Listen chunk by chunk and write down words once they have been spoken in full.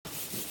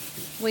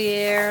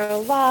We're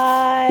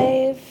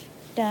live.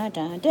 Da,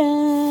 da,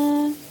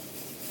 da.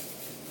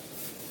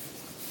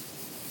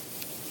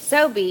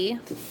 So, B,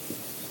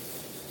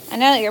 I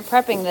know that you're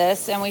prepping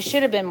this, and we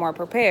should have been more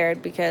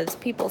prepared because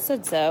people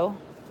said so.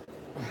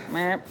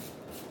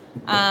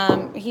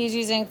 He's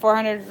using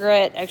 400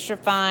 grit extra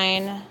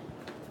fine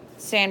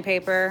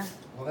sandpaper.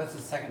 Well, that's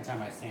the second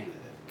time I sanded it.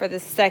 For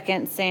the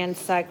second sand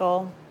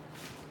cycle.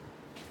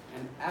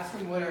 And ask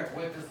him what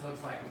this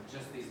looks like with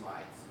just these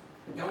lights.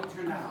 Don't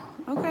turn that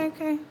on.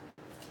 Okay.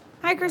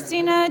 Hi,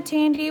 Christina,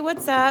 Tandy,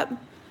 what's up?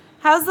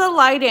 How's the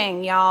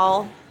lighting,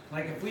 y'all?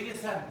 Like if we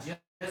just have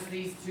just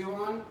these two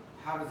on,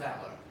 how does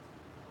that look?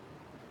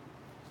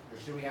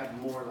 Or should we have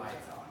more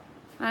lights on?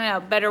 I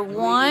don't know, better Do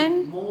one? we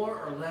need more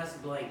or less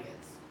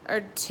blankets?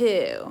 Or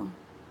two?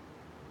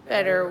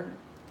 Better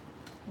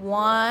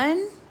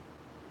one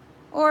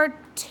or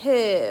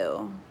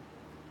two?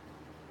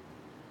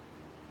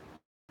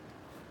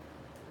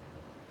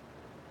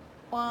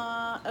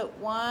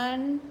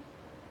 One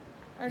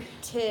or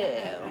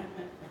two?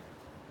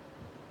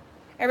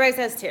 Everybody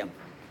says two.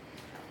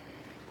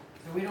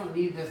 So we don't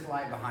need this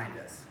light behind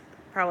us.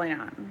 Probably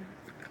not.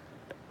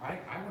 I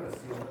want to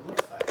see what it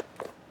looks like.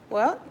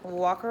 Well, we'll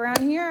walk around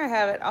here. I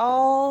have it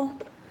all.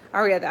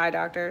 Are we at the eye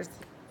doctors?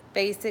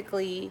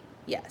 Basically,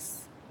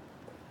 yes.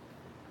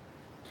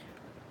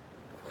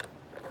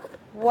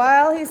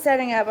 While he's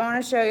setting up, I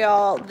want to show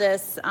y'all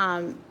this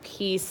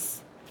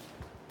piece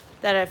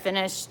that I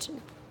finished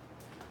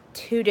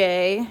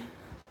today.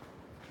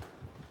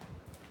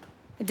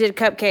 I did a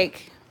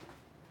cupcake.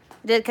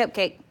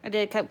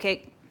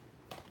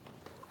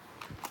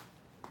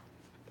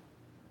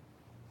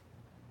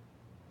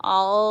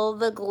 All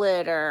the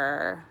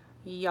glitter,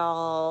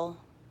 y'all.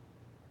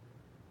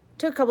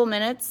 Took a couple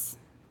minutes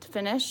to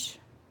finish.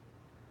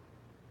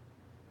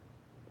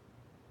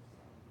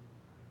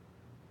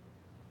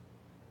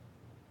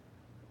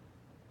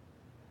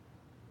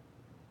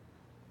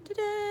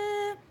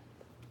 Ta-da!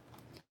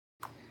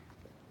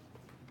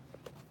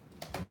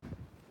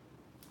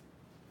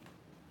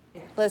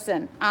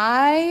 Listen,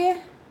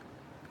 I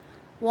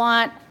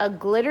want a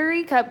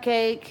glittery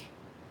cupcake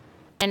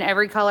in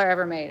every color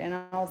ever made. And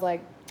I was like,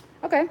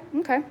 okay.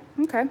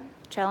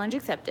 Challenge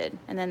accepted.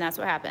 And then that's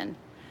what happened.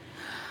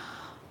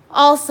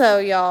 Also,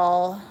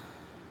 y'all,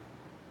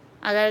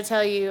 I gotta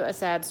tell you a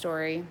sad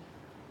story.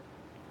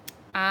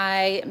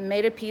 I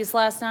made a piece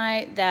last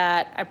night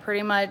that I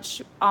pretty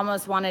much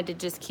almost wanted to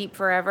just keep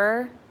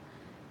forever.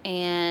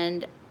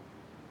 And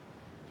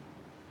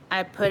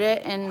I put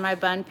it in my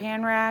bun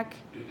pan rack,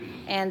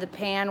 and the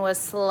pan was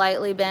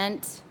slightly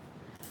bent.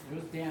 It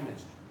was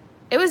damaged.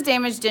 It was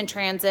damaged in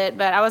transit,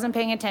 but I wasn't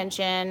paying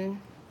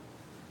attention.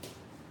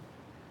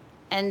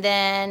 And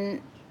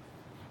then,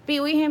 B,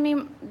 will you hand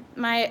me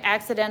my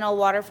accidental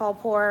waterfall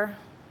pour?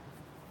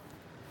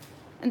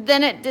 And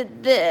then it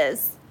did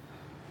this.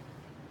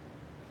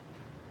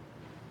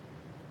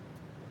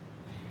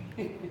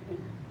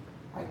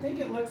 I think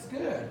it looks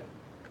good.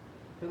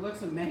 It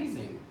looks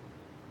amazing.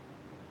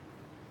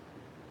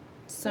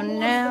 So Who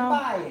now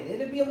wants to buy it?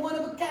 It'll be a one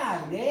of a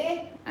kind,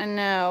 eh? I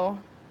know.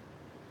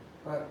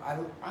 But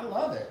I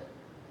love it.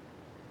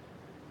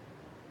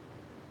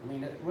 I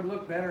mean, it would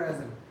look better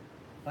as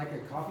like a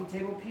coffee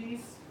table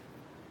piece.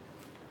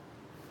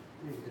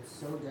 I mean, it's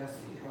so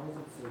dusty. How is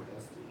it so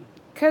dusty?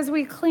 Because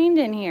we cleaned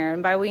in here,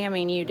 and by we I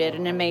mean you did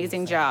an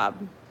amazing job.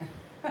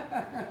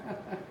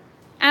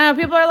 I know,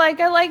 people are like,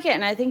 I like it,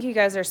 and I think you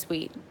guys are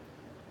sweet.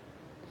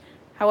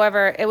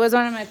 However, it was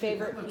one of my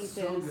favorite that looks pieces.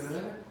 So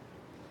good.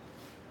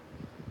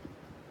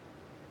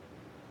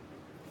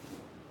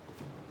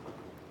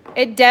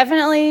 It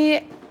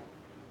definitely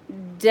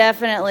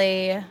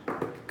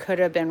could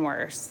have been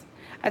worse.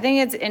 I think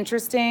it's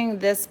interesting,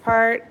 this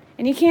part,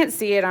 and you can't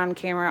see it on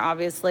camera,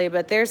 obviously,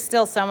 but there's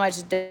still so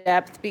much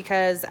depth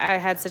because I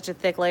had such a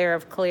thick layer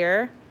of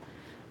clear.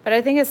 But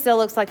I think it still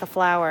looks like a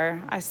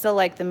flower. I still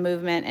like the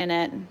movement in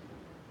it.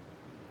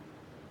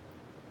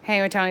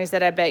 Hey, Tony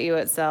said, I bet you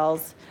it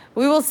sells.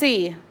 We will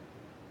see.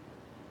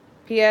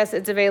 P.S.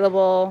 It's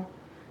available,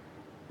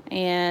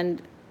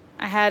 and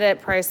I had it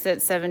priced at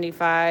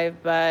 $75,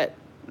 but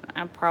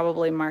I'll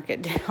probably mark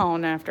it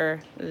down after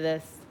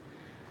this.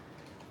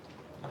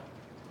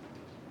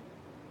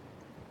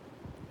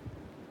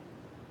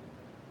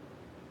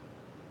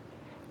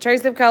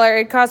 Trace of color.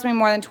 It cost me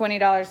more than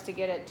 $20 to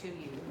get it to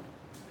you.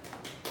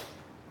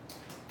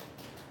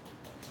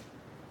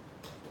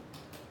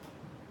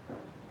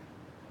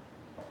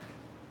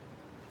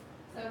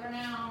 So for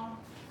now,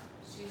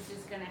 she's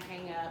just gonna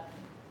hang up.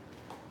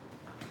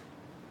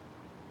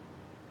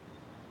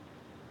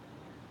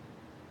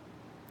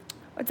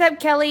 What's up,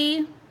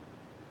 Kelly?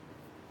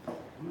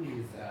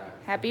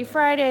 Happy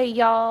Friday,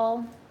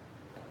 y'all.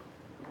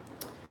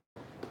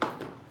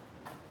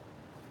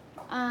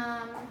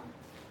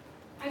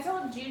 I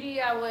told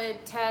Judy I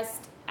would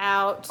test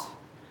out,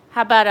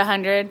 how about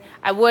 100?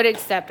 I would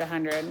accept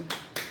 100.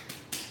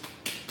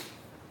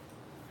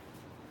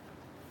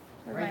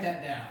 Write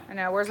that down. I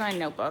know, where's my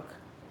notebook?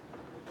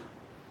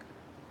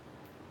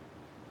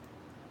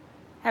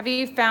 Have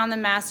you found the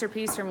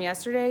masterpiece from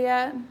yesterday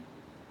yet?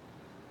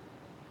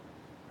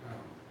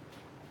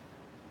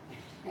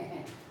 Oh.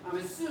 I'm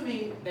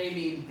assuming they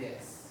mean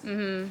this.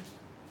 Mm-hmm.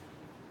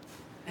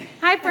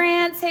 Hi,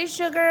 France. Hey,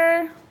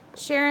 Sugar.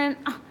 Sharon.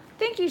 Oh,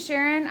 thank you,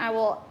 Sharon. I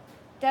will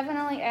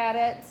definitely add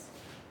it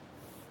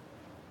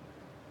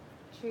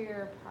to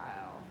your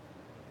pile.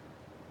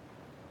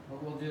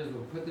 What we'll do is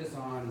we'll put this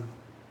on.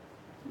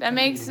 That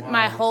makes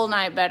my whole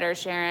night better,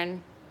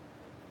 Sharon.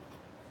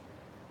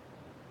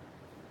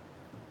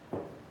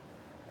 Can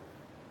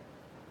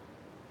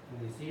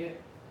you see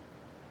it?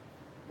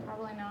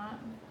 Probably not.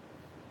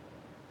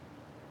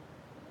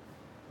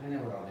 I know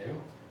what I'll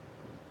do.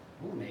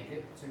 We'll make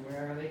it to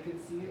where they can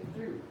see it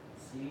through.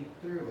 See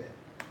through it.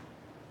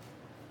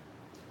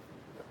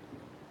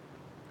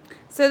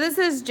 So this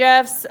is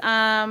Jeff's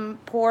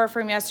pour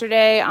from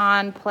yesterday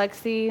on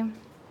Plexi.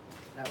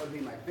 That would be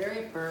my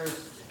very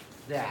first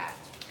that.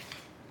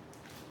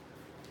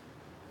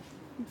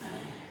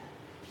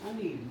 I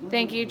need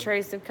Thank you,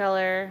 Trace of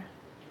Color.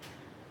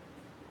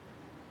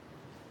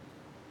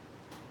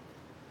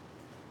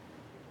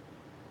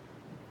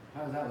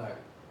 How does that look?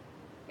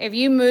 If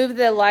you move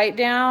the light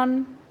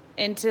down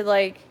into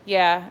like,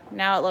 yeah,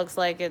 now it looks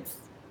like it's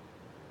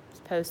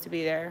supposed to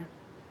be there.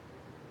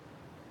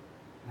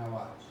 Now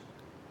watch.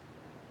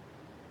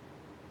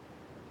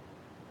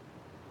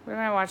 What am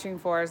I watching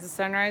for? Is the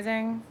sun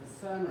rising?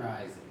 The sun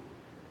rising.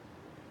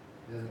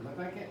 Does it look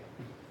like it?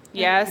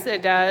 Yes,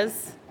 it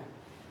does.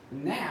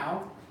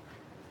 Now,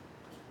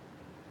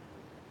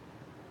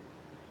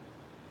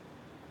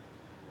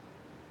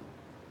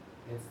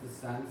 it's the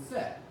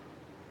sunset.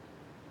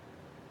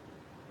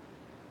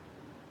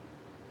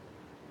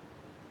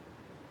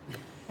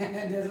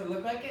 Does it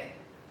look like it?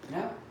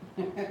 No?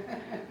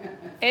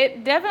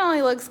 It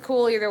definitely looks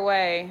cool either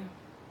way.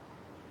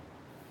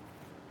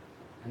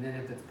 And then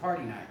if it's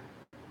party night.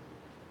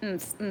 No,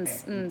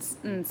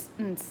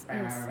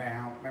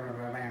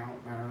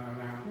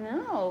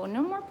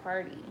 no more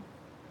party.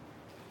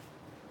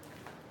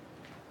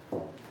 I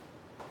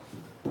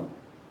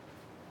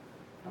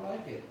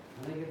like it.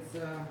 I think it's,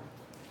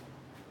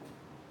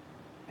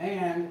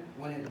 and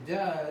when it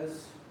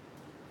does,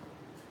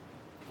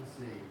 let's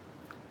see.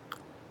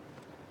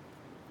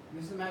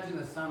 Just imagine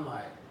the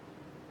sunlight.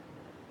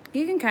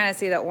 You can kind of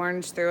see the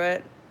orange through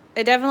it.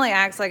 It definitely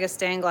acts like a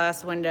stained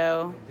glass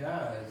window. It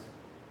does.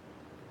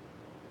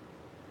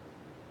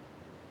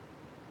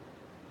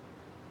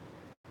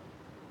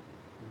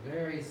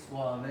 Very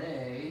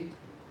suave.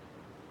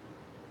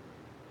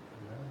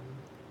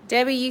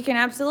 Debbie, you can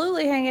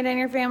absolutely hang it in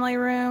your family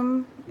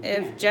room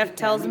if Jeff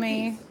tells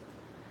me.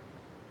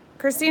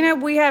 Christina,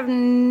 we have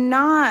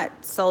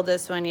not sold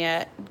this one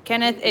yet.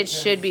 Kenneth, it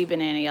should be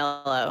banana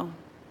yellow.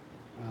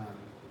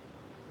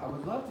 I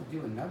would love to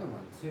do another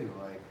one too,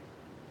 like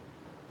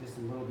just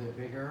a little bit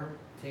bigger,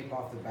 tape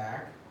off the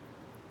back.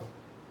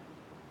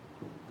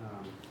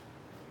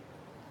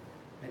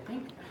 I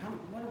think,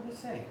 what did we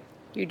say?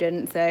 You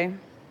didn't say.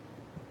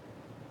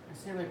 I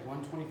say like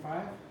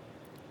 125?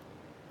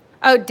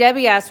 Oh,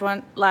 Debbie asked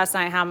one last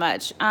night how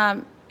much.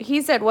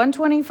 He said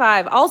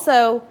 125.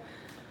 Also,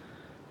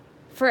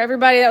 for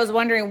everybody that was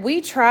wondering,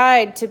 we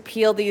tried to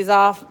peel these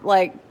off,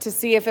 like to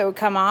see if it would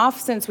come off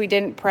since we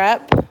didn't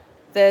prep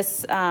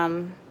this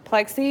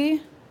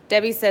Plexi.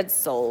 Debbie said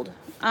sold.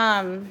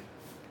 PayPal,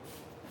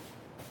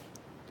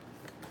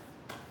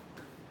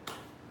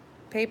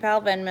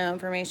 Venmo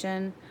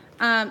information.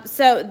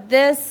 So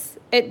this,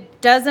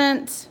 it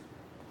doesn't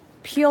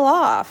peel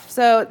off.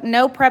 So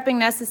no prepping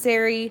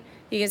necessary.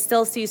 You can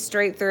still see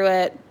straight through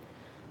it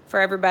for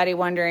everybody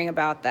wondering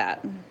about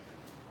that.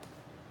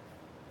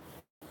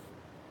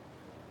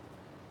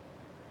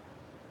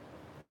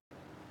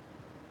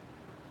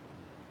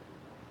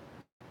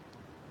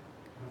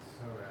 That's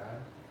so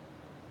rad.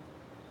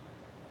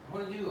 I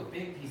want to do a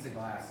big piece of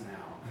glass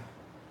now.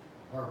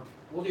 Or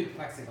we'll do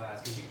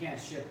plexiglass because you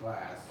can't ship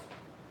glass.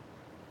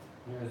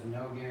 There is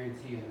no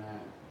guarantee in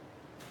that.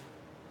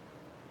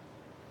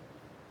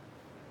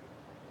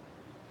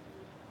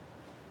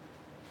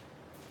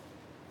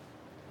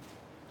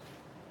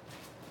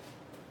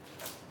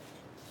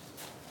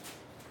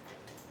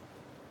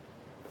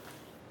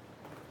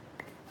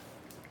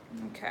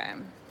 Okay.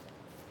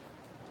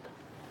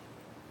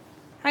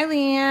 Hi,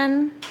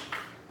 Leanne.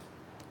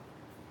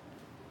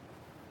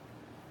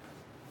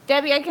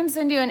 Debbie, I can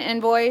send you an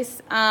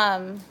invoice.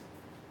 That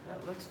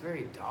looks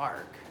very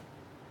dark.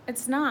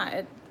 It's not.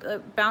 It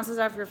bounces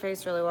off your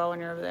face really well when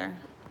you're over there.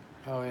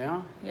 Oh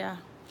yeah? Yeah.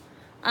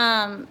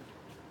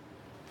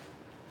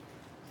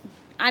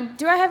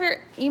 Do I have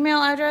your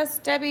email address,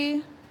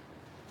 Debbie?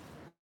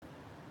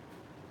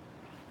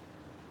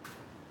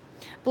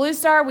 Blue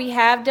Star, we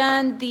have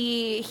done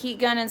the heat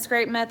gun and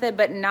scrape method,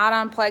 but not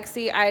on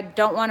Plexi. I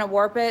don't want to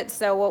warp it,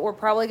 so what we're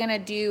probably going to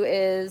do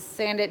is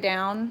sand it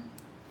down.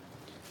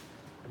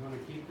 I'm going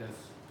to keep this.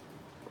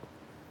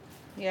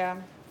 Yeah.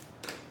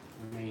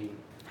 I mean...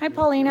 Hi,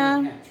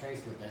 Paulina. You can't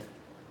trace with it.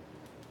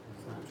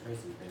 It's not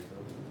tracing paper.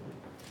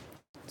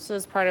 This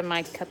is part of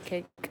my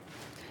cupcake.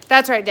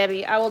 That's right,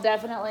 Debbie. I will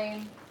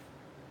definitely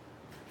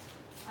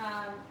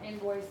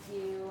invoice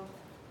you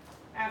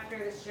after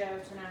the show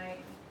tonight.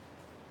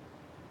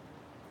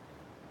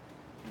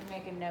 Let me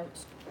make a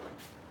note.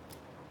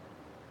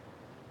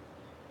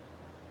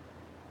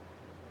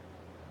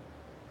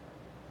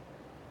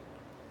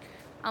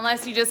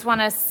 Unless you just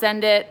want to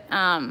send it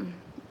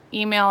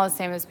email, the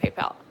same as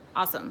PayPal.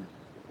 Awesome.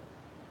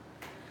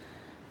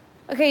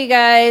 Okay, you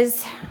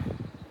guys.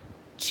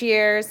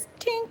 Cheers.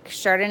 Tink.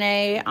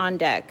 Chardonnay on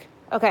deck.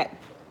 Okay.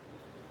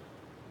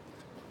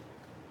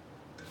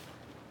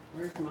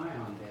 Where's my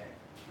on deck?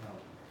 Oh.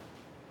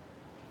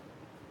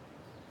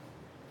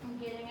 I'm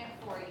getting it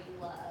for you,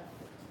 love.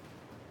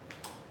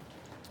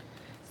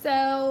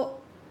 So,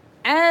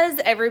 as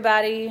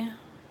everybody...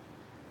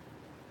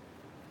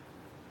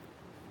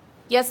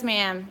 Yes,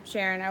 ma'am,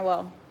 Sharon, I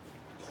will.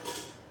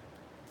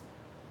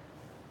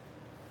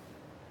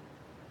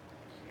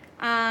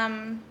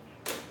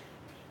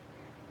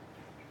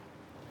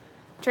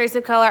 Trace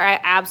of color, I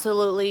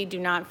absolutely do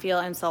not feel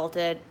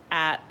insulted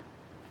at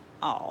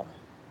all.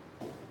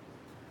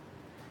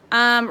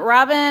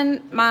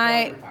 Robin,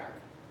 my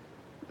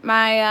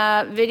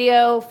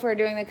video for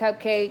doing the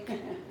cupcake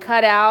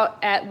cut out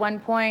at one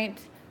point,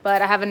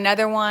 but I have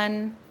another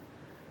one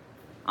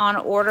on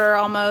order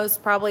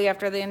almost, probably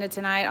after the end of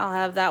tonight. I'll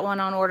have that one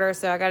on order,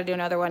 so I got to do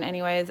another one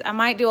anyways. I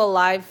might do a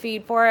live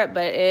feed for it,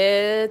 but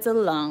it's a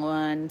long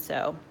one,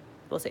 so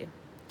we'll see.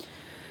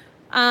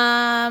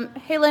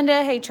 Hey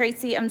Linda, hey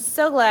Tracy, I'm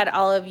so glad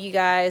all of you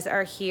guys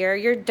are here.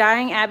 You're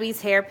dyeing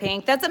Abby's hair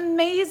pink. That's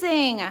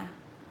amazing. I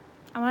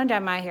want to dye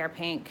my hair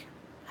pink.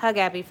 Hug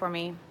Abby for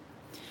me.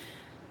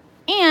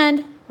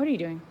 And what are you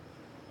doing?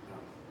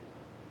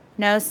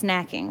 No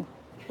snacking.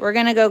 We're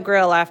gonna go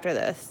grill after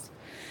this.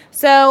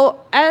 So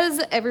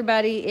as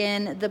everybody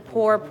in the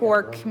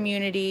poor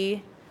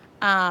community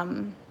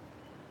that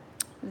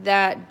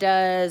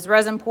does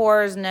resin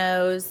pours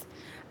knows,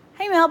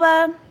 hey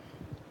Melba,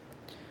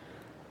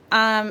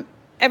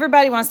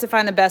 everybody wants to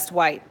find the best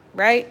white,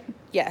 right?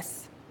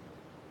 Yes.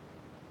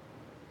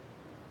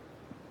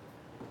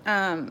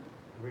 We're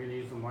gonna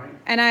use some white?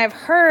 And I have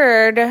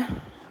heard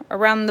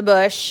around the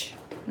bush,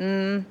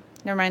 never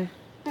mind,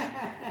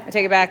 I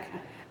take it back,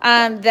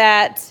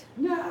 that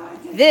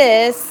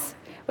this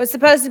was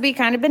supposed to be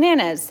kind of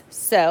bananas.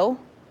 So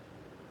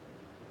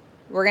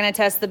we're going to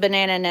test the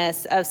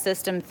banana-ness of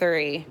System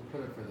 3.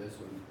 We'll put it for this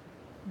one.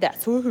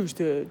 That's what who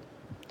said.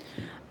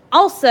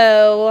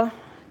 Also,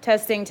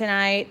 testing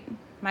tonight,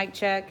 mic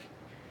check,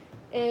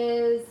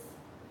 is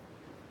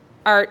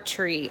Art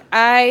Tree.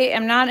 I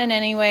am not in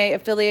any way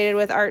affiliated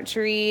with Art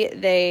Tree.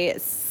 They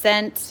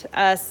sent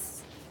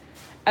us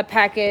a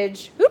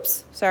package,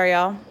 oops, sorry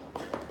y'all,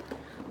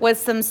 with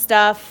some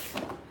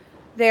stuff.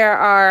 There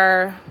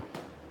are,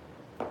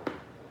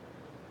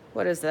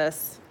 what is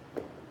this?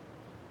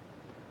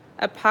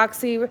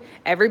 Epoxy.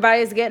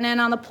 Everybody's getting in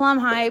on the plum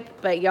hype,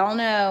 but y'all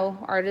know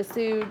Artist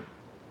Who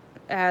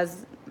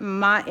has,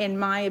 in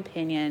my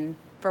opinion,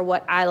 for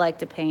what I like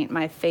to paint,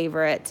 my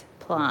favorite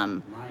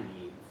plum. My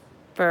needs.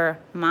 For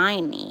my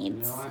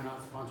needs. No, I'm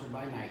not sponsored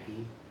by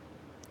Nike.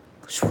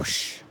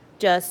 Swoosh.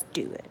 Just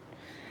do it.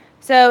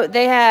 So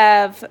they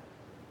have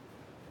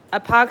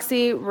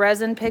epoxy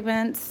resin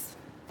pigments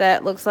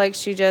that looks like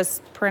she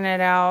just printed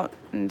out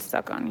and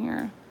stuck on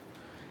here.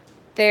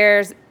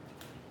 There's,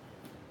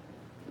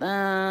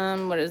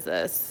 what is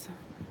this?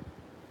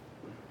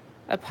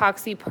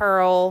 Epoxy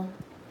pearl.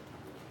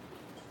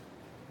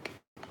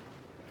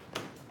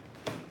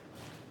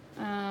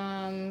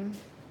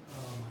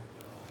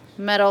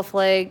 Metal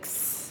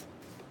flakes.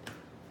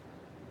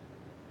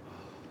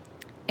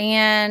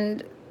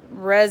 And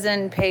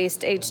resin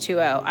paste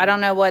H2O. I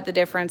don't know what the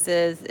difference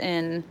is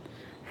in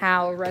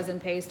how resin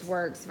paste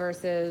works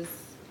versus,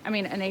 I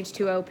mean, an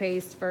H2O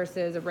paste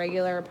versus a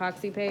regular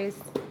epoxy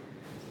paste.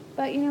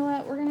 But you know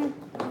what?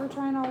 We're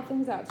trying all the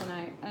things out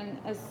tonight. And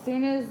as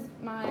soon as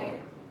my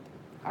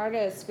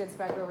artist gets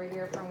back over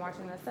here from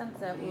watching the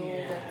sunset, we will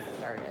get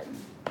started.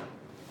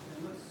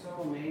 It looks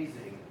so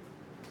amazing.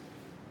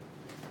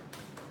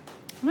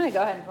 I'm going to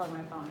go ahead and plug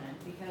my phone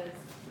in because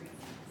reasons.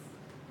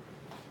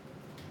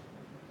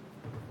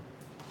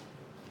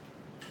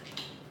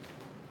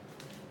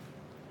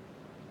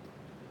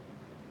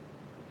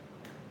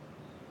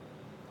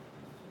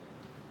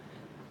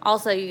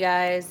 Also, you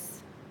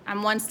guys,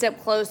 I'm one step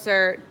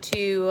closer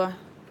to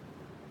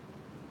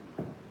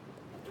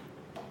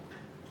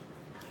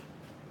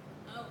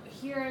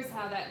here's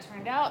how that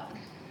turned out.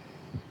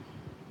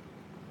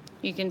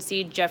 You can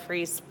see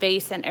Jeffrey's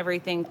face and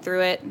everything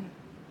through it.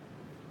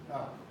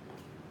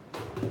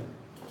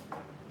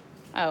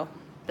 Oh,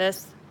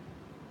 this.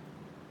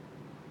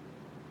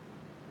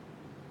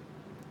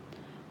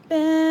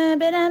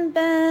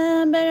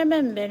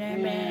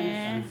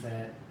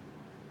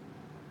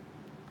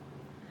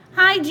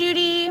 Hi,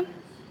 Judy.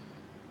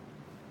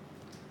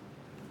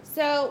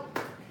 So,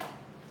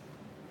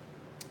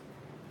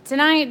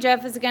 tonight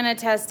Jeff is going to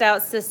test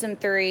out System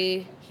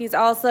 3. He's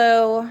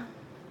also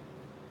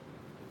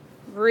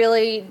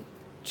really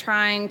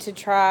trying to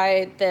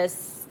try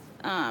this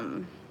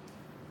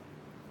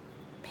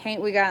paint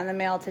we got in the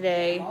mail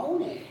today.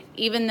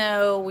 even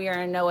though we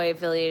are in no way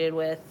affiliated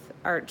with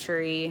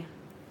archery,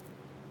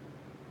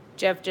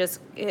 Jeff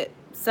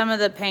some of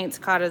the paints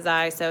caught his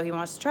eye, so he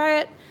wants to try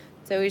it,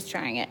 so he's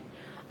trying it.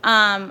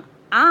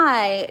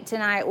 I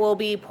tonight will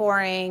be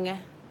pouring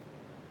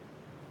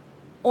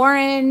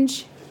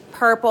orange,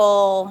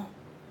 purple,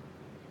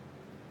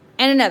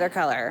 and another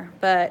color,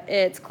 but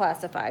it's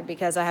classified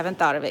because I haven't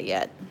thought of it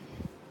yet.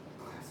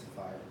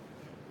 Classified.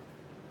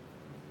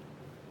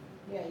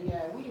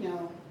 Yeah, we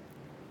know.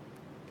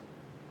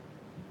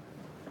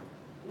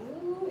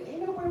 Ooh,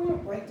 ain't nobody wanna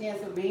break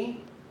dance with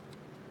me.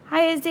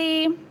 Hi,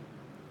 Izzy.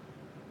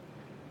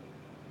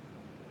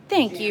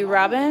 Thank you,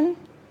 Robin.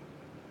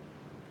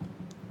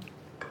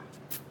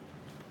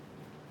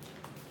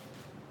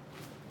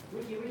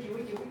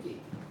 Wiki.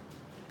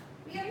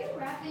 Are you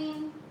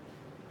wrapping?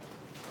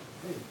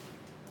 Hey,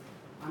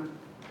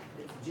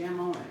 it's jam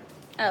on it.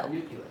 Oh.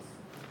 Nucleus.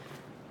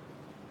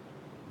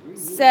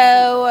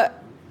 So,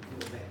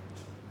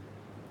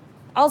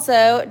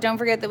 also, don't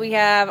forget that we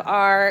have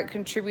our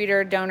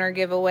contributor donor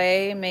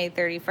giveaway May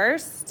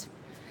 31st.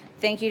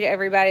 Thank you to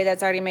everybody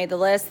that's already made the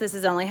list. This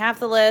is only half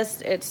the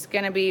list. It's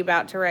going to be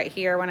about to right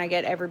here when I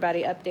get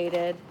everybody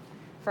updated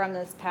from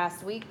this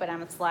past week, but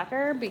I'm a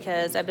slacker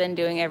because I've been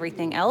doing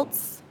everything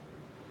else.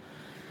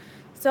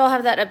 So I'll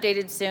have that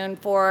updated soon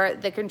for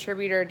the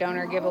contributor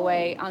donor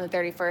giveaway on the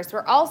 31st.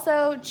 We're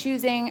also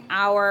choosing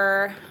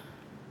our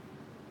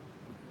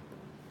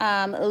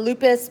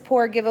lupus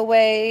pour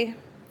giveaway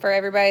for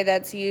everybody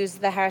that's used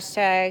the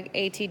hashtag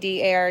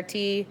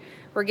ATDART.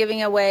 We're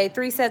giving away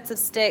 3 sets of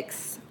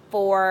Stix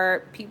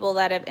for people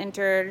that have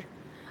entered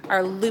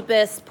our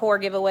lupus pour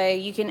giveaway.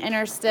 You can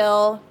enter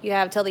still. You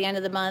have till the end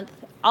of the month.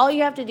 All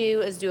you have to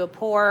do is do a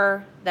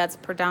pour that's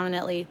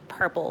predominantly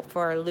purple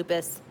for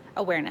lupus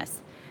awareness.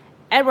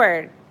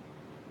 Edward,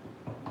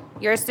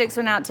 your Stix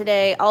went out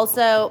today.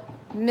 Also,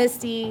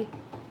 Misty,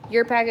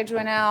 your package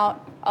went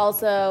out.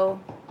 Also,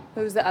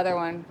 who's the other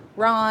one?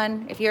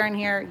 Ron, if you're in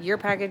here, your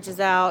package is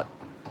out.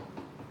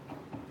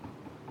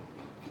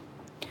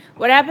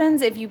 What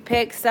happens if you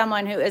pick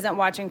someone who isn't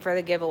watching for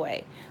the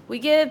giveaway? We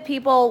give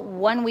people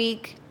 1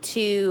 week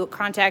to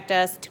contact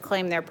us to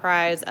claim their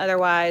prize.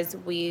 Otherwise,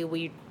 we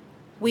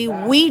draw.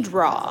 That's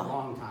a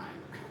long time.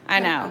 I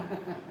know.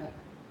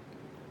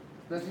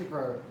 Especially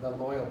for the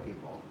loyal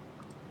people.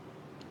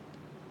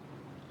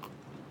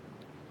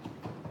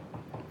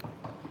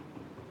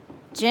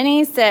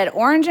 Jenny said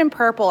orange and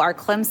purple are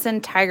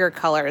Clemson Tiger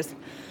colors.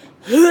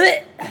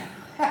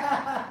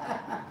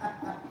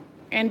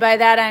 And by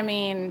that I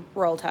mean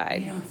Roll You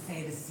Tide. don't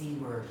say the C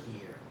word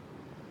here.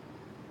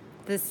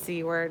 The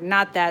C word,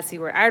 not that C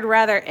word. I'd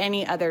rather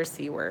any other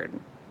C word.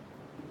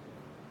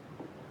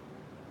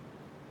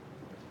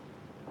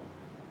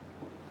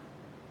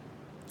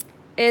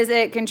 Is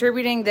it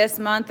contributing this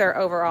month or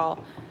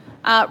overall?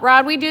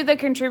 Rod, we do the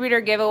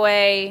contributor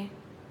giveaway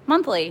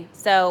monthly,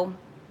 so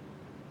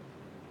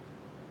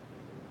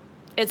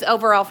it's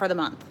overall for the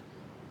month.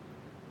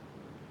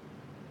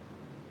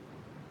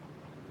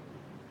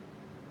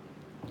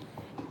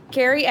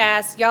 Carrie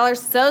asks, y'all are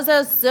so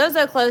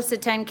close to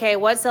 10K.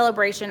 What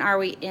celebration are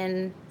we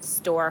in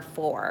store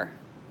for?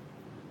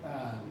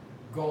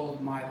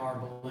 Gold Mylar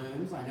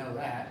balloons, I know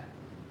that.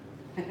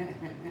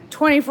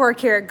 24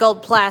 karat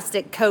gold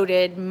plastic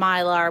coated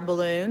Mylar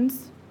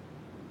balloons.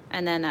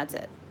 And then that's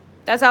it.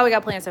 That's all we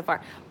got planned so far.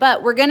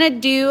 But we're going to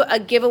do a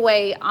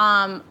giveaway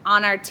on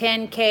our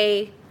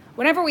 10K.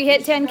 Whenever we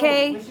hit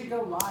 10K. We should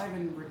go live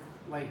and,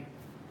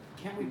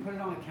 can't we put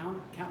it on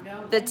a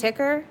countdown? The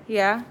ticker?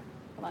 Yeah.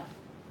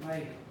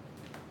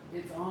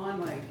 It's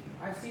on,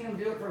 I've seen them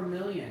do it for 1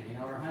 million,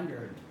 or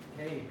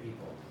 100K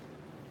people.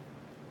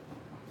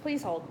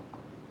 Please hold.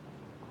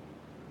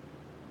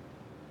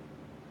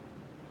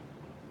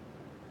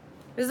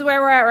 This is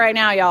where we're at right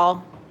now,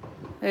 y'all.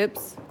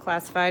 Oops,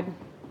 classified.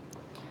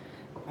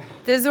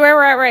 This is where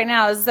we're at right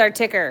now. This is our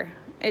ticker.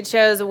 It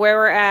shows where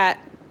we're at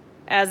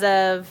as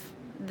of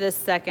this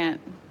second.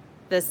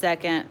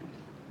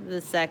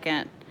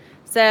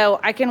 So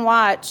I can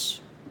watch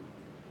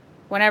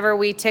whenever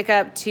we tick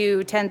up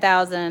to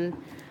 10,000.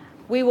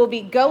 We will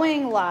be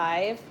going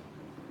live,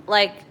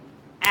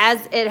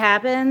 as it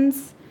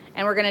happens,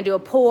 and we're going to do a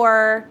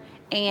pour,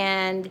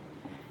 and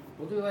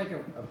we'll do a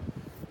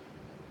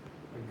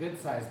good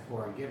size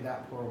pour and give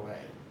that pour away.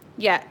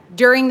 Yeah,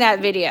 during that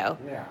video.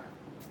 Yeah.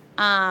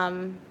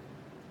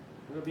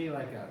 It'll be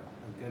a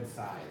good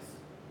size.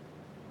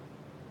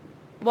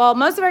 Well,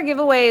 most of our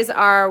giveaways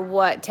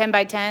are 10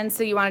 by 10,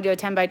 so you want to do a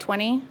 10 by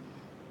 20?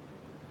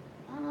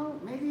 I don't know,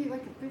 maybe a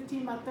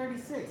 15 by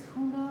 36.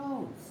 Who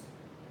knows?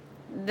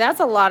 That's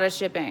a lot of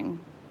shipping.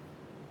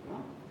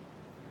 Well,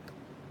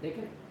 they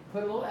can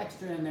put a little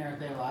extra in there if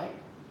they like.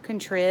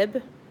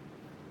 Contrib.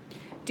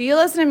 Do you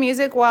listen to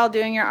music while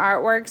doing your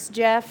artworks,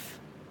 Jeff?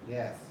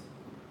 Yes.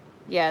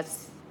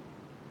 Yes.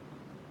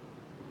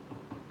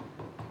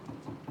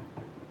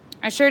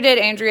 I sure did,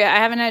 Andrea. I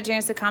haven't had a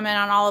chance to comment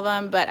on all of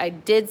them, but I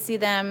did see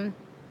them.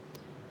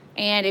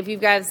 And if you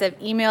guys have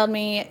emailed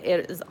me,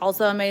 it is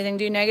also amazing.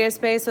 Do negative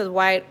space with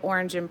white,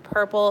 orange, and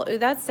purple. Ooh,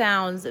 that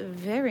sounds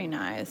very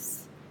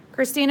nice.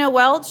 Christina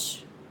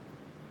Welch,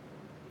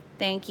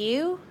 thank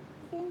you.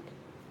 It's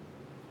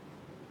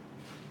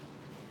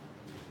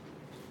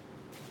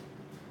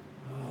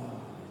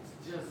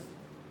just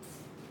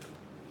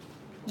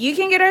You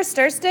can get our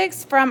stir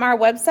sticks from our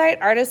website,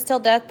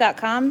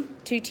 artisttilldeath.com,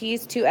 2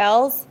 T's, 2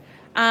 L's.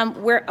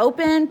 We're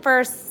open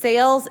for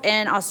sales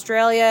in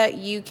Australia,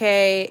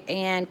 UK,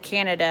 and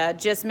Canada.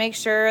 Just make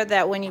sure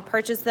that when you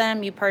purchase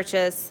them, you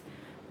purchase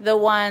the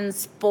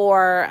ones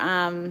for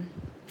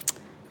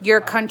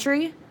your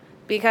country,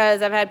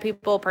 because I've had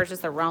people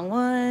purchase the wrong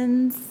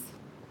ones,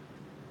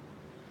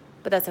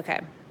 but that's okay.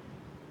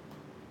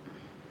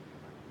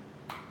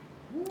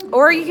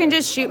 Or you can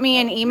just shoot me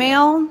an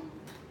email,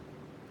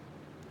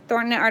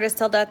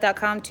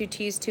 Thornton@artisttilldeath.com, 2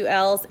 T's, 2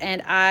 L's,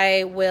 and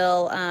I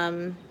will,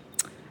 I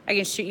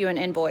can shoot you an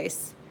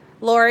invoice.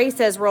 Lori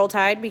says Roll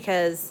Tide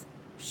because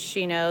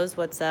she knows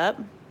what's up.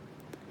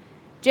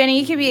 Jenny,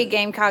 you could be a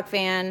Gamecock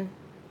fan.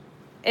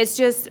 It's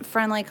just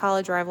friendly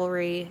college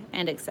rivalry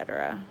and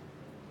etc.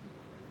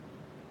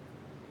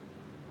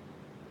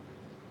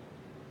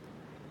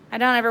 I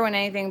don't ever win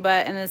anything,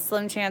 but in the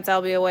slim chance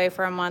I'll be away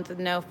for a month with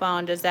no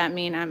phone, does that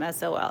mean I'm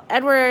SOL?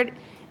 Edward,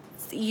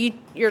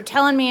 you're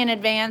telling me in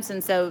advance,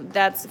 and so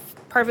that's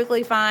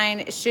perfectly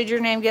fine. Should your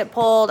name get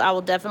pulled, I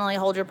will definitely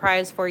hold your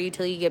prize for you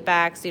till you get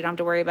back, so you don't have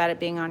to worry about it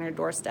being on your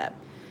doorstep.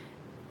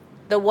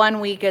 The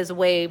 1 week is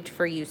waived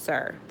for you,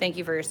 sir. Thank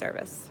you for your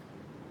service.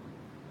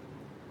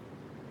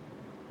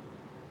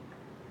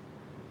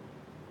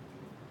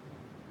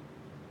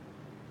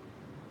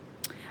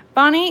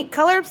 Bonnie,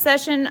 Color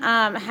Obsession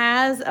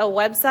has a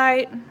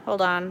website.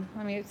 Hold on.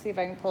 Let me see if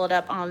I can pull it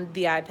up on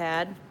the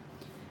iPad.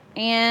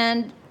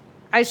 And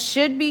I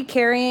should be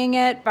carrying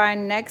it by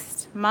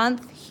next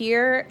month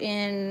here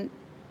in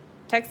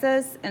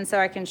Texas, and so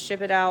I can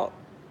ship it out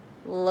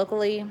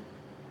locally.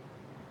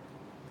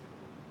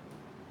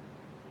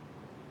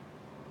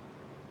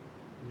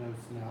 no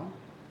snow.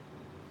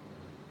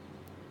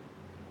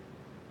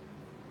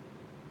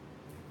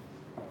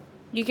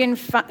 You can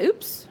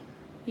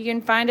you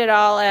can find it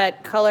all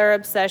at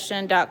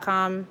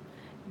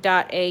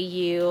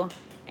colorobsession.com.au,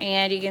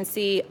 and you can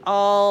see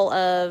all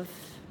of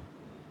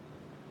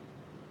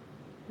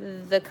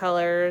the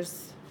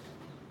colors.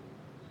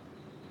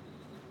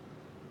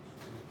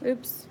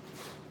 Oops.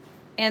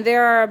 And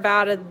there are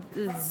about a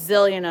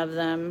zillion of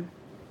them.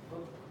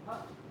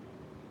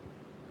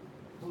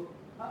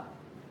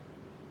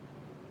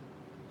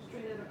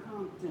 Straight out of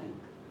Compton.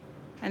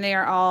 And they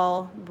are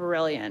all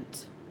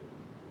brilliant.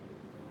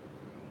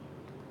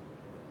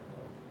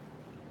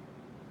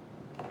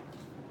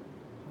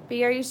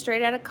 B, are you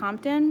straight out of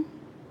Compton?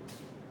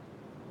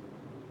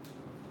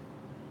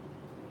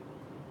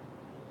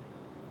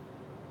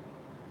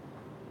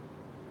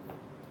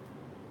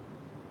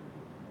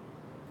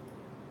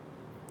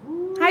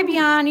 Hi,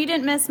 Beyond. You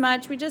didn't miss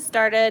much. We just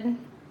started.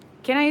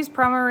 Can I use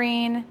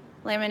Promarine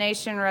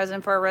lamination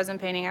resin for a resin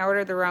painting? I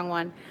ordered the wrong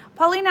one.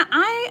 Paulina,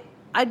 I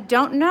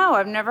don't know.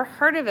 I've never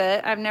heard of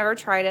it. I've never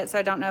tried it, so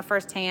I don't know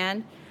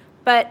firsthand.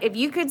 But if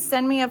you could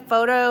send me a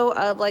photo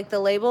of like the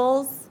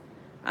labels,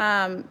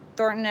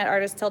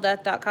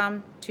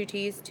 Thornton@artisttilldeath.com, 2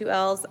 T's, 2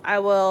 L's, I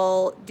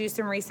will do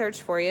some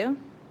research for you.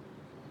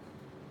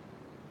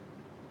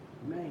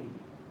 Maybe.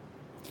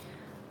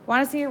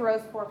 Want to see your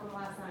rose pour from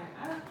last night?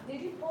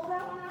 Did you pull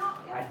that one out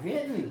yet? I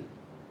didn't.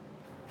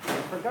 I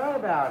forgot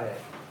about it.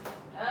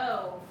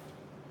 Oh.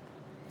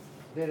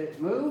 Did it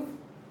move?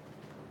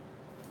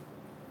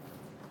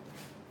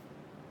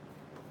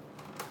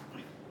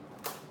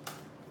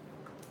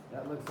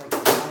 That looks like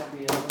it might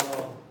be a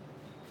little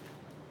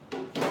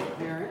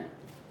transparent.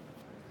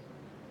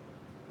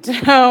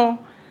 So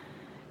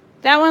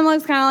that one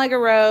looks kind of like a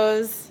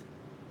rose.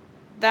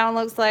 That one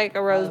looks like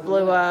a rose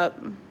blew up.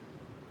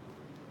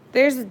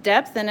 There's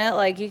depth in it.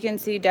 Like you can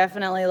see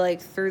definitely like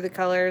through the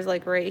colors,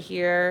 like right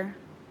here.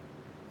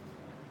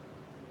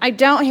 I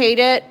don't hate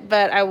it,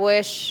 but I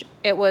wish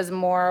it was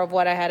more of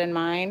what I had in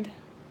mind.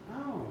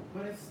 Oh,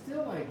 but it's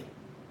still like,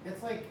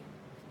 it's like,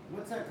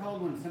 what's that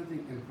called when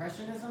something,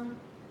 impressionism?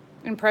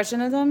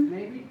 Impressionism?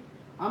 Maybe?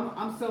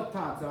 I'm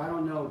self-taught, so I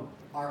don't know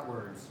art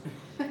words.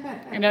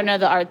 I don't know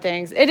the art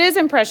things. It is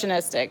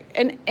impressionistic.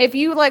 And if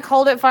you like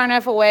hold it far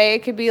enough away,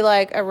 it could be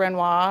like a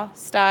Renoir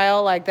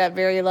style, like that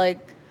very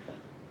like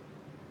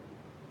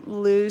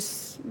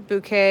loose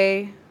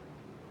bouquet.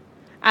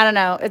 I don't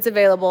know. It's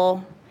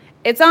available.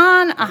 It's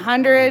on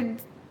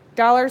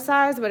 $100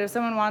 size, but if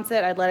someone wants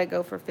it, I'd let it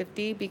go for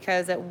 $50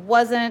 because it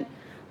wasn't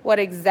what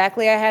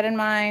exactly I had in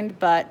mind,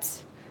 but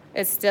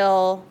it's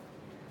still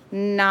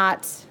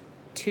not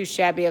too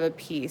shabby of a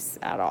piece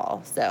at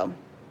all. So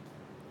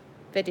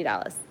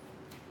 $50.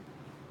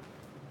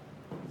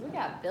 We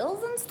got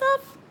bills and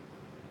stuff?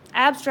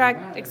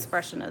 Abstract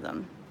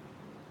expressionism.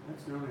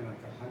 That's normally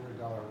like $100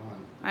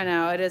 one. I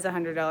know, it is a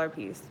 $100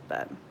 piece,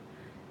 but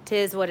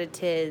 'tis what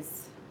it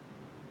is.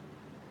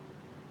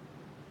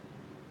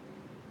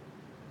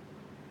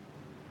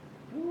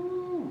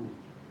 Ooh.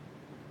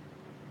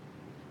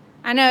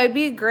 I know, it'd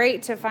be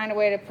great to find a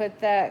way to put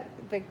the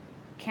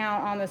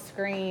count on the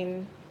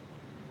screen,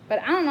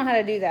 but I don't know how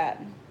to do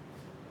that.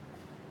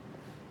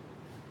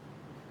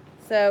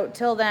 So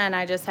till then,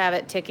 I just have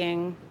it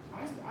ticking.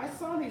 I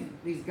saw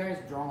these guys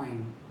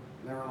drawing.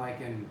 They were like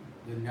in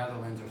the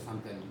Netherlands or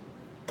something,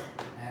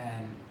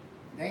 and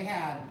they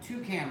had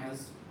two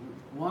cameras,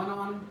 one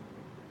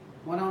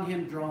on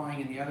him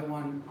drawing and the other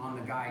one on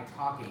the guy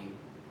talking,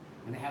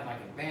 and they had like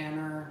a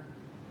banner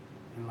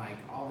and like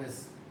all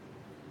this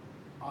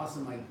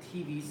awesome like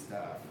TV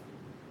stuff.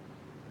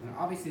 And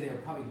obviously they were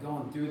probably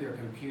going through their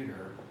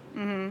computer.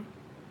 Mm-hmm.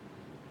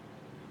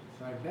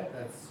 So I bet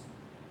this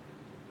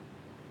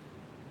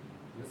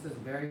is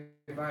very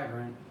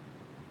vibrant.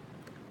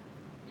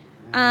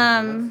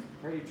 And it looks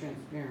pretty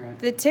transparent.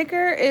 The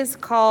ticker is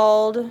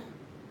called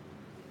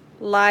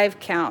Live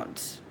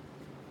Count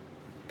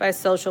by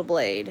Social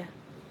Blade.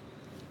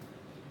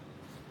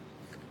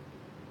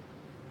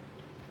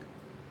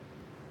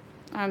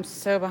 I'm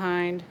so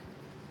behind.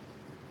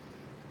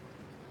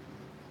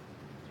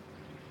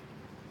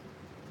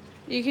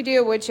 You could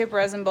do a wood chip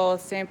resin bowl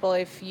sample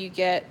if you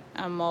get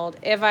a mold.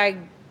 If I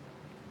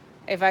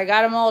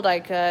got a mold, I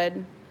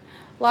could.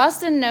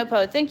 Lost in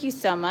Nopo, thank you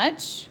so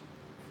much.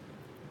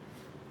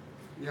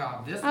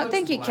 Yeah, this Oh, looks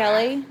thank you, black.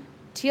 Kelly.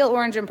 Teal,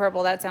 orange, and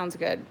purple. That sounds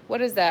good.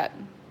 What is that?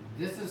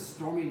 This is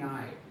Stormy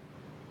Night.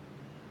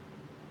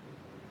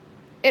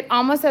 It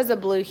almost has a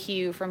blue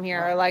hue from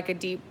here, or like a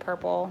deep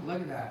purple.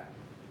 Look at that.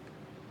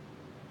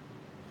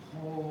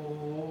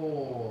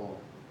 Oh.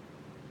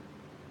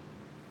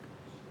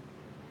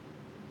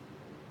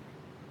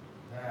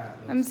 That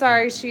I'm looks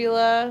sorry, good.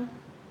 Sheila.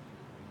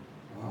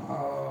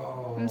 Oh.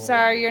 I'm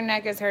sorry your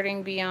neck is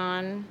hurting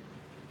beyond.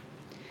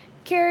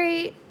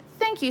 Carrie,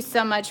 thank you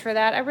so much for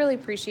that. I really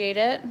appreciate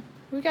it.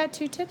 We got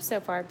 2 tips so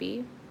far,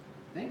 B.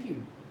 Thank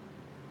you.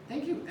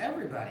 Thank you,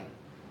 everybody.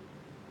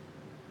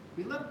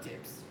 We love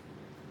tips.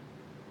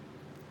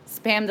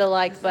 Spam the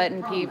like This is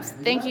button, prom peeps. night.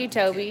 We Thank love you,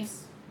 Toby.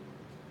 tips.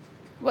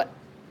 What?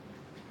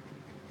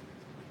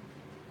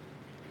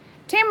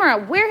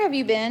 Tamara, where have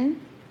you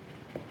been?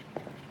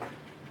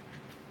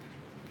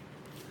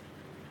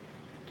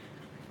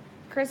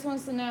 Chris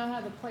wants to know how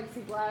the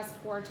plexiglass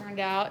pour turned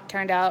out.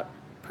 Turned out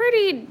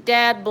pretty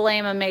dad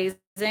blame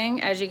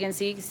amazing. As you can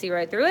see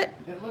right through it.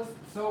 It looks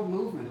so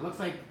movement. It looks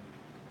like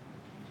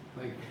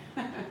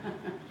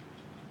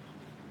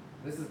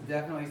this is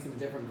definitely some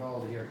different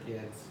gold here,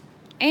 kids.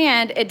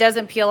 And it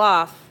doesn't peel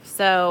off.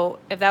 So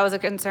if that was a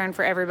concern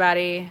for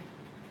everybody.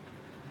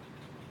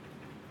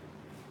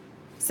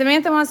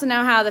 Samantha wants to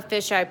know how the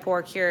fisheye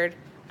pour cured.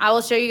 I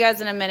will show you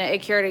guys in a minute.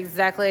 It cured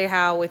exactly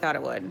how we thought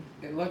it would.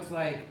 It looks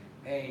like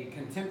a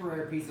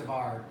contemporary piece of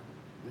art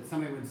that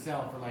somebody would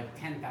sell for like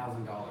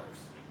 $10,000.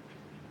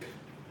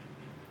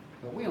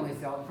 But we only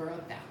sell it for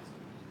 $1,000.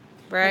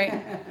 Right?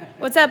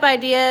 What's up,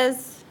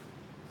 ideas?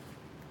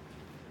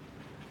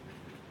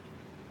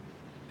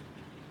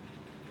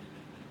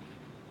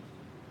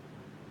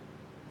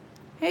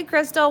 Hey,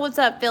 Crystal. What's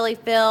up, Philly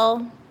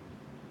Phil?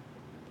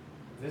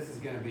 This is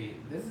gonna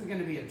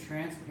be a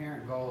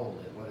transparent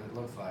gold. What it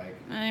looks like.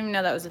 I didn't even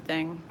know that was a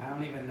thing. I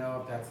don't even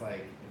know if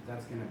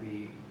that's gonna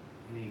be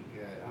any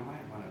good. I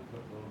might want to put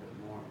a little bit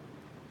more.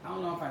 I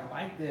don't know if I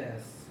like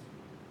this.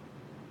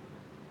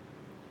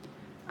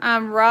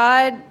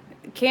 Rod,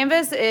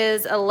 canvas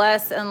is a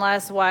less and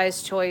less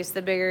wise choice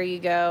the bigger you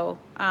go.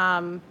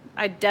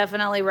 I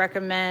definitely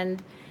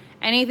recommend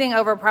anything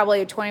over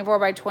probably a 24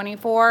 by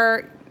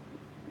 24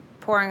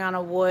 pouring on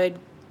a wood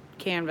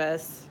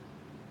canvas.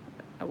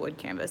 A wood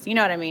canvas. You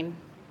know what I mean?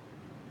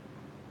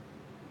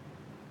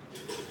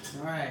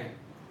 All right.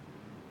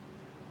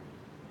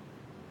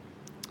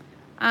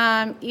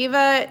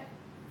 Eva,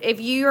 if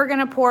you are going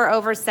to pour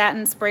over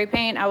satin spray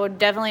paint, I would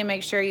definitely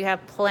make sure you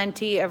have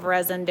plenty of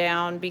resin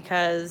down,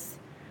 because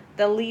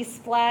the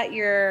least flat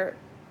your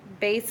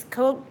base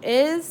coat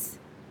is,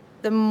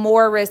 the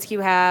more risk you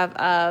have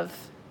of...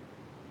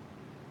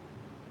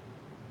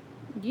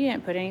 You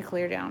didn't put any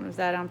clear down. Was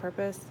that on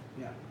purpose?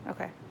 Yeah.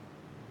 Okay.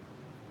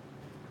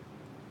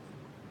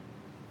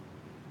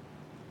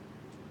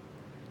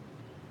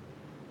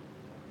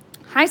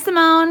 Hi,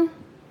 Simone.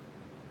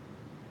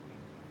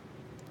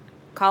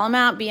 Call him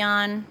out,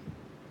 Beyond.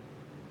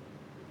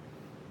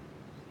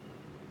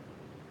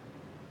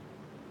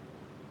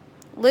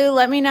 Lou,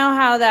 let me know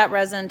how that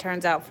resin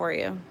turns out for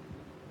you.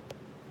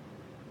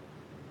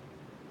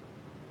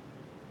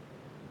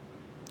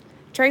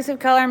 Trace of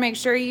color, make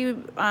sure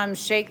you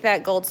shake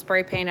that gold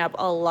spray paint up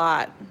a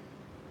lot.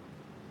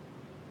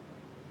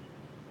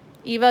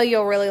 Eva,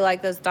 you'll really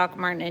like those Doc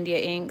Martin India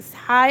inks.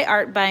 Hi,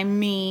 Art by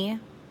Me.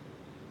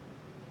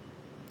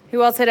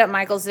 Who else hit up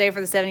Michael's today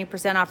for the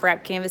 70% off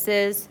wrap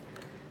canvases?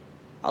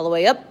 All the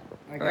way up,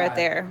 I right got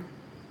there.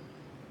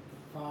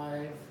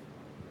 5,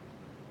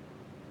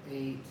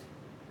 8,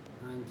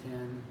 9,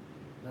 10,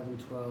 11,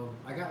 12.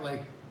 I got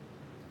like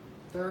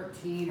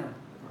 13 or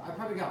I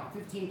probably got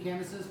 15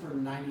 canvases for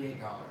 $98.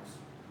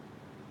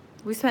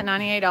 We spent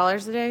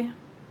 $98 today?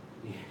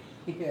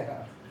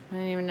 Yeah. I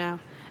didn't even know.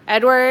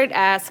 Edward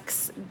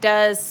asks,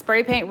 does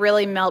spray paint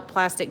really melt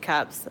plastic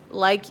cups?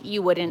 Like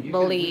you wouldn't We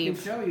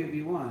believe. can show you if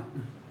you want.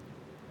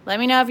 Let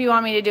me know if you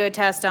want me to do a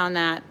test on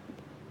that.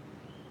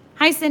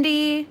 Hi,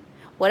 Cindy.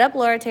 What up,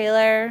 Laura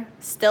Taylor?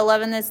 Still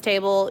loving this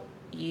table.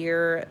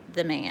 You're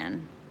the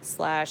man /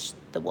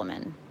 the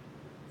woman.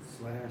 /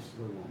 the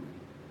woman.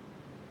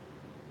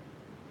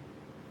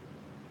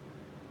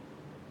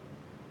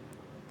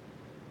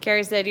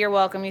 Carrie said, you're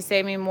welcome. You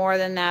saved me more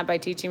than that by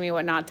teaching me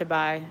what not to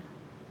buy.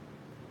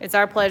 It's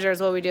our pleasure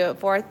is what we do it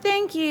for.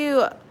 Thank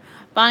you.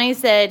 Bonnie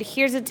said,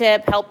 here's a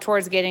tip. Help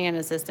towards getting an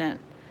assistant.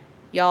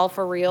 Y'all,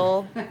 for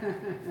real,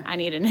 I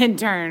need an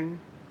intern.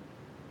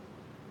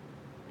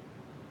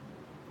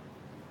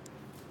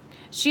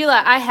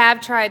 Sheila, I have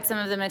tried some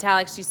of the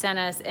metallics you sent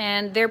us,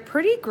 and they're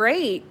pretty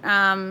great.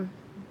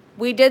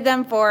 We did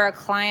them for a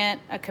client,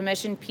 a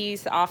commission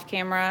piece off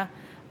camera,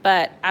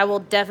 but I will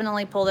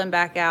definitely pull them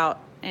back out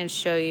and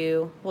show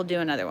you. We'll do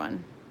another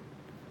one.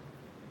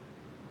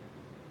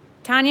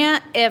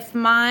 Tanya, if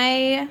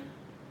my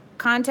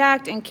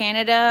contact in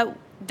Canada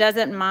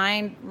doesn't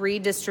mind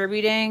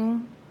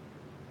redistributing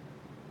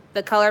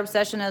the Color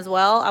Obsession as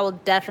well, I will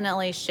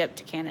definitely ship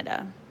to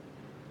Canada.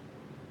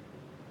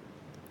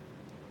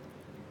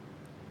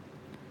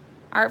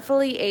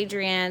 Artfully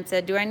Adrienne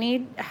said, do I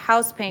need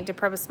house paint to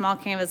prep a small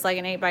canvas like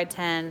an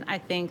 8x10? I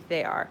think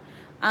they are.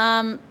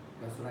 That's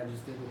what I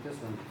just did with this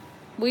one.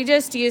 We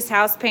just used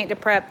house paint to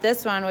prep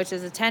this one, which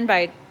is a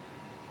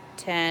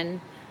 10x10.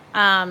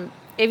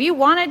 If you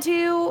wanted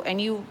to and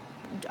you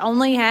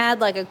only had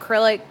like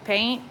acrylic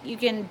paint, you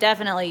can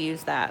definitely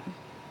use that.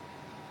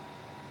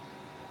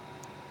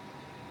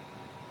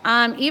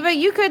 Eva,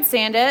 you could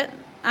sand it.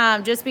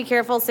 Just be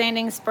careful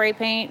sanding spray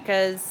paint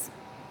because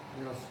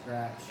it'll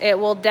scratch. It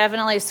will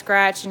definitely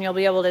scratch and you'll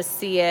be able to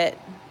see it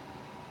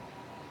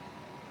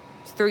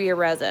through your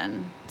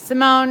resin.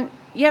 Simone,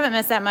 you haven't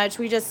missed that much.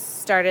 We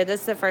just started.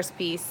 This is the first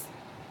piece.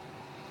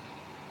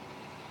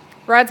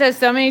 Rod says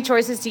so many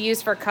choices to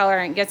use for color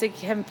and it gets it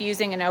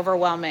confusing and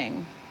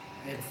overwhelming.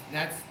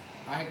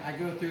 I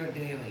go through it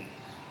daily.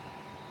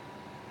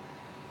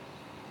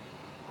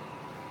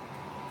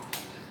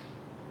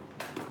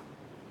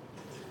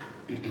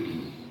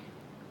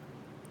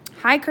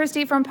 Hi,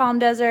 Christy from Palm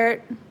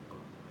Desert.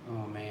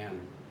 Oh man.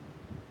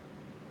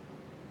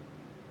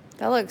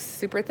 That looks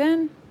super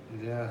thin.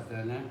 It does,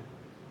 doesn't it?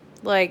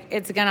 Like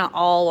it's gonna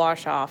all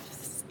wash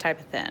off type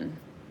of thin.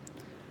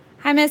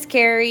 Hi, Miss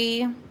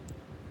Carrie.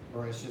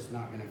 Or it's just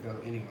not gonna go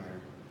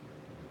anywhere.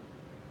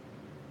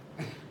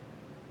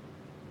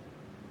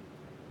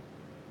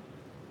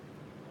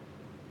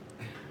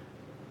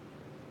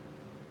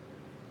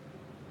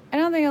 I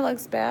don't think it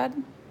looks bad.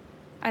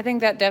 I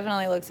think that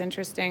definitely looks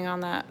interesting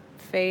on that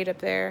fade up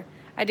there.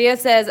 Idea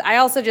says, I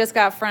also just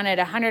got fronted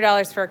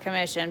 $100 for a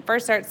commission.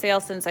 First art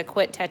sale since I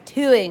quit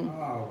tattooing.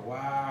 Oh,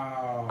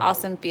 wow.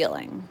 Awesome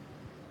feeling.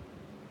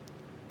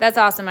 That's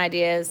awesome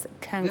ideas.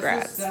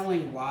 Congrats. This is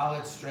selling while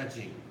it's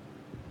stretching.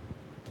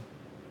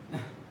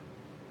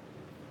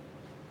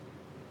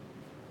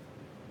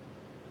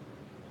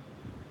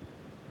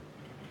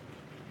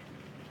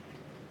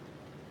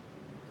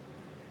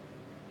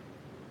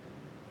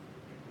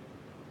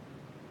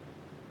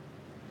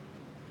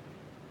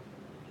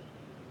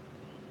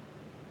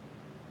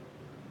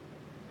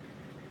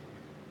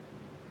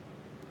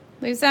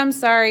 Lisa, I'm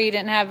sorry you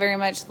didn't have very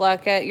much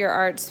luck at your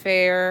arts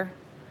fair.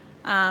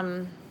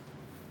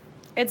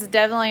 It's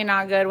definitely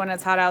not good when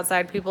it's hot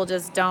outside. People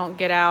just don't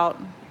get out.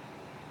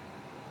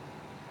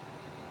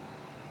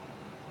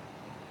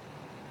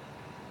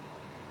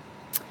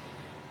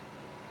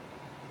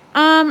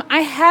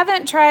 I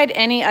haven't tried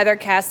any other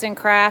cast and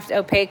craft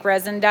opaque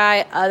resin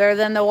dye other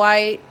than the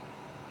white.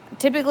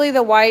 Typically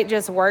the white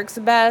just works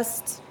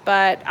best,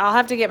 but I'll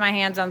have to get my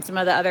hands on some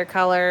of the other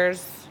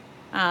colors.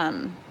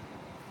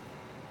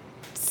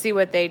 See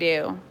what they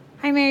do.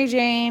 Hi, Mary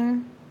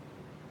Jane.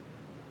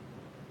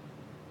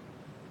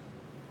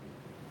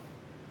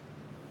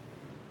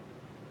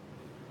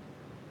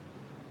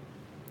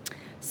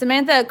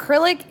 Samantha,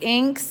 acrylic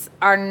inks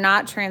are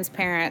not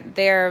transparent.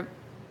 They're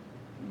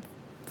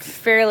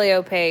fairly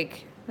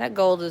opaque. That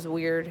gold is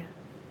weird.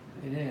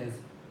 It is.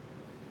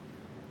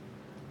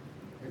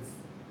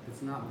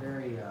 It's not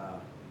very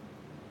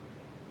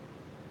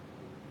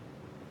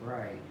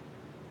bright.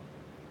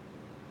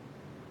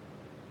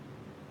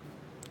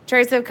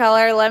 Trace of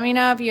color. Let me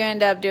know if you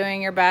end up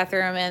doing your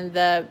bathroom in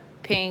the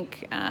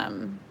pink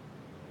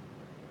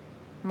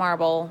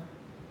marble.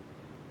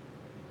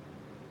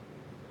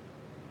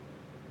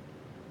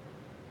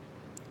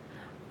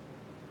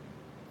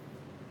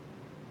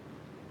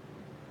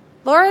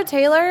 Laura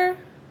Taylor?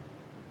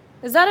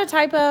 Is that a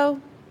typo?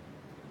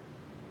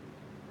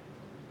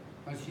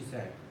 What'd she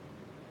say?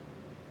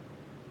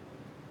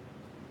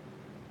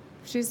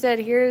 She said,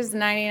 here's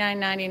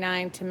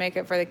 $99.99 to make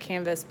it for the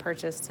canvas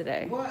purchase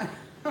today. What?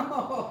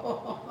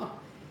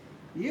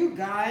 You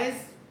guys.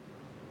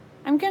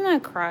 I'm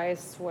gonna cry, I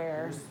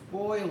swear. You're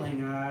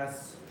spoiling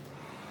us.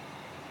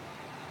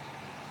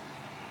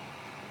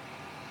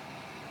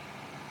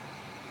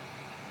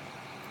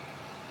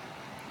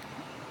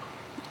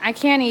 I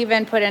can't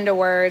even put into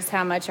words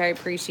how much I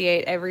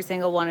appreciate every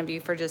single one of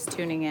you for just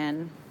tuning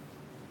in.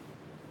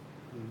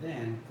 And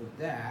then, for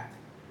that,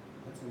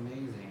 that's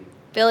amazing.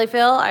 Billy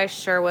Phil, I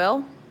sure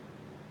will.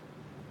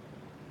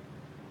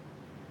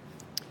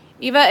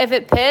 Eva, if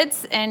it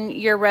pits and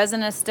your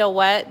resin is still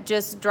wet,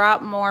 just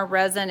drop more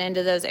resin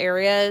into those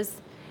areas.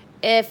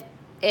 If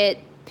it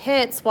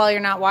pits while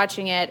you're not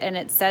watching it and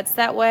it sets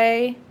that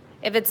way,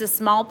 if it's a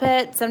small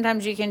pit,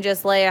 sometimes you can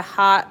just lay a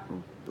hot,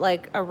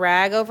 like a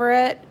rag over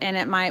it and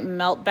it might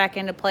melt back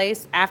into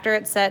place. After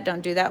it's set,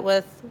 don't do that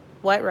with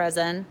wet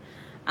resin.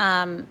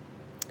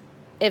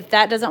 If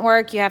that doesn't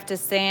work, you have to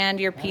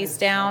sand your piece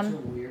down. Such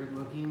a weird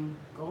looking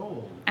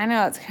gold. I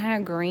know, it's kind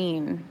of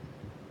green.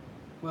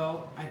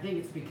 Well, I think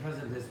it's because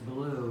of this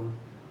blue,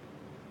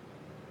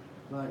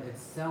 but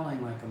it's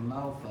selling like a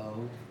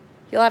mofo.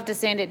 You'll have to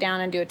sand it down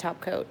and do a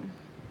top coat.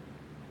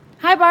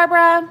 Hi,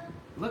 Barbara.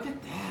 Look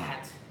at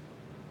that.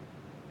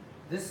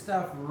 This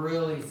stuff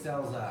really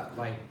sells up.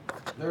 Like,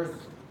 there's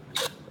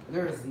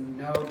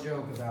no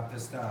joke about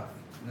this stuff.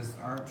 This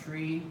art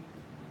tree,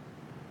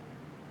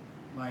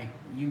 like,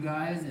 you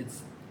guys,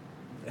 it's,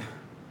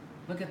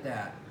 look at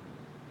that.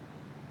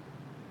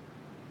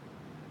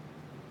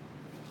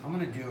 I'm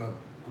gonna do a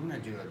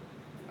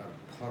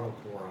puddle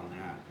pour on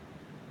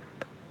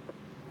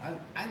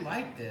that. I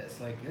like this.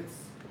 Like, that's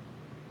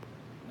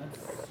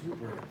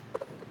super.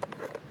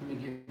 Let me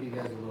give you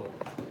guys a little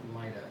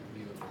light up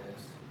view of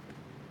this.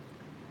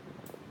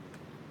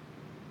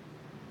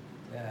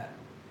 That.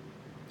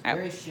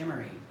 Very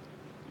shimmery.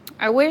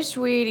 I wish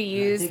we'd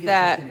used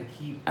that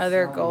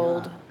other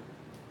gold. God,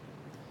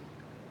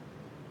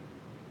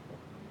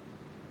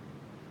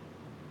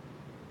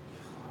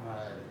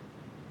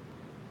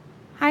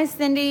 Hi,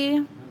 Cindy.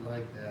 I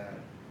like that.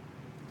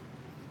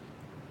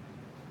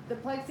 The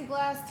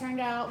plexiglass turned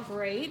out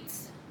great.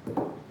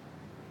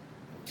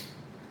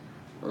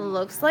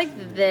 Looks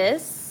like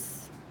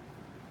this.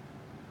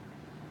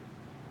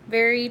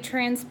 Very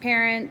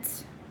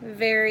transparent,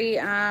 very,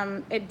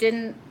 it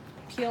didn't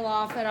peel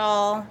off at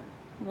all.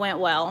 Went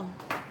well.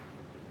 I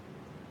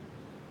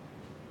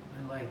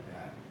like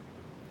that.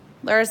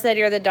 Laura said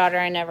you're the daughter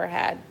I never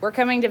had. We're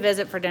coming to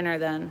visit for dinner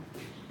then.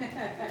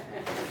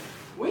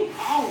 We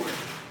hungry.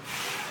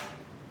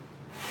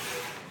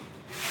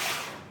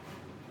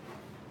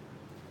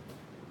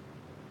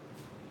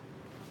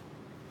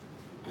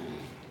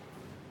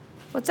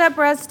 What's up,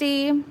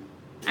 Rusty?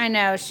 I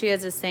know, she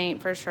is a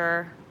saint for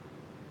sure.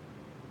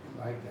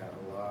 I like that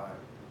a lot.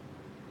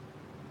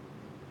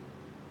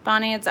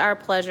 Bonnie, it's our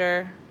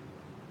pleasure.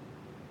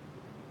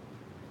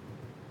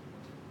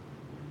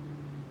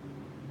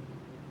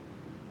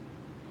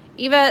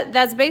 Eva,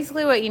 that's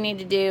basically what you need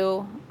to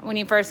do when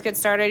you first get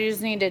started. You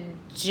just need to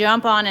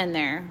jump on in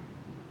there.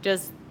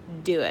 Just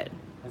do it.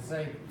 It's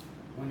like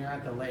when you're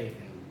at the lake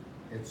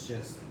and it's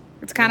just...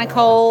 It's kind of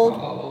cold.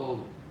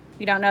 Cold.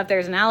 You don't know if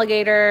there's an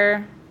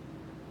alligator.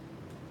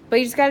 But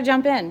you just got to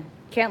jump in.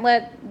 Can't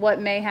let what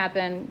may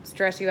happen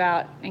stress you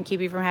out and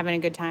keep you from having a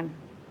good time.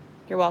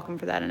 You're welcome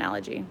for that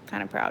analogy.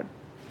 Kind of proud.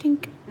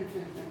 Tink.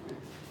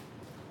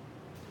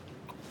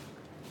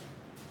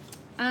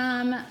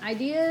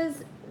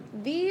 Ideas.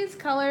 These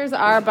colors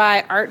are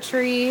by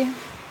Archery.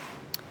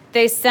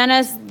 They sent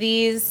us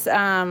these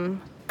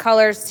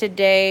colors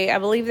today. I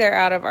believe they're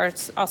out of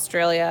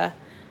Australia.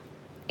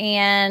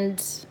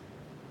 And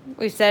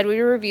we said we'd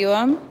review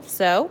them.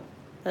 So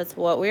that's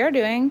what we are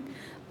doing.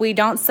 We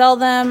don't sell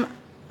them.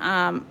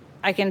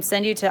 I can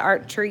send you to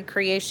Archery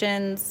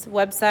Creations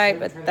website,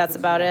 but that's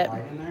about it.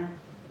 Light in there?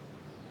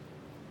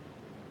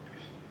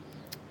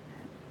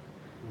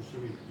 Or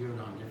should we do it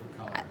on different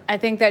color? I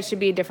think that should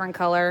be a different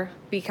color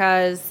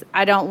because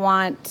I don't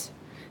want,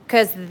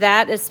 because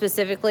that is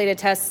specifically to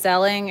test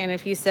selling. And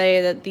if you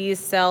say that these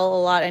sell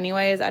a lot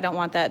anyways, I don't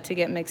want that to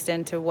get mixed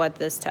into what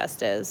this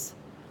test is.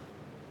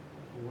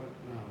 What?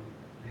 No,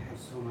 I have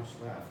so much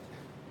left.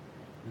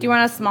 Do you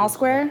want a small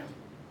square?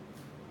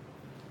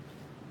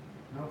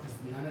 No, because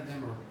none of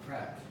them are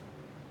prepped.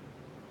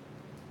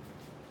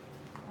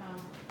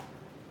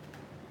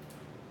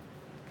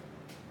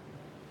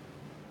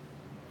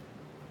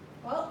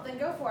 Well, then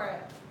go for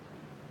it.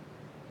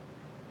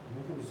 I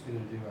think I'm just gonna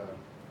do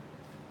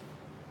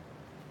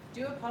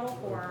Do a puddle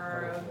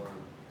pour.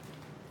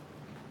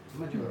 I'm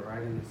gonna do it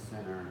right in the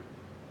center.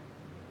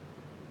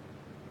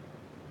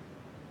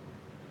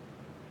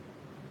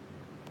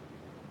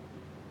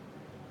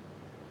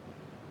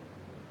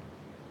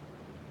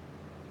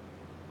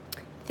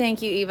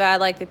 Thank you, Eva. I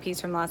like the piece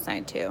from last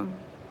night too.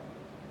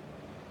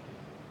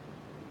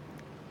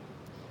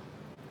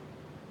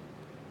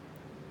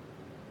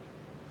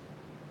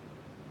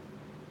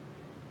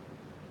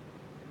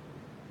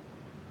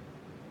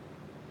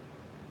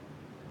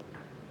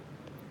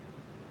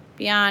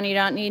 Beyond, you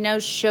don't need no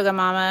sugar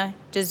mama.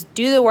 Just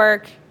do the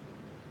work,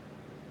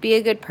 be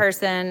a good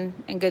person,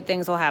 and good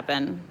things will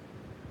happen.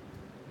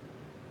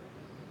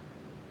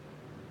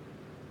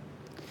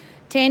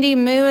 Tandy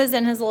Moo is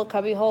in his little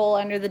cubby hole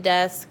under the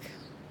desk,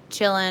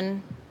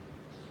 chilling.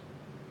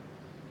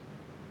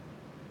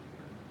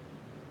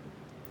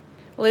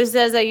 Lou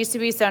says, I used to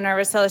be so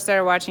nervous till I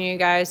started watching you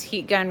guys.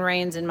 Heat gun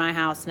reigns in my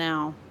house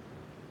now.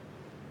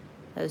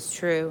 That's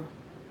true.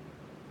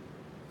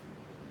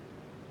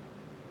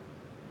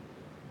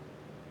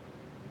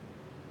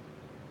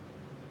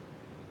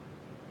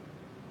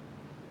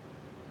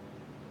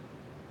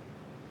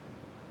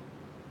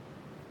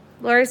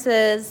 Laura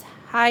says,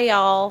 hi,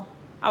 y'all.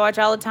 I watch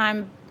all the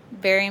time.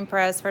 Very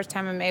impressed. First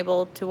time I'm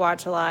able to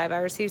watch live. I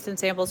received some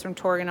samples from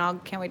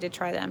Torganol. Can't wait to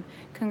try them.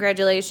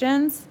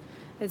 Congratulations.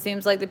 It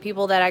seems like the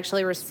people that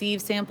actually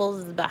receive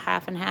samples is about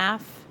half and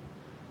half.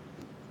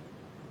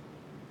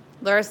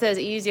 Laura says,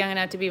 E's young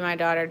enough to be my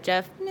daughter.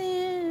 Jeff,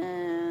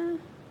 nah,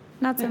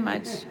 not so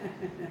much.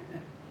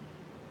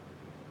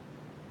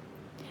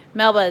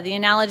 Melba, the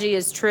analogy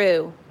is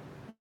true.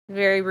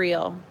 Very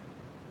real.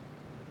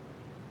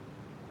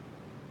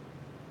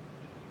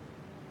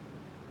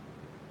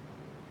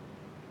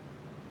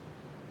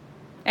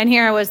 And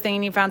here I was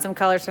thinking you found some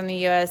colors from the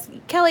U.S.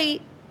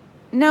 Kelly,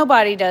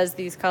 nobody does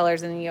these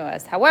colors in the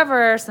U.S.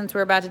 However, since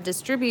we're about to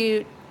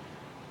distribute,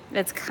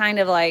 it's kind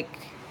of like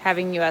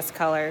having U.S.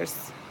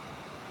 colors.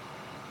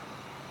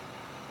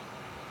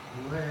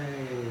 Way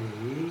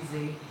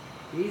easy.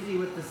 Easy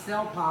with the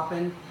cell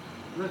popping.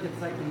 Look,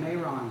 it's like the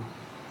Mayron.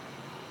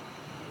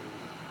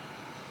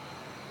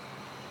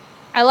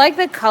 I like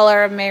the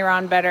color of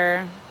Mayron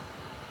better.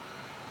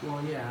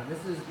 Well, yeah,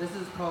 this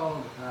is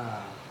called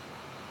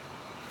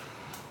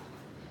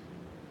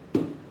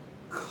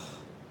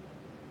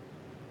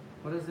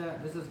what is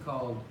that? This is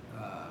called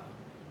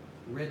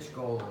rich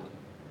gold.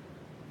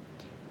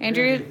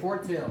 Andrew, 4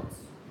 tilts.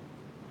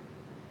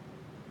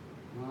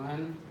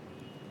 1.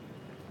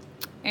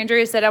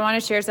 Andrew said, I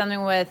want to share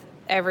something with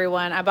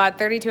everyone. I bought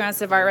 32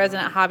 ounces of art resin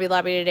at Hobby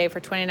Lobby today for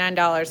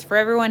 $29. For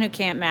everyone who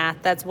can't math,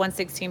 that's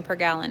 $1.16 per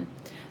gallon.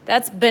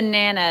 That's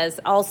bananas.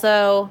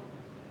 Also,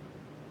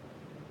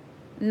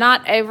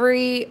 not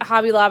every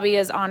Hobby Lobby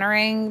is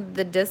honoring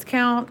the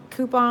discount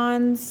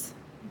coupons,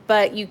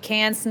 but you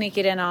can sneak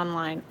it in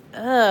online.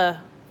 Ugh.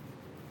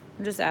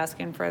 I'm just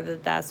asking for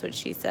that. That's what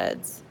she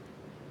says.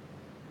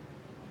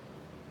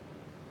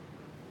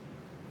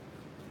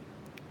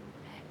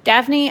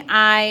 Daphne,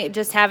 I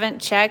just haven't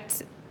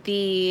checked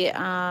the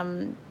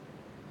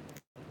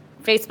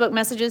Facebook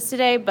messages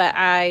today, but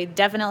I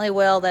definitely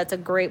will. That's a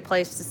great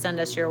place to send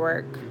us your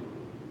work.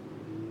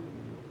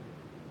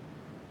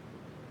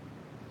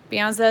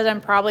 Beyonce says,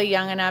 I'm probably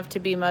young enough to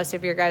be most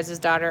of your guys'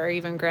 daughter or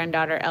even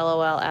granddaughter,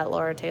 LOL, at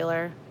Laura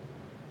Taylor.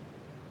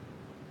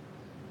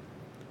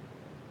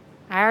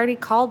 I already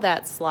called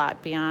that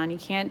slot, Beyond. You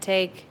can't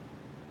take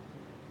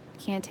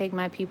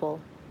my people.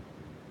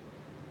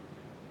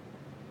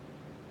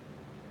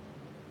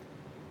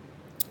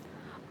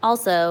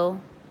 Also,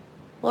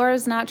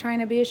 Laura's not trying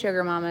to be a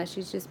sugar mama.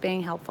 She's just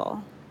being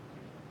helpful.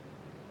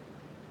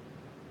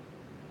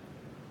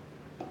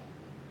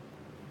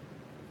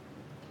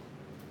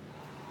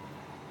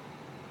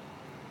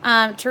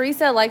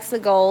 Teresa likes the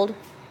gold,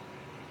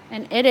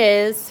 and it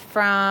is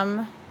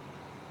from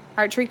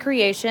Archery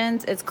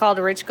Creations. It's called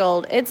Rich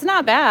Gold. It's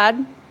not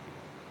bad.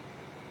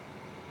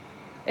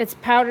 It's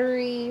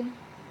powdery,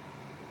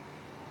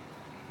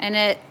 and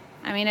it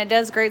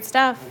does great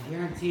stuff. I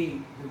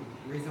guarantee the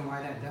reason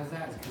why that does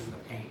that is because of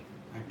the paint.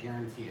 I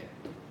guarantee it.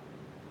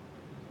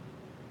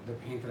 The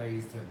paint that I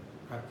used to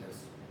prep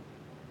this.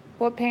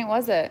 What paint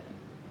was it?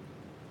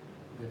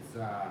 It's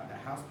the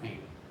house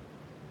paint.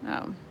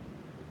 Oh.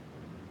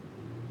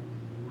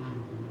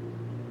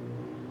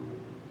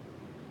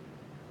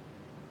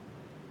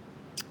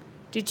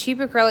 Do cheap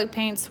acrylic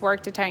paints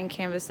work to tighten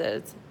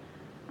canvases?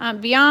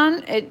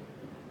 Beyond it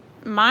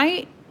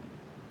might.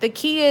 The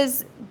key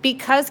is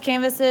because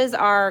canvases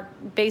are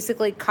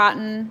basically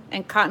cotton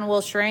and cotton will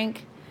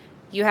shrink,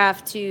 you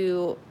have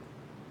to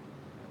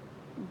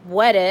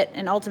wet it,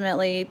 and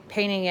ultimately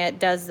painting it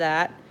does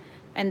that,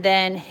 and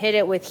then hit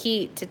it with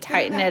heat to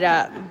tighten it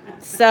up.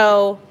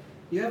 So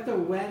you have to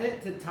wet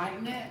it to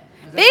tighten it?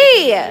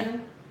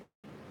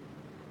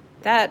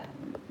 That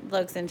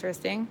looks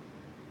interesting.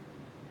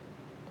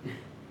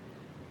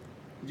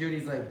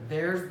 Judy's like,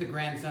 there's the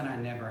grandson I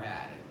never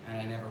had,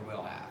 and I never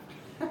will have.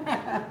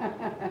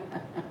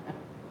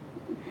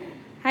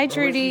 Hi,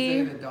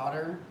 Trudy. Or what she say, the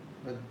daughter,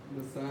 the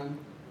son.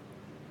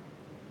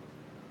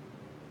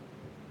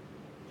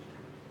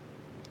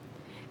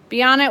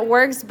 Beyond it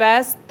works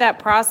best, that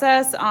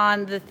process,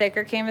 on the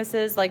thicker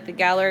canvases, like the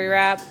gallery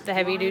wrap, the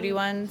heavy duty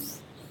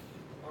ones.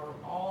 Are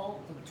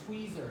all the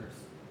tweezers.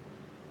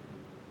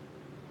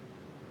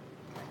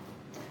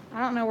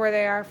 I don't know where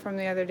they are from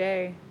the other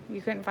day.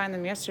 You couldn't find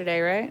them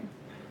yesterday, right?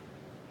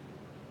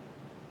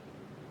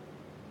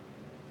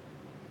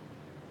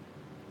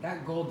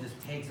 That gold just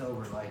takes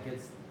over, like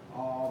it's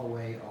all the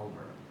way over.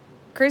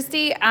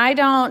 Christy, I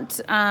don't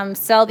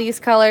sell these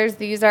colors.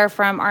 These are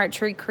from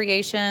Archery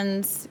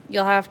Creations.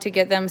 You'll have to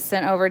get them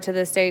sent over to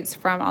the States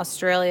from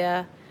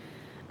Australia.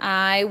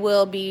 I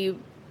will be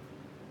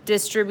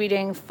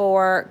distributing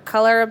for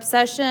Color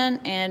Obsession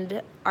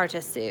and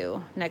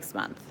Artistu next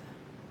month.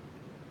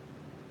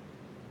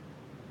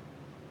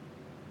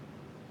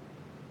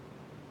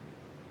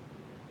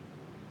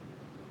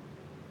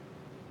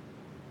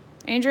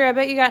 Andrew, I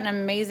bet you got an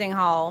amazing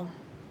haul.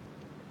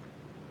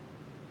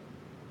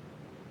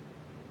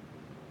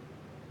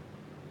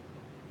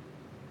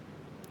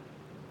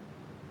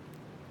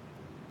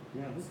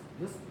 Yeah,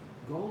 this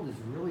gold is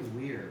really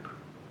weird.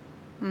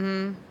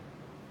 Mm-hmm.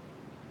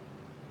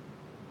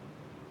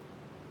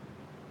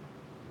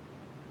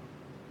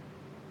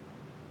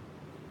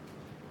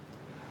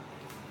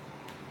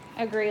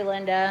 Agree,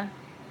 Linda.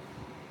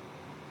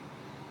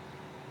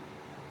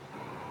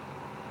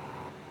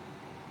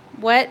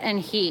 Wet and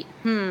heat.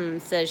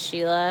 Says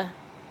Sheila.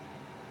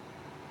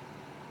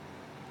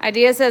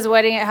 Idea says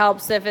wetting it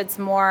helps if it's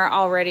more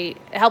already.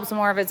 It helps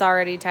more if it's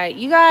already tight.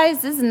 You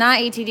guys, this is not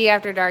ATD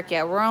After Dark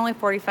yet. We're only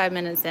 45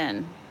 minutes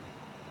in.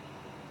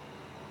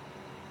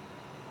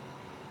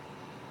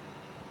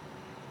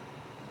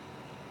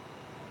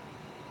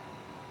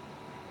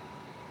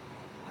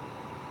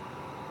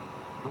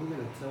 I'm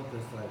gonna tilt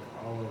this like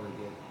all over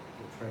again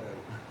to try to.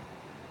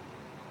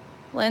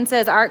 Lynn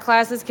says art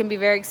classes can be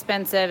very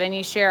expensive and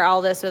you share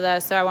all this with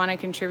us, so I want to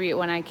contribute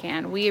when I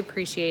can. We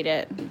appreciate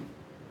it.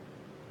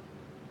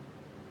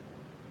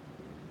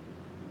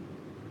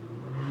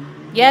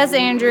 Yes,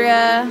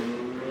 Andrea.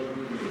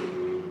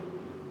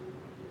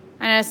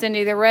 I know,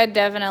 Cindy, the red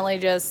definitely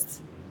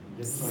just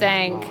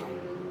sank.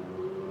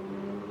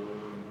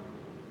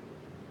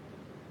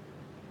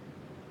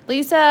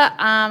 Lisa,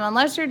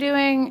 unless you're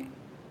doing,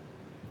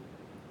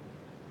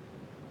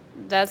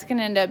 that's going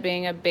to end up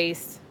being a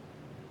base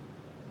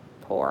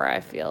pour,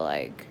 I feel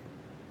like.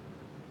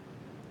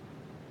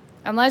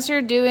 Unless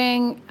you're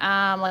doing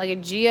like a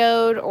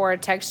geode or a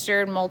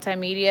textured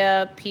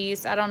multimedia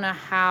piece, I don't know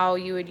how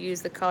you would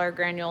use the color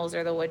granules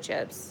or the wood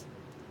chips.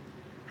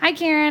 Hi,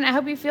 Karen. I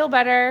hope you feel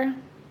better.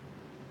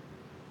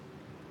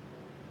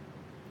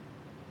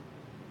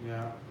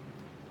 Yeah.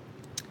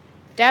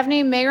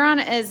 Daphne,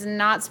 Mayron is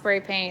not spray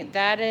paint.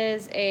 That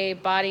is a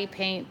body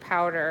paint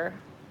powder.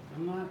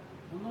 I'm not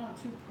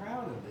too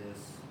proud of this.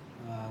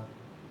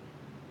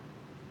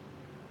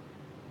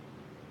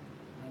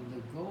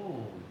 The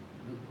gold.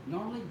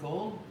 Normally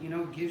gold, you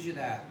know, gives you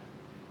that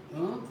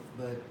oomph,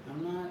 but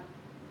I'm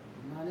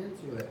not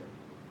into it.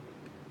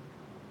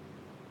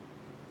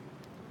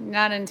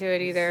 Not into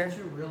it either. It's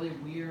such a really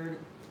weird.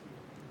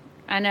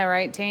 I know,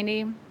 right,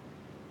 Tandy?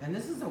 And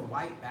this is a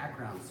white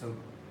background, so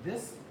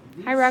these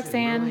Hi,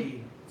 Roxanne. should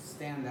really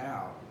stand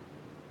out.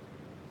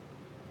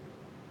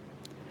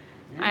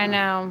 Yeah. I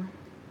know.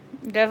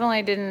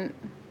 Definitely didn't.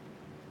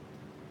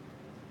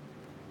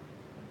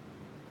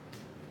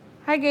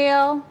 Hi,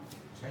 Gail.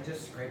 Should I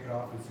just scrape it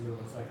off and see what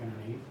it looks like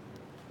underneath?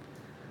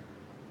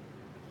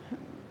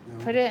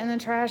 No? Put it in the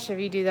trash if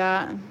you do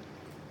that.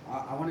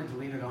 I wanted to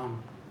leave it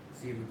on,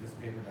 see what this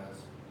paper does.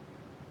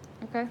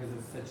 Okay. Because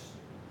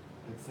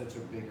it's such a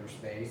bigger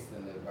space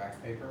than the wax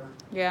paper.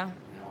 Yeah. And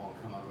it'll all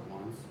come up at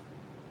once.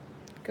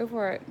 Go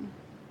for it.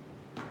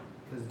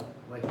 Because,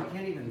 like, you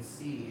can't even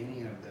see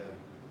any of the,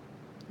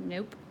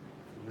 Nope.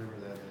 whatever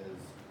that is.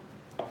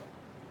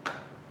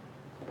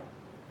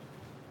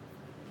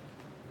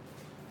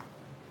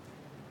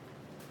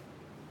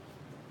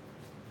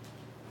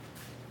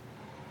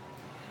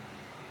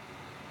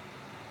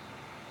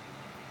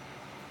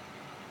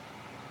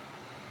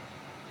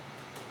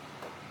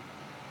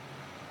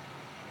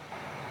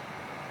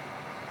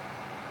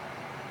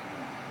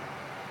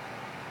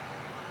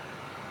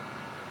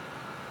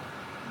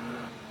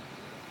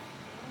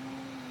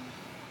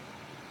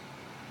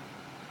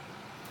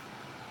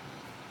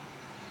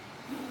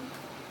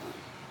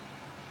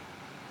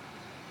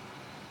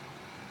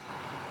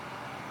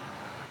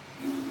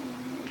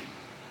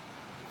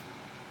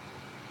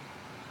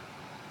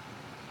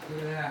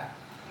 Look at that.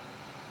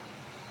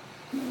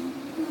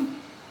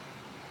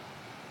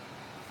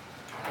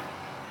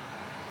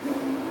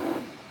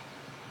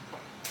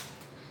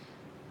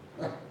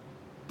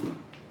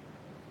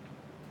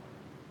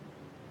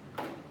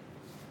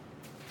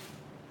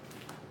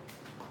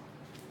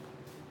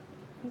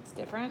 It's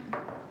different.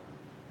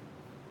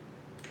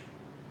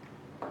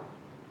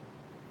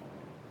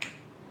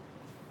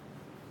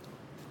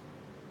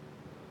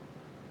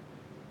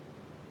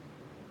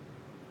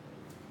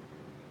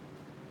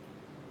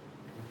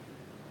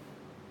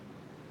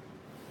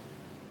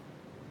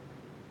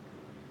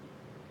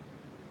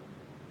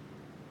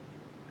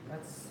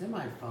 That's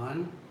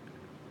semi-fun.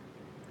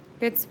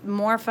 It's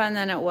more fun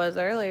than it was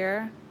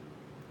earlier.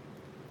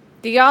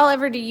 Do y'all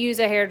ever use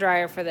a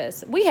hairdryer for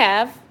this? We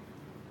have.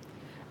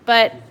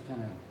 But Just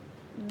kind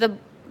of. the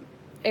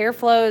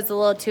airflow is a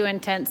little too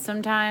intense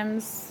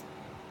sometimes.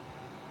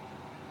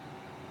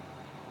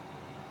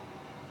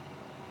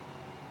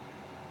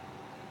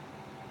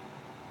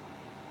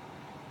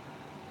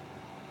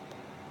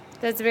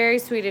 That's very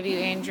sweet of you,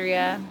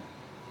 Andrea.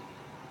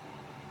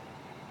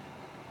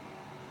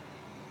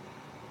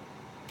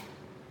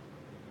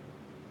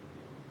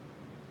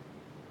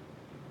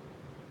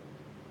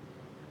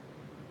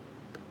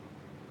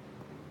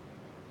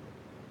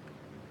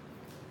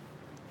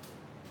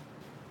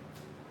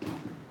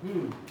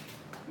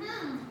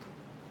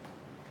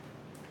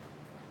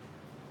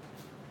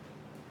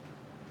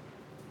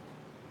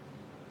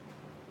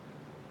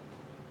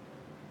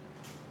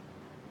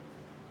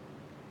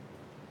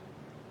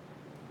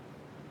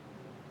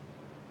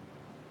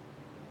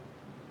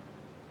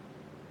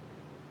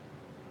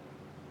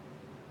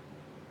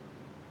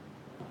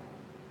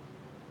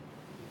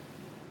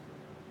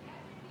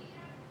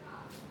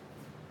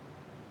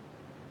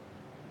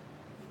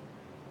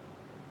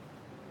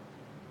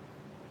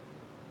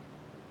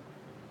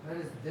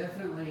 is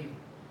definitely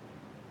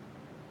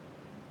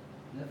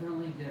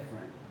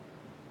different.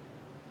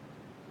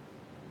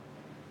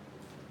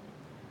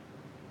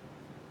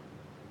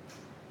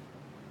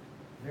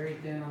 Very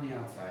thin on the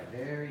outside,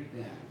 very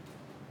thin.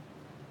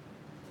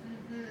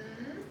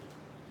 Mm-hmm.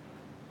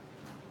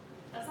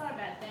 That's not a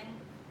bad thing.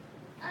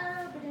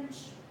 Oh, but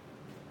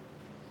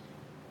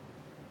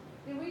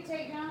did we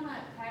take down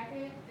that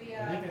packet?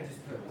 I think I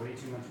just put way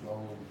too much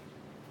gold.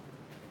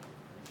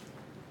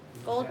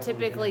 Gold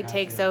typically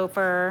takes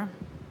over.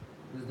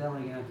 This is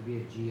definitely gonna have to be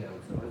a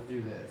geode, so let's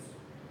do this.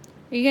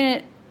 Are you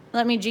gonna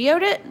let me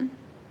geode it?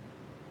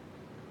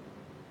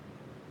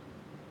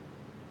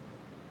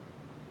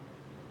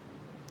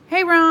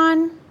 Hey,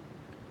 Ron.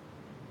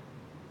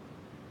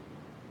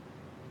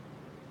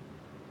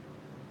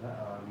 I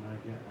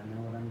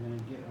know what I'm gonna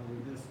get over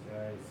this,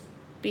 guys.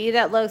 B,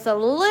 that looks a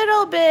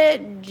little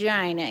bit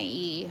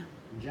Gina-y.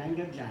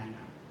 Gina.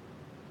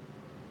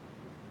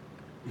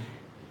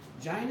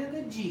 Gina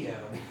the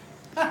geode.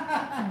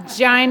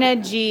 Gina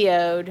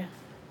geode.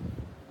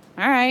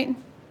 All right.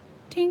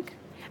 Tink.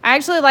 I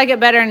actually like it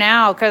better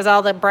now because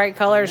all the bright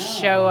colors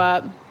show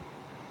up.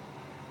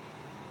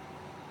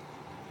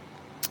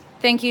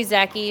 Thank you,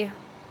 Zachy.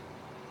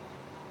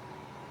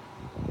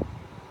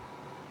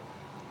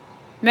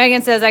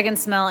 Megan says I can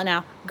smell it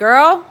now.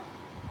 Girl.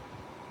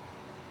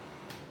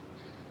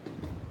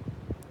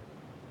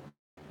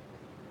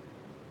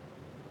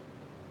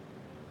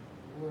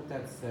 What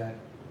that said.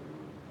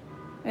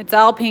 It's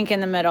all pink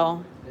in the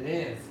middle. It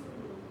is.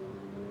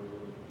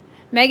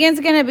 Megan's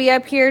going to be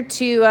up here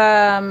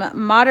to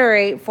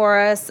moderate for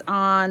us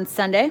on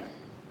Sunday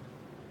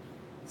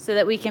so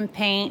that we can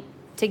paint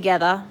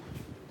together.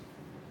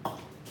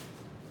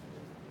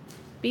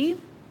 B, I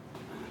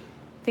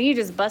think you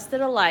just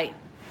busted a light.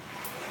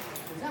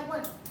 Is that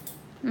what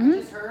Mm-hmm. I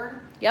just heard?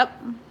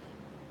 Yep.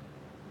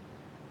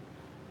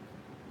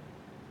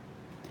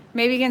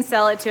 Maybe you can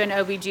sell it to an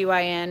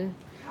OBGYN.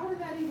 How did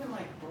that even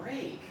like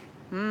break?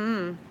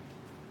 Mm-hmm.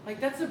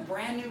 Like that's a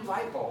brand new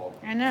light bulb.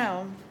 I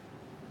know.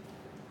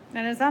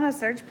 And it's on a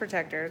surge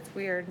protector. It's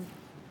weird.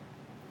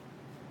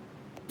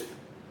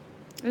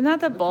 Isn't that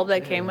the bulb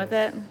that came with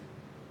it? Let's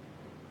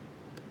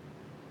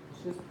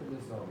just put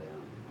this all down.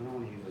 I don't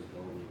want to use this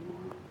gold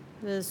anymore.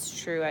 This is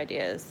true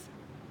ideas.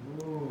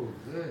 Ooh,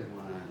 good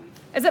one.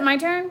 Is it my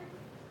turn?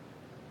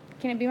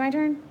 Can it be my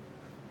turn?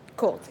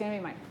 Cool, it's gonna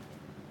be my turn.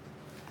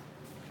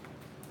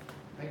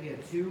 I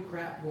get 2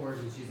 crap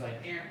boards and she's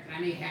like, "Here, let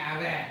me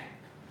have it."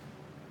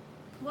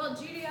 Well,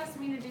 Judy asked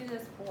me to do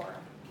this pour.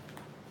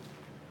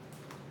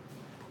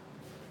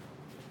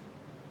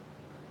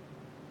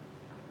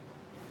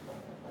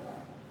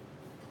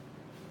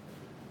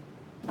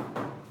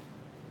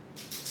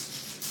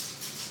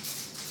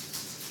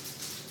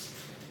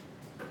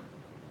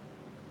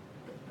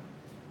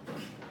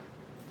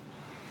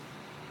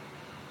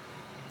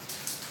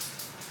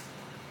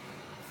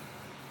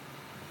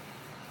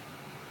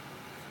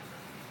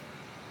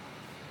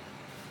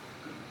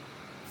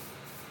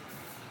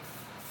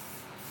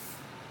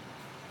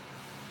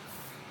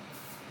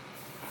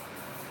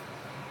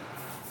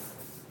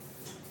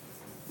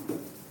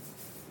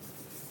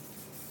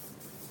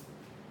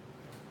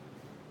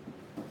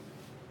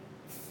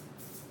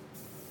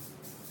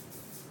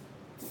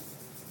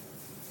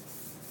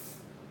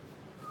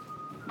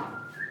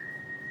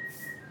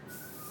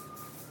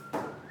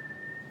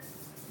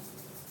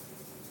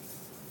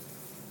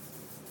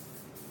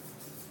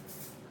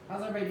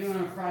 How's everybody doing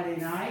on Friday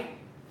night?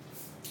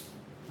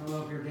 I don't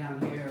know if you're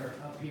down here,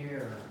 up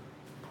here.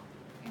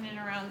 In and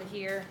around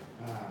here.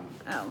 Um,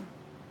 Oh,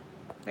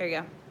 there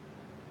you go.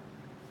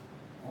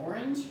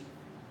 Orange?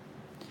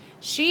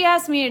 She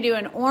asked me to do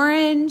an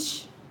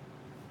orange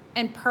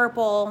and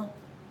purple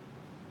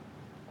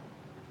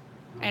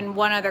and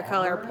one other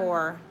color Auburn?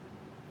 pour.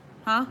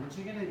 Huh? Aren't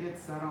you gonna get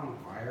set on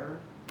fire?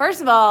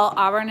 First of all,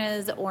 Auburn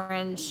is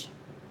orange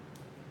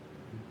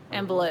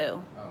and blue.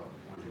 Oh,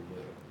 orange and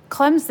blue.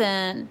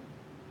 Clemson,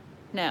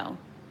 no.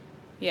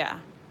 Yeah.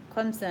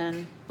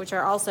 Clemson, which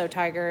are also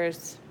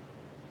tigers.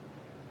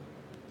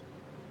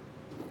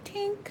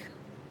 Tink.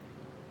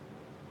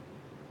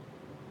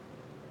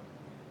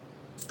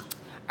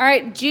 All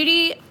right,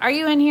 Judy, are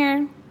you in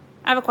here?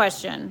 I have a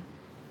question.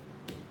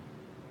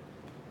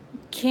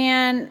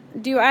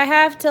 Do I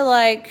have to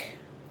like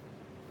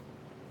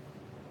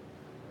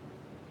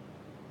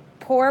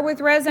pour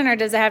with resin or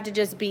does it have to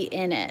just be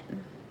in it?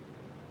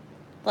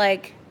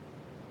 Like,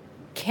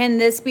 can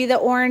this be the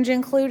orange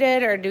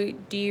included or do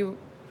you,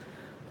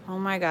 oh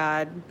my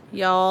God,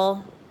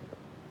 y'all.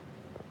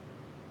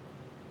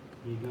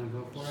 You gonna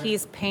go for it?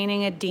 He's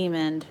painting a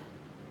demon.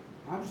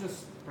 I was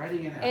just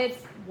spreading it out.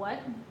 It's what?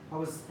 I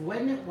was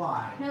splitting it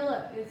wide. No,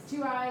 look, it's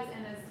 2 eyes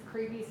and this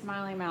creepy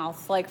smiling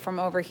mouth, like from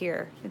over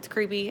here. It's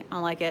creepy. I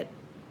don't like it.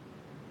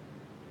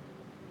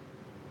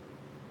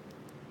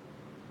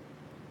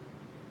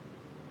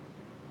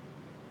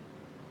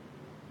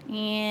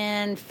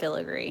 And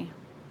filigree.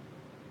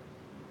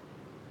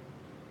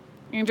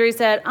 Andrew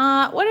said,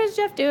 what is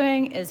Jeff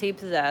doing? Is he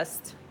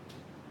possessed?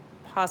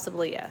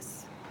 Possibly,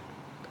 yes.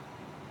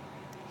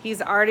 He's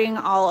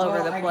arting all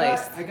over Well, the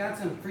place. I got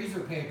some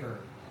freezer paper.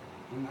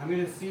 And I'm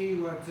gonna see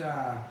what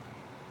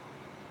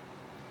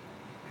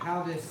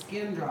how this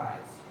skin dries.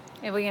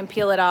 If we can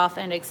peel it off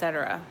and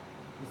etc.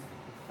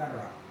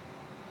 Etc.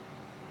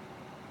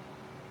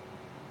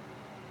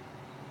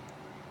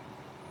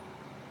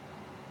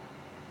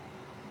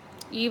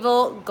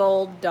 Evil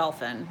gold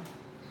dolphin.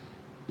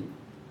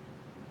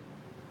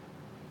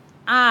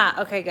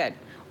 Ah, okay, good.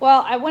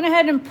 Well, I went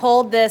ahead and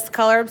pulled this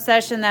Color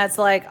Obsession that's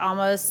like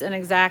almost an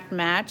exact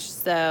match,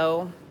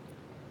 so.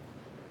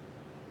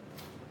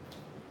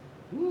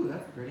 Ooh,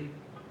 that's pretty.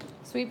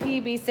 Sweet Pea,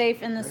 be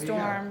safe in the There you go.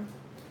 storm.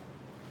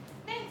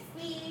 Thanks,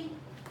 Pea.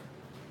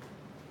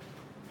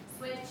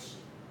 Switch.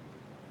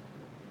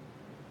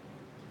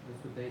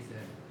 That's what they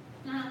said.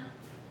 Uh-huh.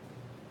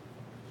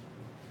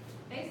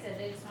 They said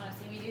they just want to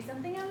see me do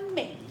something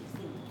amazing.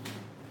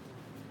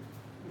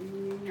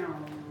 No.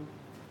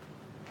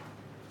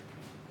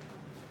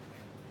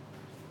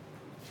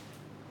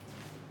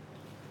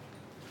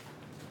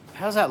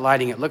 How's that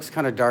lighting? It looks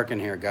kind of dark in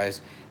here,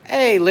 guys.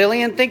 Hey,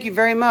 Lillian, thank you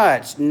very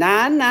much.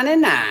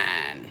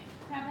 $9.99.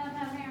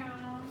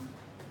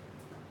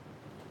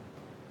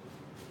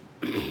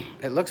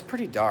 It looks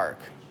pretty dark.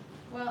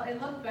 Well,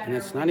 it looked better. And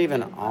it's when not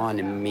even you watched on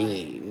that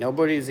me. light.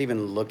 Nobody's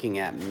even looking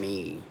at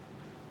me.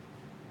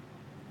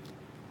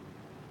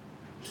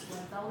 That's what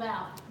it's all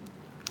about.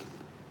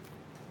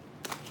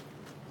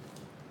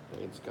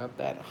 It's got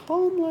that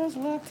homeless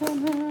look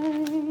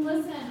tonight.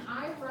 Listen,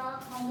 I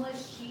rock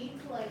homeless chic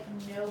like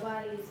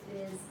nobody's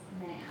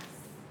business.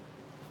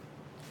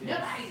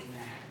 Nobody's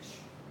match.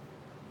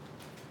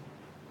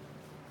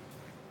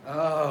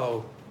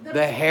 Oh,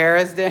 the hair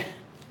is there.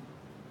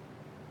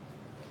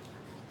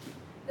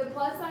 The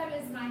plus side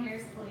is my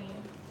hair's clean,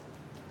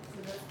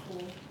 so that's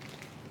cool.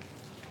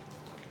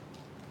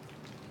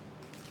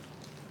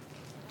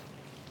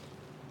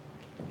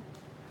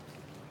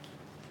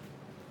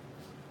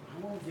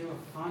 I want to do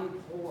a fun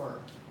pour.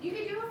 You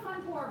could do a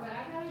fun pour, but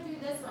I gotta do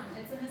this one.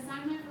 It's an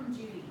assignment from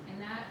Judy,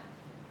 and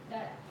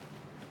that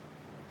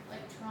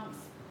like trumps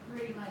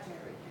pretty much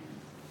everything.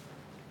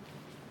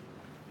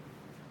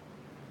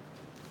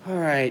 All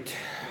right,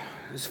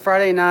 it's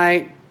Friday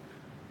night.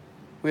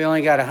 We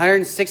only got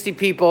 160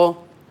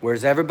 people.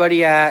 Where's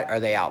everybody at? Are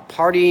they out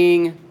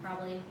partying?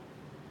 Probably.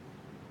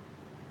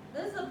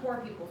 This is a poor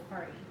people's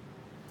party.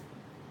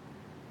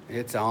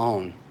 It's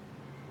on.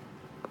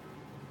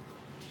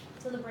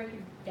 So the break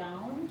is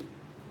down.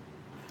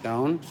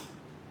 Down?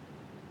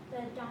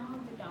 The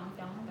down.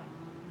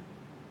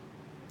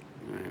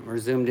 All right, we're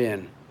zoomed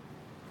in.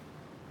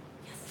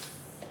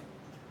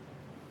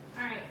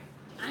 All right,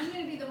 I'm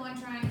gonna be the one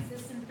trying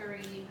system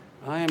 3.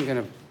 I am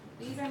gonna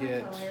These are my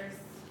get. colors.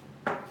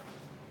 Hey,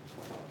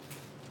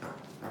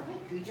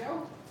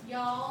 Cujo.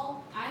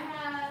 Y'all, I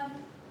have,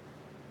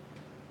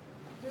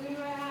 who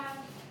do I have?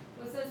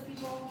 What's those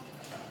people?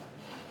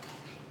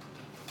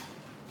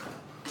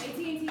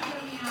 AT&T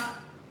put me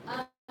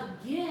out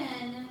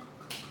again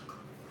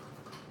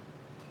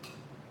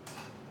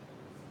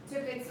to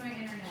fix my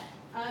internet.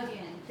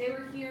 Again. They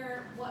were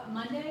here, what,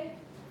 Monday?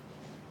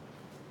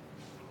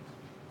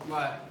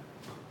 What?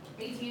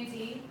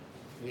 AT&T.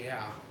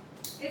 Yeah.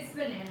 It's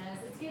bananas.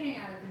 It's getting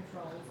out of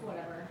control. It's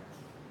whatever.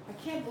 I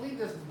can't believe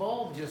this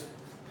bulb just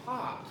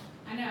popped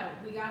I know.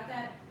 We got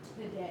that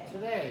today.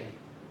 today.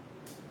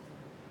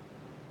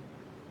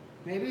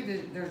 Maybe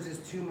there's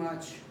just too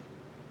much.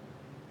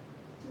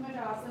 Too much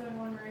also in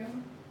one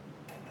room.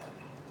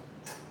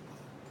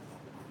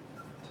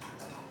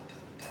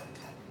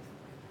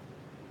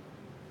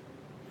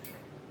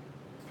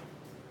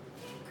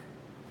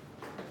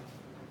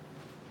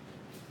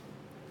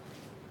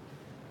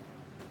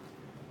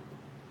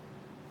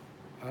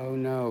 Oh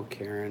no,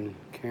 Karen.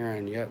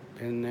 Karen, yep,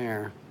 in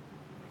there.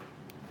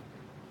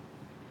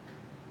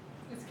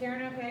 Is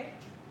Karen okay?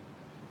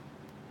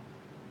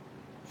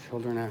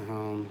 Children at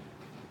home.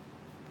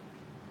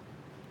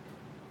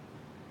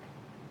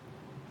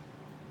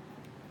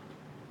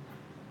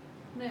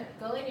 No,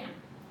 go lay down.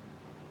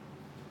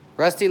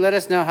 Rusty, let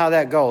us know how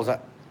that goes.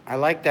 I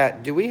like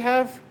that. Do we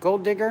have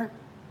Gold Digger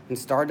and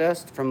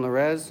Stardust from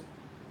Larez?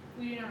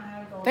 We do not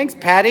have gold. Thanks,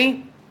 here.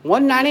 Patty.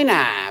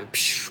 $1.99.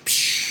 Psh,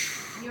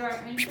 psh. You are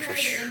entered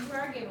into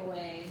our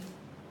giveaway.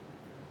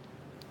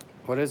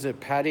 What is it,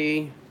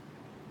 Patty?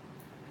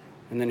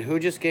 And then who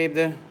just gave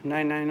the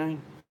 $9.99?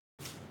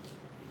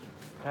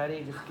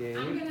 Patty just gave.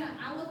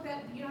 I looked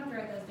at, you don't have to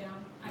write those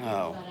down. I can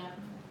Oh. pull that up.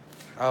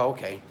 Oh,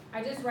 okay.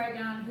 I just write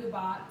down who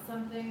bought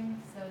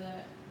something so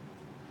that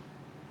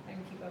I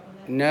can keep up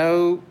with it.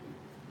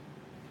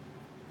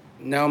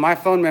 No, my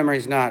phone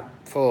memory's not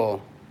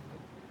full.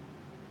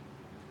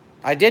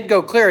 I did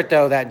go clear it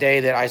though that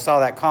day that I saw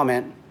that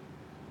comment.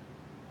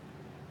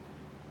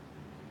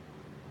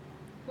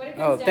 What it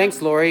Oh, comes down-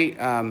 thanks, Lori.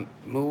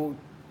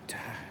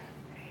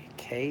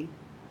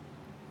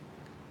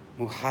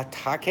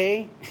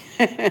 Muhatake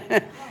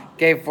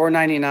gave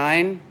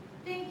 $4.99.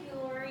 Thank you,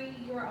 Lori.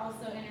 You are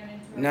also entered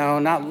into our No,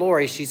 not giveaway.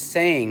 Lori. She's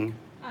saying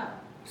Oh,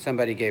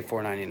 somebody gave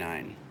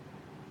 $4.99.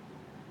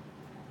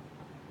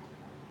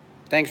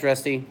 Thanks,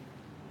 Rusty.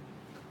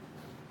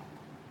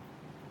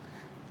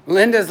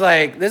 Linda's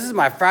like, this is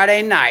my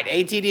Friday night,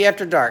 ATD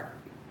after dark.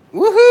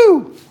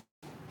 Woohoo!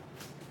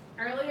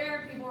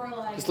 Earlier, people were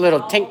like, This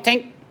little "Oh." tink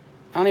tink.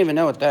 I don't even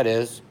know what that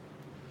is.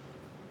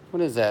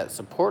 What is that?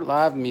 Support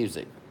live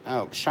music.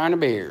 Oh, Shiner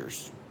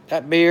Beers.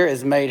 That beer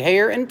is made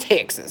here in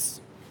Texas.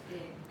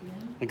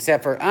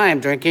 Except for I am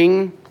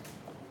drinking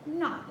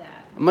Not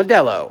that.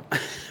 Modelo.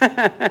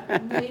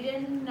 Made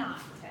in not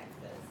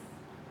Texas.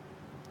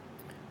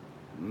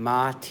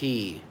 Ma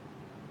tea.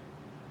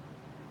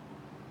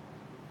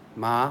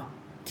 Ma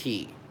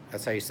tea.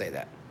 That's how you say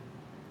that.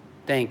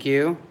 Thank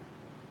you.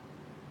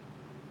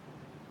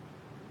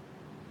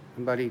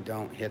 Somebody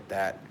don't hit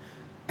that.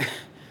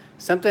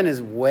 Something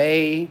is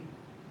way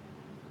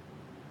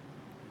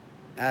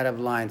out of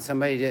line.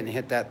 Somebody didn't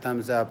hit that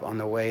thumbs up on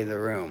the way to the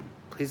room.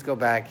 Please go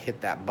back,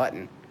 hit that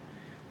button.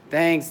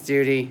 Thanks,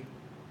 Judy.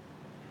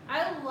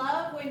 I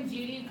love when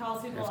Judy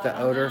calls people If out the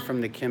on odor that.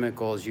 from the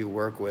chemicals you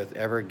work with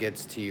ever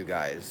gets to you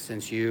guys,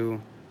 since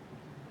you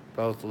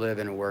both live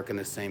and work in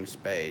the same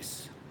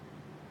space.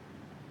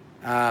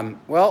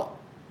 Well,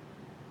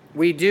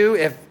 we do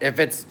if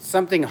it's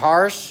something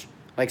harsh,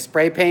 like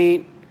spray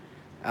paint.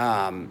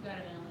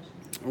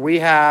 We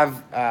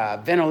have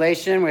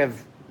ventilation, we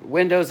have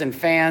windows and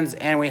fans,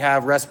 and we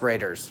have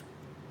respirators.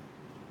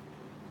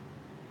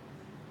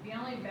 The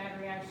only bad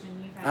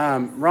reaction you've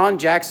had is Ron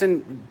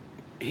Jackson,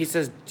 he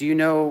says, do you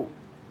know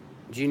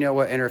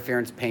what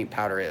interference paint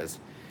powder is?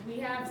 we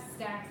have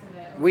stacks of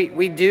it.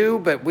 We do,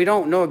 but we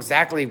don't know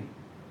exactly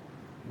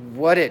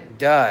what it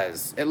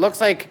does. It looks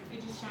like,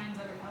 It just shines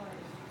other colors.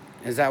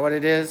 is that what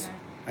it is? Okay.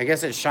 I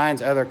guess it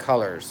shines other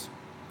colors.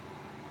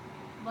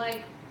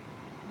 Like,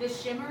 the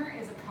shimmer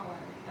is a color.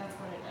 That's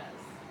what it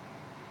does.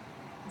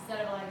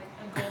 Instead of like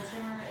a gold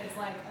shimmer, it's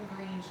like a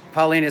green shimmer.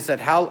 Paulina said,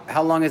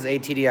 how long is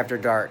ATD after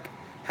dark?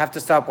 Have to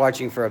stop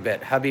watching for a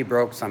bit. Hubby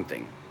broke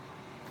something.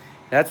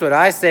 That's what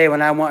I say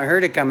when I want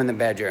her to come in the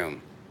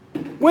bedroom.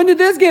 When did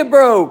this get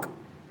broke?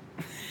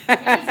 It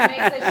just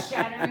makes a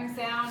shattering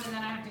sound, and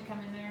then I have to come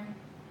in there.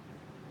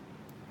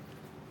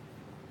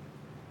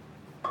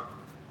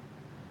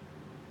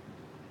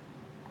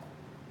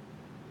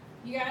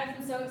 You guys,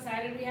 I'm so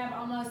excited. We have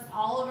almost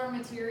all of our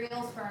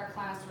materials for our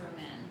classroom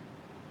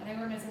in. I think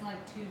we're missing like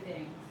 2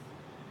 things.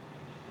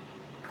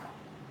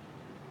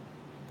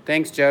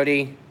 Thanks,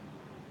 Jody.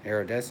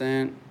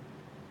 Iridescent.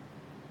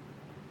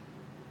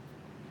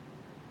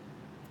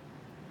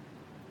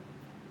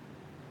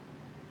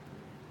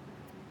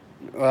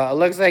 Well, it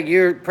looks like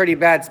you're pretty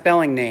bad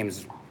spelling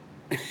names.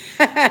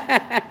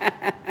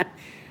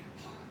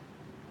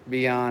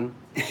 Beyond.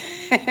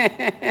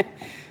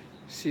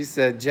 She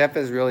said Jeff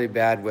is really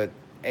bad with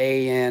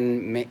mains.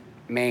 A.N.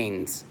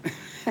 Mains.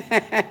 I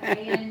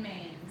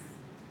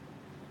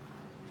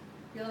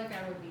feel like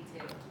I would be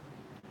too.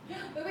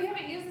 But we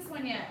haven't used this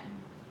one yet.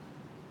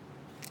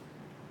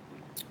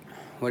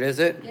 What is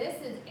it?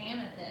 This is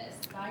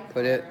Amethyst by Put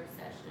Color it-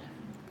 Obsession.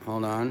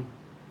 Hold on.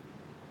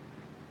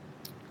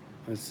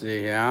 Let's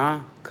see,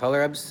 yeah.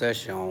 Color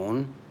Obsession.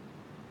 All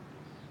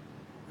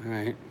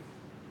right.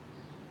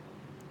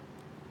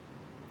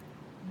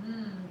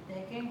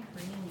 Thick and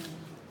creamy.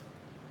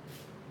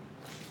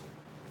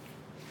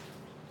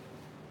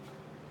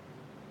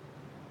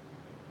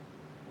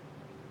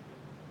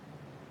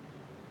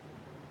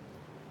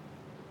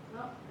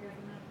 Well, I guess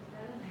I'm gonna put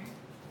that in there.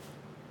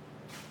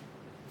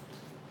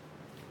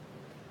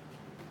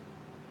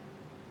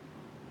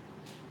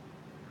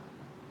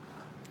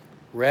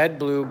 Red,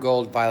 blue,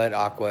 gold, violet,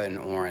 aqua, and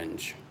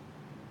orange.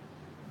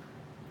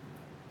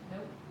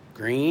 Nope.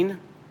 Green?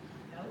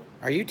 Nope.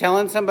 Are you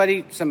telling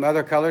somebody some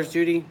other colors,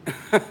 Judy?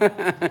 We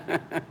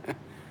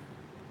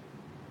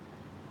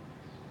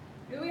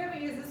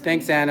haven't used this one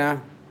Thanks, either.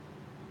 Anna.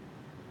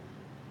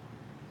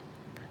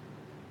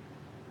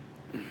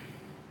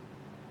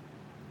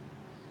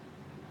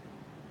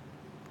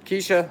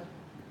 Keisha.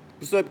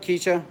 What's up,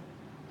 Keisha?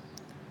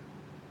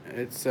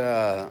 It's,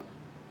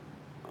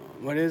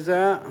 what is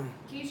that?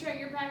 Keisha,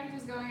 your package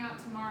is going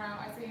out tomorrow.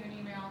 I sent you an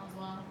email as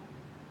well.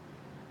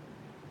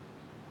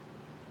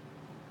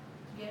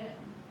 Get it?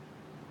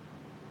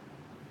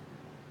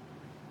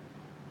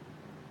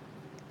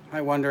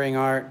 Hi, Wondering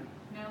Art.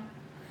 No?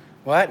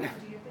 What? Did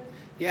you get this?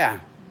 Yeah,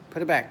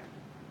 put it back.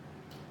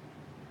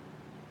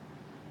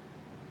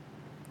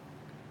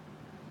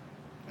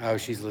 Oh,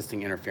 she's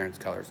listing interference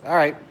colors. All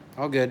right,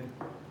 all good.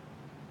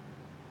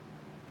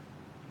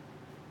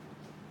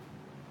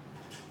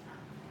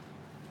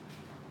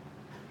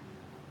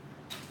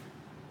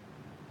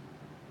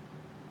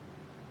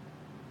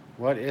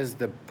 What is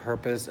the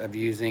purpose of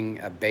using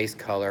a base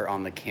color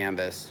on the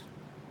canvas?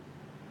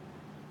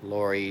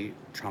 Lori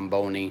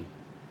Tromboni.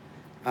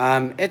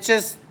 It's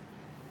just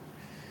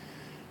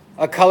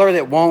a color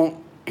that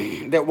won't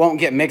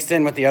get mixed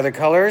in with the other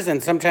colors,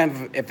 and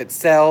sometimes if it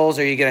sells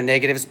or you get a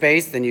negative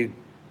space, then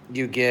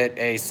you get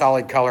a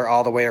solid color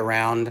all the way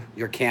around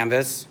your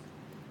canvas.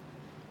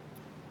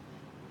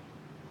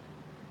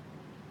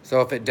 So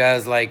if it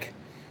does like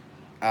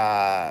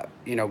go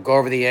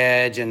over the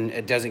edge and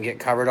it doesn't get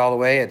covered all the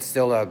way, it's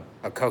still a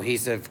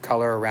cohesive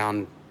color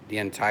around the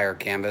entire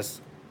canvas.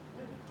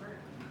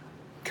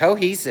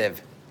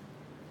 Cohesive.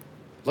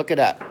 Look it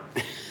up.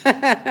 It's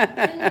in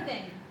the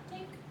thing.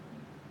 Tink.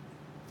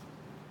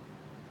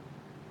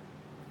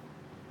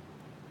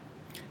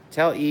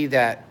 Tell E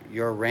that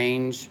your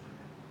range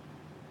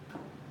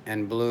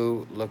and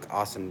blue look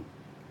awesome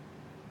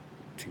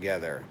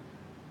together.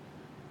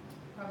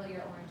 Probably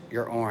your orange.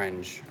 Your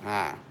orange.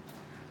 Ah.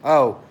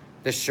 Oh,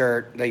 the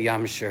shirt, the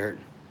Yum shirt.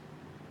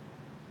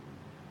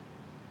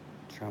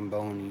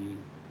 Trombone.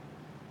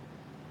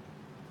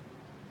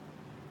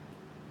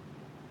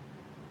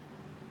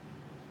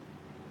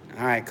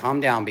 All right, calm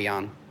down,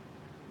 Beyond.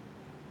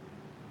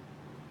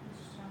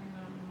 Just showing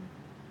them.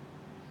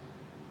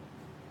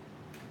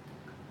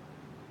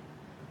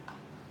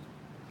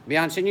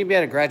 Beyond, shouldn't you be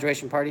at a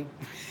graduation party?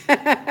 I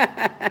think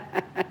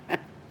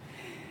that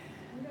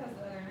was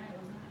the other night,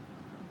 wasn't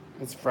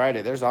it? It's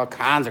Friday. There's all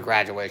kinds of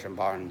graduation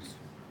parties.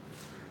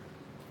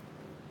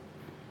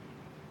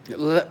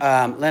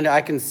 Linda,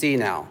 I can see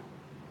now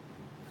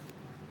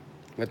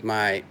with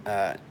my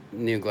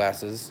new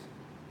glasses.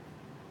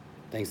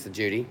 Thanks to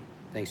Judy.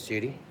 Thanks,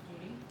 Judy.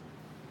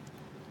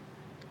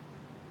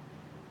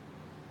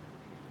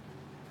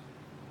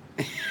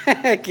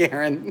 Judy.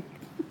 Karen.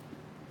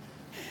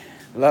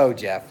 Low,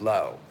 Jeff,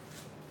 low.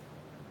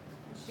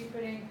 Is she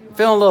putting?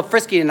 Feeling a little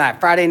frisky tonight,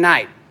 Friday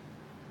night.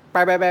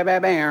 Bye, bye, bye, bye,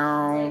 bye.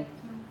 Thank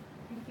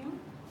you.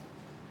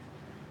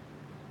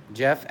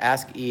 Jeff,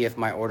 ask E if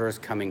my order is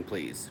coming,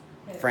 please.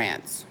 Okay.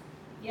 France.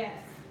 Yes.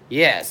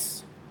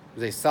 Yes. It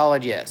was a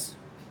solid yes.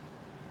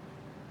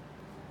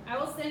 I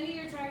will send you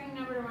your tracking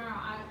number tomorrow.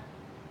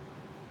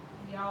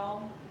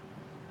 Y'all,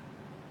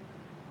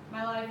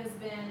 my life has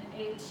been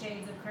 8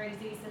 shades of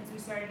crazy since we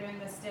started doing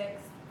the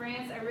Stix.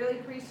 France, I really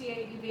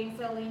appreciate you being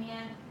so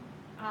lenient.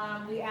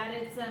 We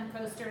added some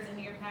coasters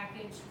into your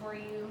package for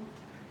you.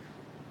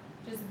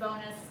 Just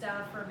bonus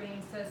stuff for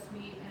being so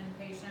sweet and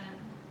patient.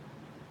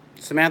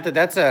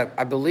 Samantha,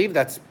 I believe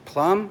that's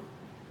plum.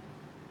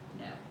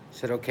 No.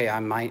 Said, okay,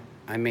 I may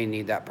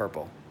need that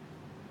purple.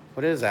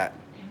 What is that?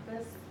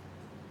 Amethyst.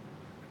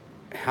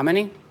 How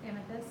many?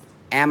 Amethyst.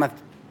 Amethyst.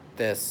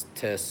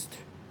 Amethyst.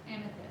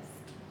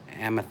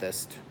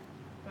 Amethyst.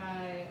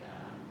 By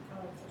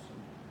Color Obsession.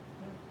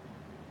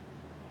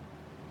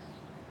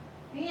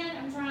 And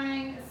I'm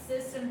trying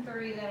System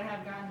 3 that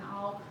have gotten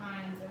all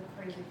kinds of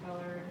crazy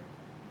colored.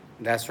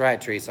 That's right,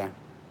 Teresa.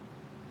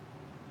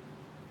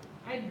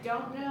 I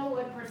don't know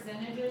what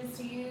percentages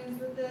to use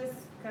with this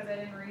because I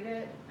didn't read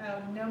it.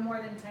 No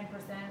more than 10%.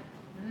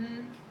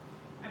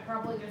 I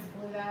probably just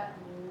blew that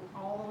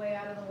all the way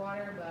out of the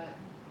water, but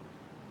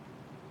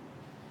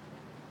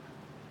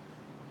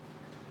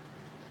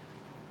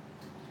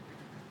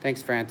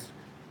Thanks, France.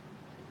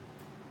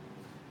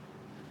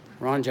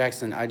 Ron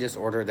Jackson, I just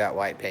ordered that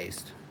white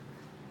paste.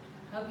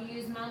 hope you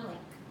use my link.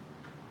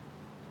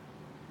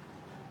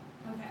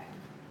 Okay.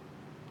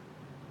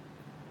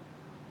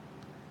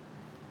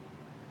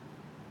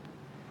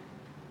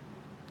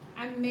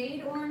 I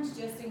made orange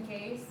just in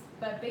case,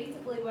 but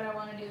basically what I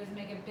want to do is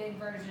make a big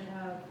version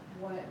of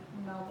what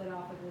melted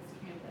off of this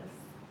canvas.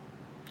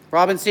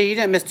 Robin, see, you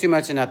didn't miss too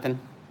much of nothing.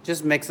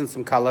 Just mixing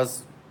some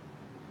colors.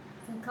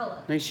 Some color.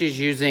 I think she's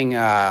using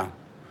Color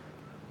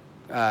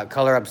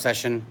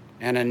Obsession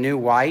and a new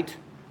white.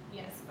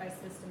 Yes, by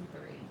System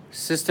 3.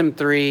 System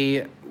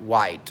 3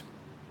 white.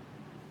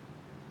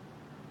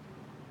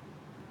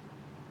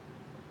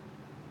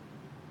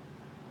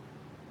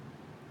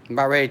 I'm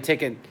about ready to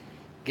take it,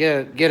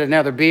 get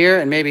another beer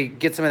and maybe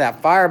get some of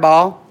that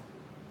Fireball.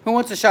 Who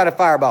wants a shot of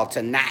Fireball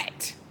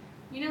tonight?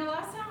 You know,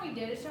 last time we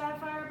did a shot of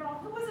Fireball,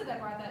 who was it that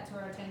brought that to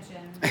our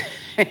attention?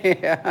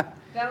 Yeah.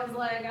 That was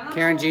like, I don't know.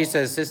 Karen G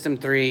says System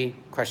 3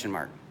 question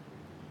mark.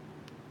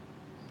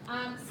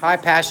 Hi,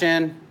 System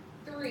Passion.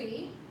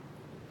 3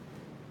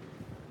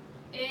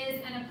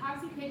 is an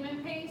epoxy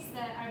pigment paste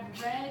that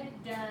I've read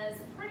does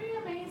pretty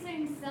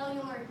amazing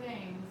cellular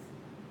things.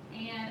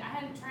 And I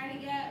hadn't tried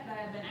it yet, but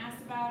I've been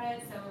asked about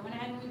it, so we went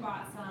ahead and we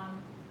bought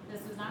some.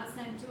 This was not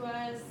sent to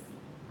us.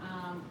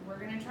 We're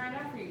gonna try it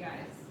out for you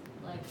guys.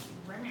 Like,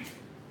 right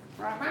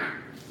now.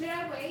 Should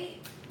I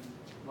wait?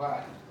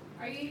 What?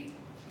 Are you?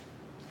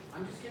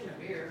 I'm just getting a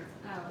beer.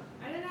 Oh,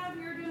 I didn't know if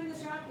you were doing the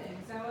shot thing,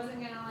 so I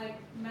wasn't gonna like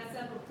mess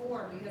up a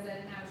pour because I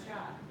didn't have a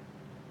shot.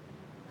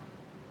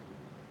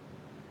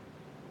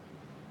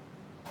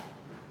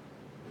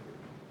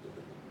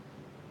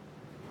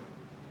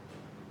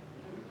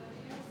 Everybody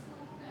else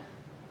all done?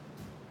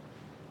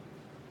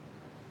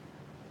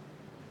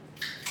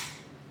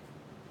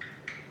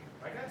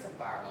 I got some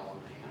Fireball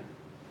in my hand.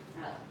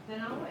 Oh, then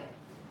I'll wait.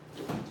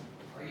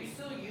 Are you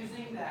still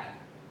using that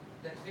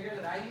clear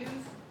that I use?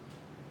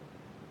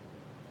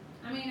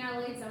 I mean, I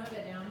laid some of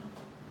it down.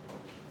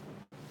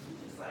 You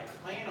just like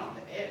playing on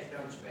the edge,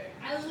 don't you, babe?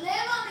 I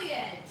live on the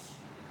edge.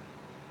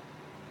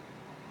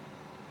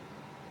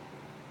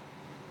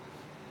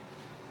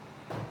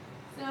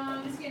 So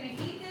I'm just gonna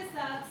heat this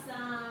up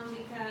some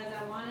because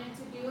I want it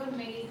to do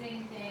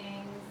amazing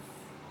things.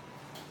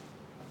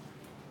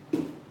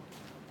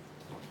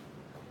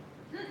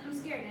 I'm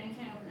scared and I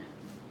can't open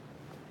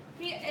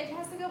it. It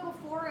has to go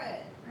before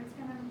it, or it's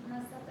gonna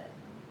mess up it.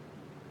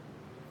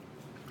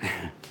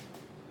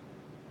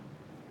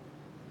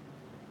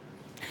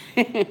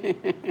 I'm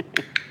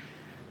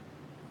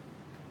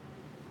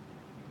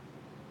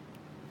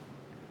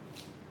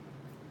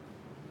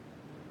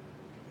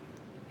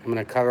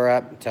gonna cover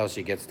up until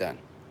she gets done.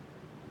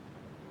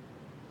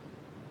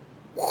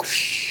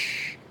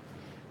 Whoosh.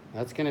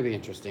 That's gonna be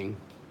interesting.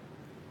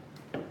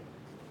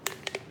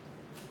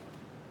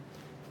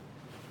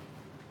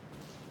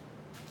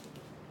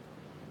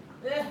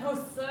 That was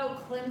so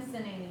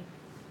Clemson-y.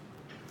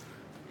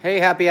 Hey,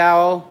 Happy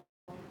Owl.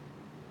 I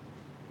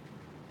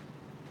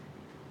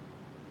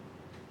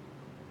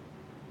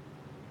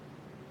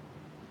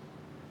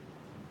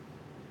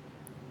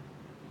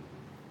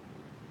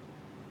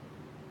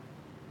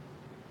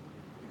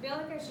feel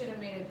like I should have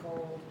made it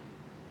gold.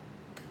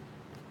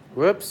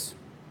 Whoops.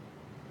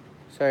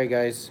 Sorry,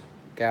 guys,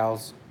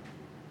 gals.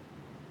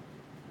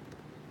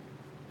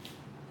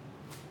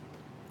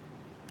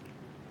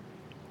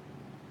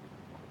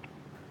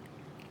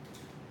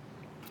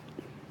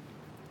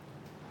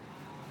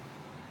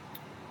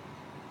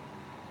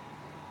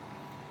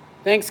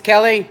 Thanks,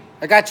 Kelly.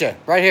 I got you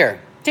right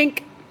here.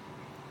 Tink.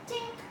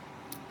 Tink.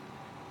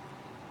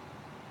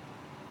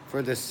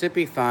 For the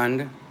Sippy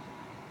Fund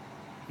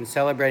and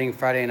celebrating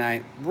Friday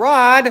night.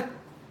 Rod,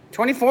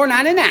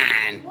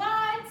 $24.99. What?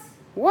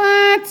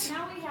 What?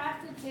 Now we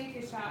have to take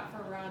a shot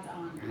for Rod's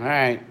honor. All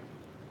right.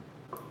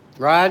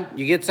 Rod,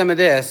 you get some of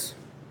this.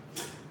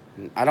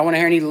 I don't want to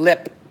hear any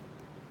lip.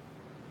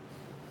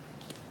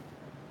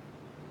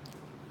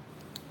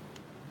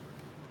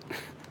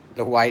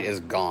 The white is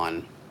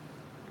gone.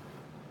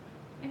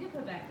 I can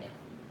put back in.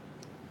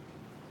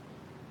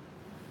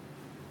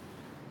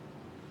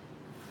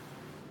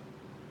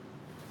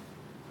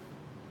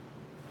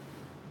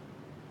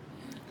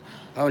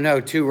 Oh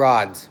no, 2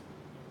 rods.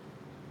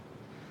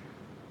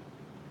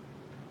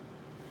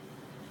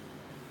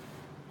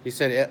 You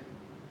said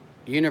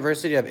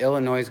University of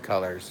Illinois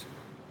colors.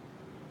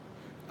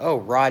 Oh,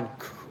 Rod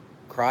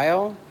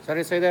Cryle? Is that how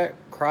you say that?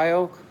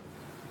 Cryle?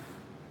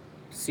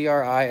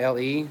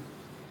 C-R-I-L-E?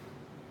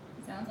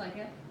 Sounds like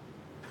it.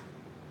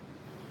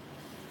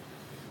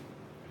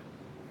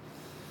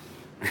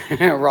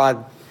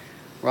 Rod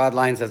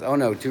Line says, oh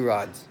no, 2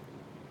 rods.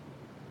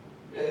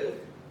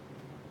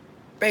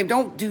 Babe,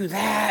 don't do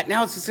that.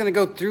 Now it's just gonna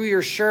go through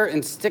your shirt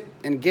and stick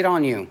and get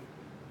on you.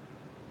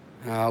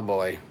 Oh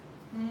boy.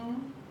 Mm-hmm.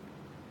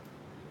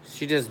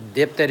 She just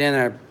dipped it in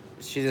her,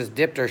 she just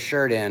dipped her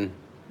shirt in.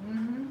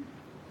 Mm-hmm.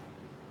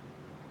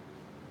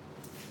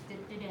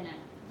 Dipped it in it.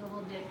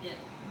 Double dipped it.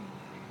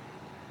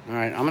 All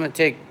right, I'm gonna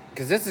take,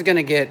 cause this is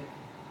gonna get,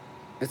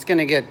 it's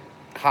gonna get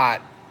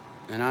hot,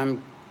 and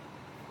I'm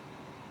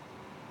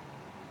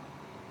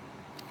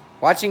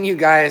watching you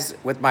guys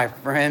with my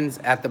friends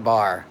at the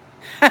bar.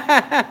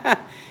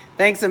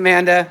 Thanks,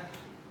 Amanda.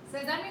 So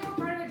does that mean we're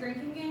part of a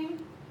drinking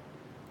game?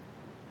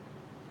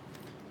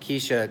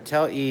 Keisha,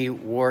 tell E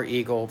War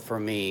Eagle for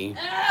me.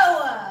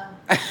 Oh!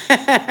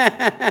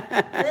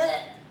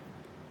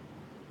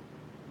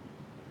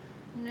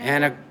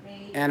 No,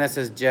 Anna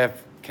says,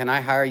 Jeff, can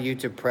I hire you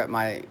to prep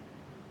my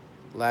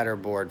ladder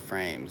board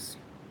frames?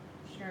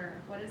 Sure.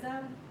 What is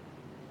that?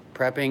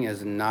 Prepping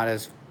is not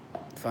as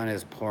fun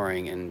as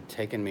pouring and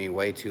taking me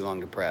way too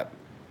long to prep.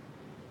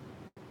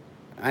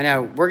 I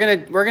know. We're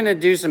gonna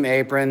do some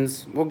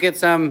aprons. We'll get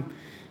some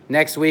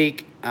next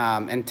week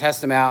and test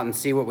them out and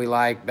see what we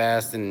like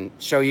best and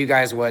show you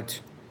guys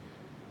what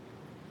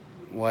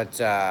you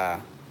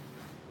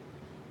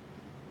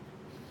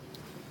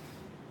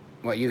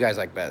guys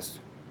like best.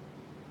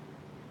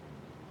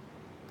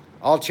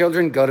 All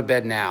children go to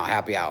bed now.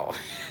 Happy Owl.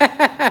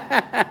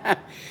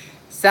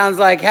 Sounds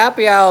like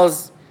Happy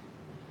Owl's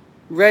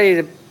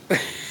ready to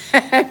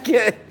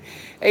get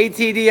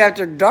ATD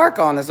after dark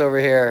on us over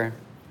here.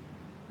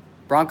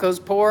 Broncos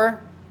pour?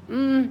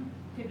 Could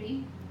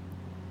be.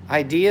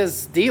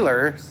 Ideas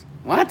Steelers?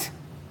 What?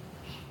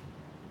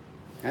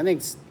 I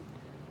think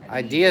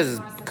Ideas is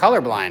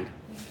colorblind.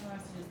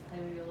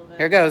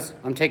 Here goes.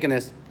 I'm taking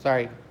this.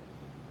 Sorry.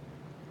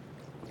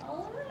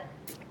 All of it?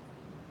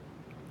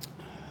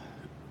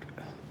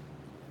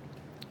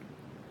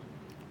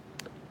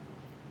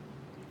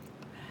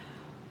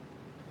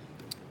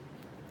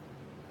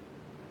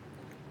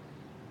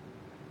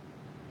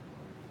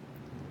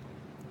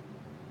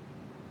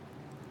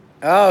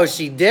 Oh,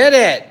 she did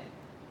it.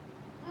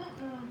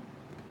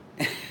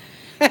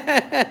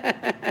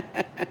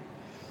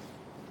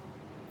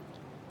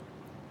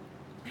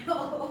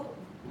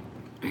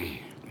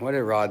 What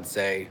did Rod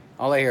say?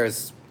 All I hear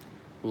is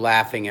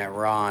laughing at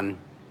Ron.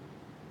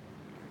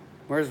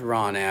 Where's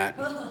Ron at?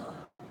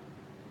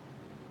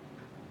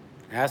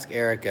 Ask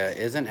Erica,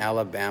 isn't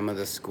Alabama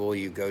the school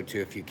you go to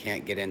if you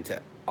can't get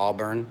into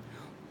Auburn?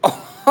 I'm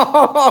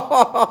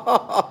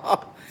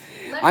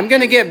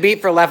going to get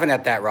beat for laughing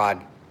at that,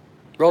 Rod.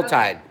 Roll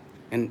Tide.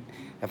 And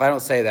if I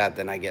don't say that,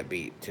 then I get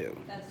beat too.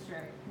 That's true.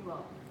 You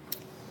will.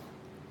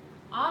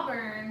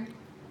 Auburn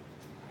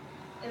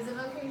is a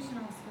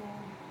vocational school.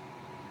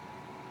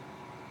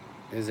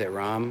 Is it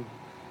rum?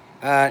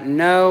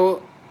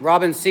 No,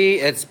 Robin C.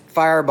 It's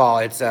Fireball.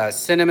 It's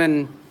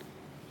cinnamon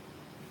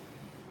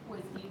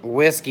Whiskey.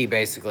 whiskey,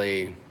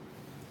 basically.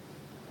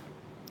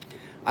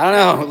 I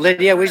don't know,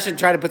 Lydia. We should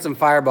try to put some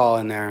Fireball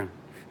in there.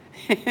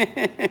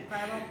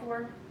 Fireball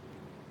pour.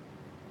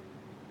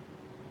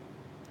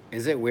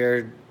 Is it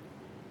weird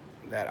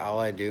that all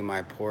I do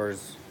my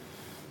pours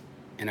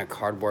in a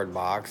cardboard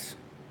box?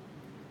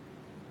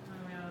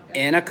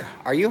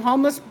 Are you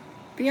homeless,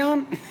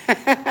 Beyond?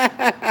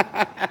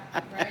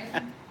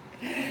 Right?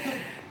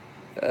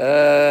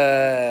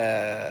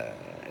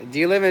 Do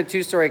you live in a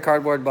 2-story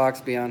cardboard box,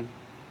 Beyond?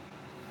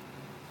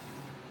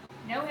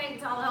 No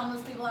hate to all the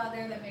homeless people out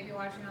there that may be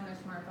watching on their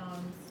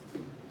smartphones.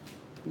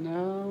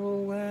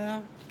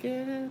 No,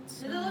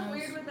 Does it look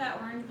weird with that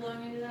orange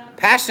blowing into that?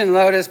 Passion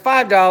Lotus,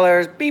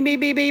 $5. Bing, bing,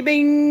 bing, bing,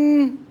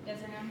 bing.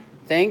 Yes or no?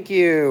 Thank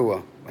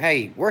you.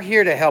 Hey, we're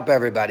here to help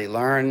everybody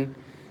learn.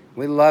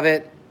 We love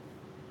it.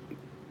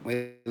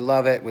 We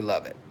love it. We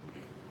love it.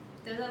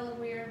 Does that look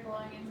weird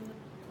blowing into the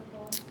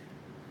bowl?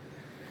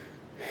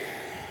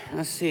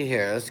 Let's see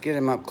here. Let's get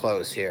him up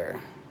close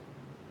here.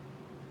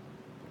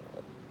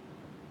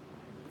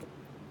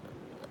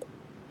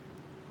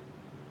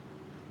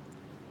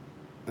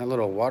 That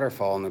little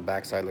waterfall on the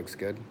backside looks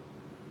good.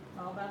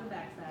 All about the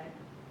backside.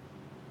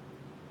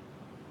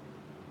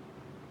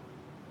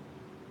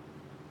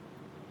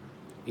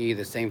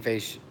 The same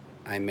face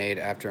I made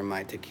after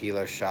my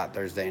tequila shot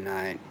Thursday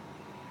night.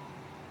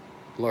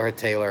 Laura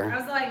Taylor. I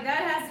was like,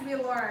 that has to be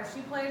Laura.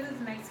 She plays this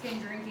Mexican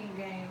drinking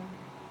game.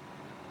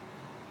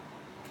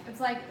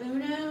 It's like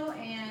Uno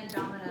and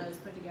Dominoes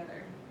put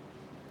together.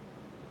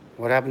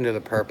 What happened to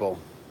the purple?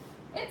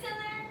 It's in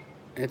there.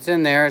 It's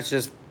in there.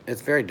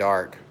 It's very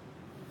dark.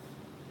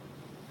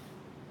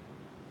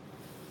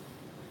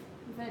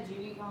 Is that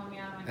Judy calling me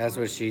out? That's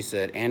what she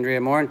said. Andrea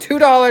Moore, $2.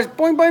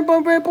 Boing, boing,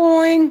 boing, boing,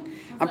 boing.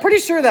 I'm pretty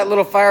sure that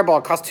little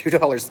Fireball cost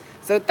 $2.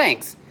 So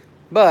thanks.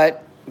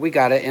 But we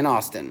got it in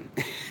Austin.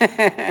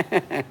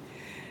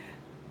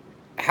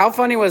 How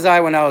funny was I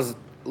when I was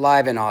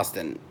live in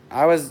Austin?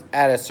 I was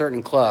at a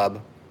certain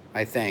club,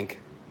 I think.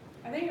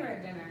 I think you were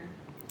at dinner.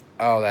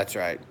 Oh, that's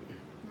right. I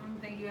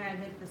don't think you had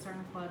hit the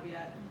certain club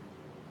yet.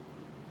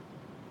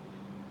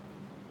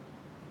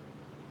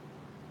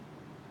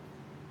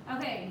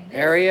 Okay.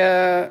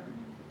 Area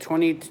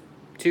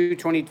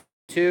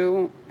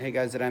 2222. Hey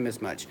guys, did I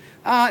miss much?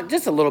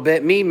 Just a little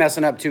bit. Me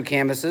messing up 2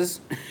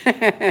 canvases.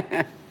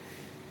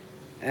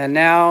 And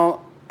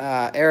now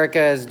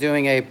Erica is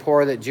doing a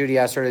pour that Judy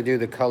asked her to do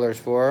the colors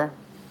for.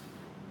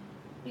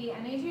 B,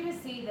 I need you to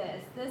see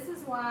this. This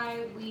is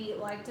why we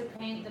like to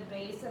paint the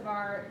base of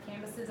our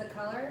canvases a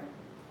color,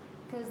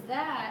 because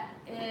that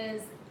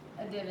is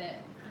a divot,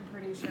 I'm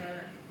pretty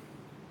sure.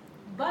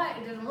 But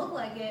it doesn't look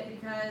like it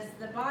because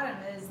the bottom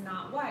is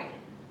not white.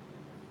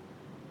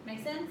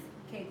 Make sense?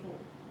 Okay, cool.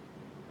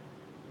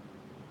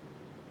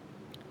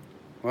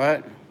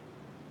 What?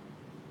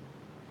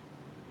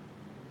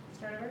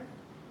 Start over.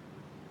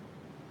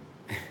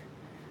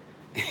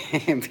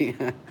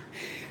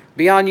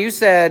 Beyond, you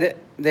said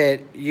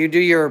that you do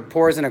your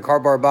pours in a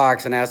cardboard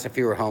box and asked if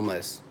you were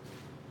homeless.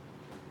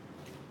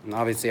 And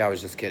obviously, I was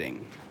just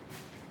kidding.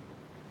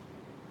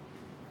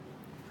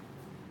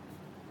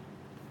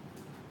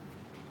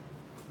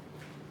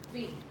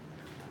 B.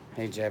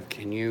 Hey, Jeff,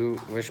 can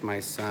you wish my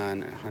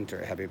son,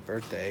 Hunter, a happy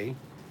birthday?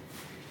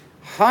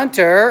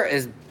 Hunter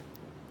is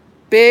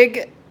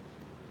big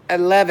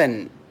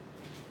 11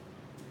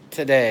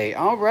 today.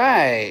 All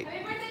right.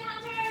 Happy birthday, Hunter!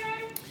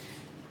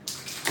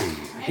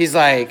 He's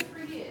like,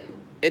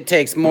 it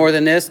takes more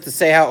than this to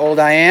say how old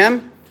I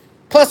am,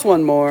 plus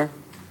one more.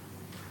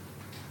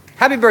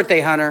 Happy birthday,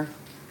 Hunter.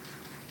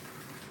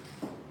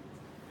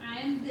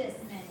 I'm this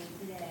many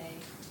today.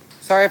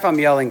 Sorry if I'm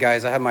yelling,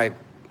 guys. I have my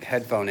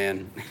headphone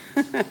in.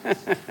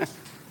 Just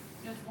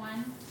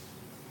one.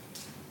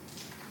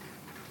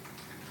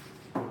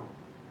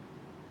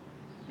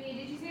 B,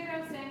 did you see what I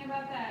was saying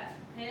about that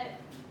pit?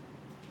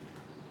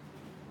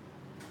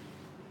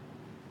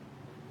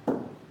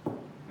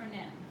 Or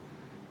no?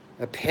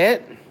 A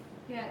pit?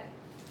 Yeah,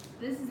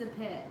 this is a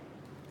pit.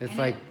 It's And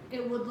like,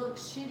 it would look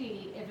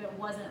shitty if it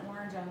wasn't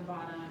orange on the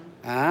bottom.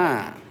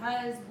 ah.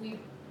 Because we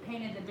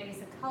painted the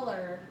base of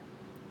color,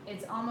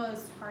 it's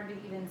almost hard to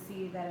even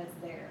see that it's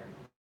there.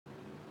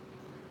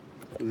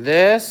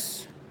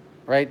 This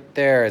right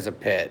there is a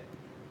pit.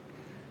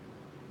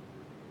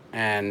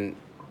 And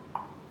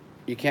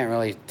you can't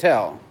really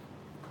tell.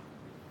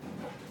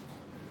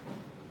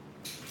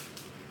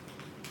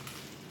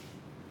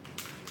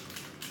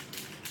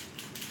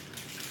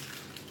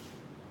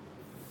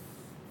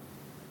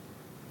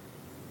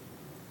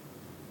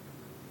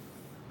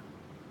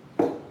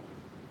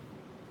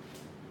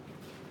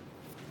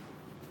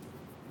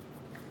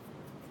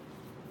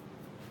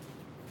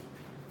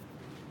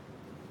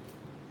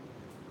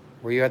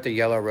 Were you at the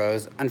Yellow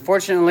Rose?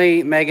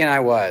 Unfortunately, Megan, I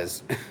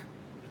was.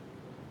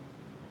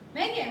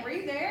 Megan, were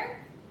you there?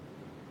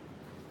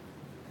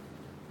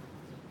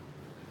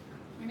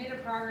 We made a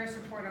progress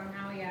report on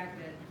how he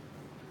acted.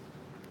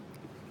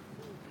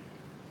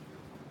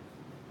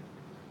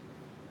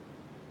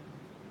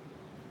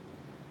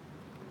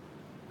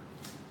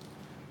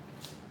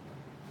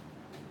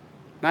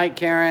 Night,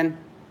 Karen.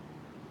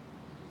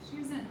 She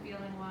wasn't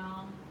feeling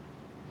well.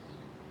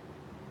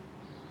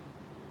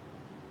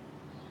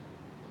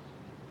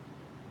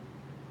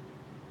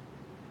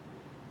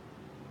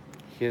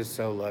 She is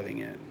so loving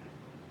it.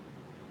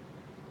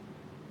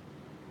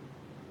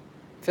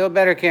 Feel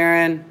better,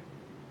 Karen.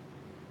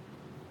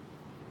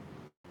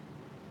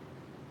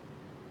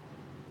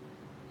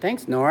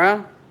 Thanks,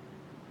 Nora.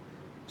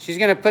 She's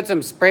gonna put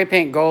some spray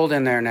paint gold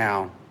in there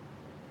now.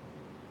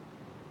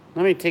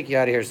 Let me take you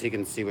out of here so you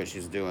can see what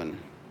she's doing.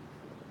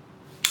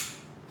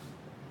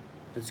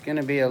 It's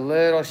gonna be a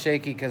little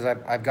shaky because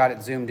I've got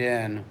it zoomed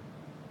in.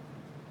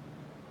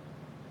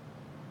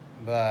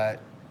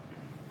 But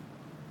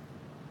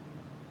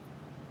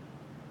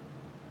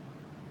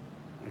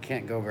I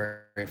can't go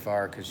very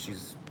far because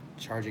she's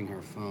charging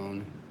her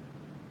phone.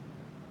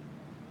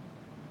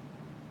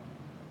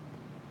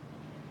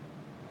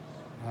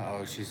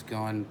 Uh-oh, she's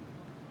going,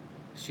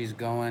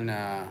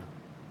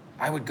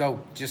 I would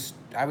go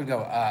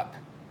up.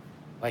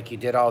 Like you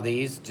did all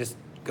these, just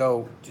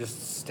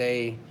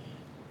stay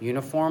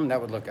uniform.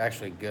 That would look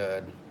actually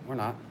good. We're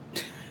not.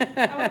 Oh, I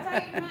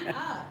thought you meant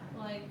up.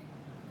 Like,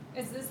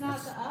 is this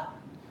not the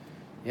up?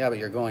 Yeah, but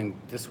you're going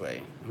this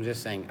way. I'm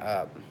just saying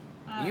up.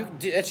 Oh.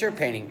 It's your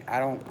painting.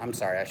 I'm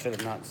sorry. I should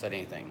have not said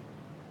anything.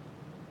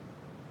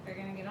 They're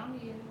gonna get on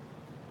to you.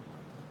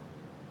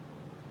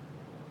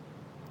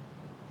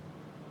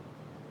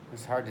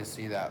 It's hard to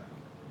see that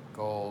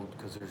gold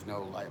because there's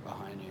no light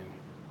behind you.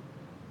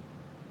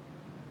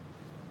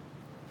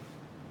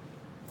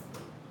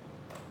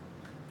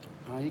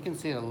 Oh, you can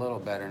see it a little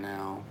better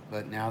now,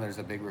 but now there's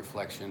a big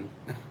reflection.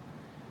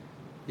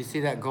 You see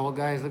that gold,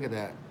 guys? Look at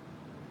that.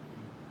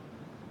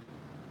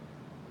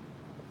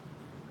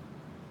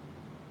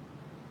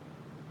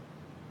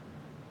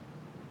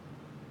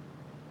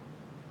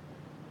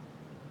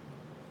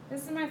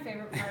 This is my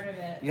favorite part of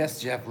it.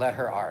 Yes, Jeff, let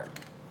her art.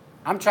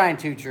 I'm trying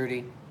to,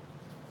 Trudy.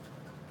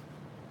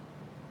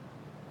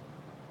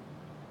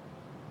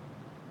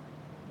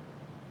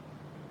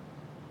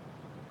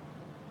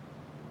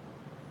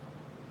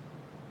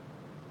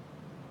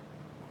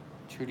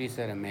 Trudy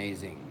said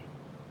amazing.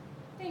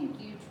 Thank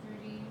you,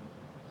 Trudy.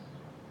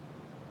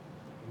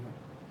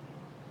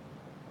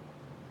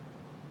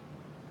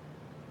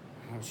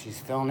 Oh,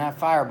 she's filling that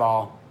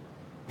fireball.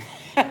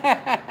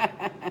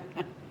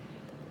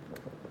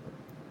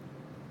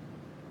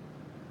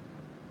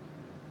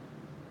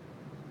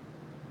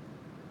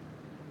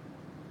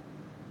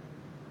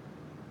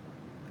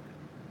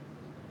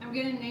 I'm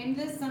gonna name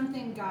this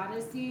something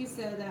goddessy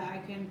so that I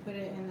can put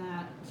it in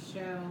that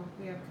show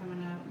we have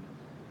coming up.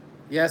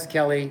 Yes,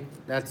 Kelly,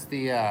 that's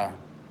the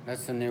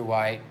new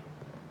white.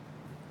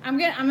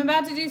 I'm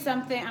about to do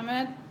something. I'm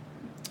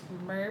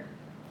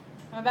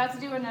about to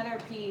do another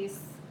piece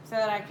so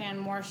that I can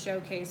more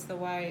showcase the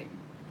white.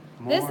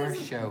 More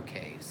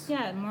showcase.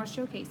 Yeah, more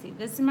showcasing.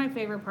 This is my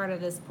favorite part of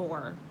this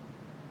pour.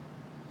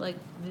 Like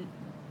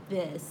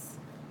this.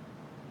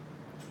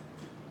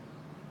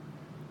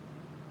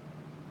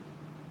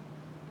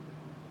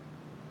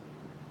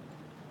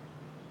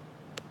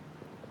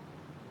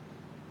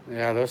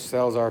 Yeah, those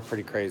cells are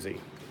pretty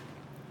crazy.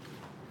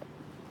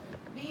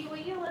 B, will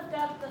you lift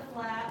up the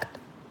flap?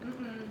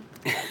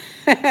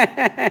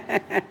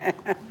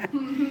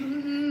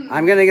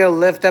 I'm gonna go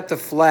lift up the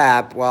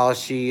flap while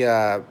she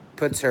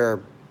puts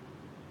her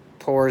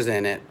pores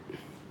in it.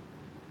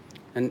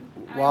 And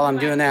while I'm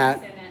doing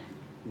that,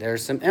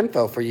 there's some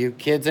info for you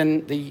kids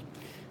in the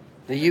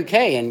UK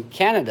and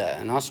Canada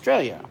and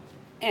Australia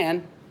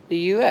and the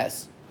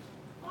US.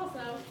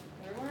 Also,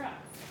 there we're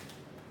up.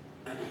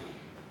 Puts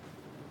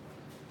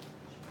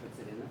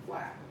it in the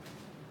flap.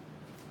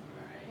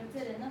 Puts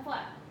it in the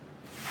flap.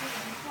 Put it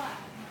in the flap.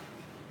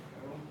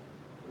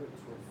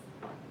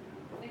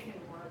 It can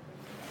work.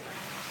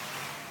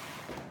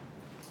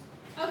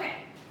 Okay.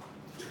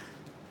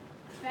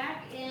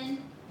 Back in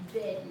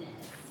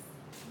business.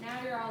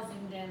 Now you're all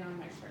zoomed in on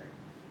my shirt.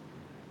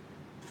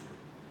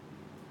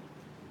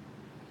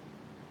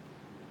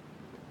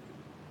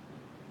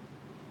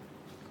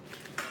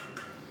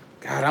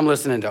 God, I'm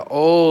listening to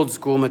old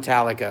school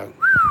Metallica.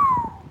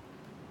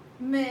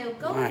 Moo,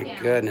 go My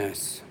down.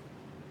 goodness.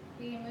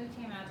 The Moo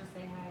came out to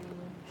say hi to you.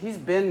 He's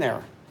been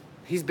there.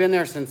 He's been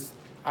there since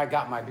I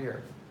got my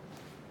beard.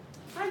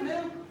 Hi,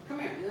 Moo. Come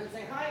here. You want to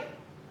say hi?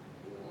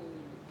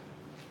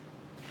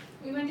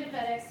 We went to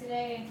FedEx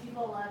today and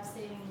people love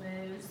seeing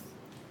moos.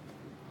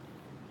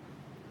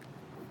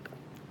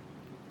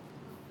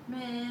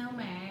 Moo,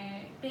 moo,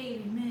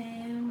 baby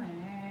moo, moo.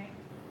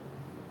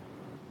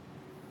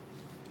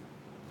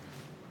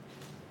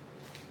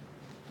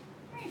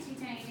 Aren't you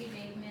tiny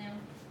baby moo?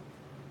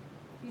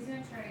 He's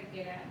gonna try to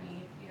get at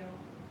me if you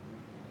don't.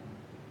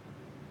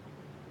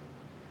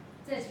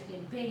 Such a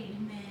good baby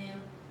moo.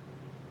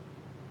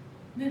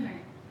 Moo,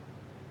 moo.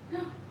 No.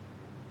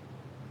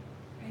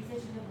 Are you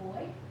such a good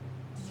boy?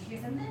 Did you hear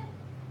something?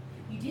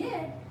 You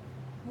did?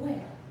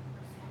 Where?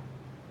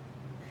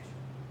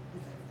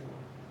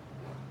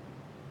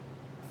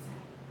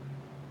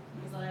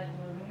 He's like,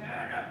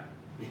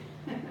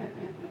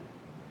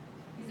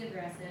 he's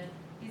aggressive.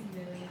 He's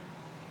moody.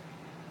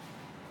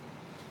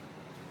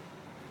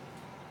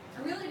 I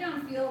really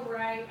don't feel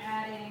right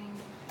adding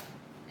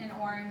an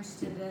orange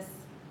to this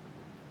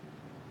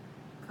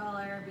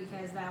color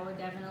because that would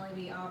definitely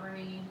be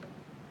auburny.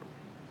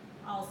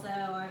 Also,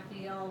 I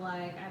feel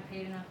like I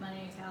paid enough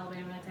money to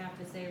Alabama to have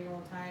to say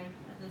Roll Tide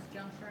at this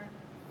juncture.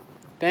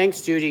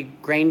 Thanks, Judy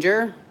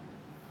Granger.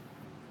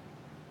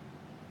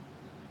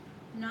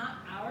 Not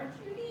our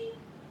Judy?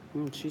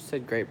 She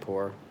said great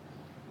pour.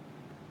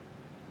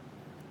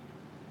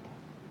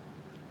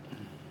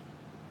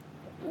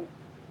 $177.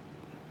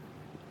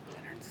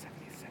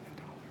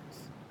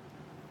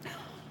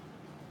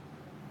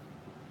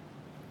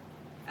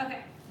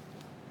 Okay.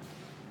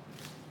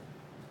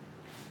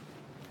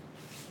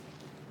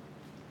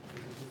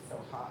 It's so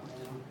hot now.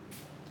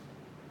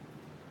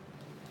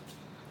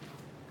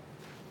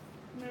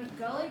 I'm gonna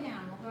go lay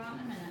down. We'll go out in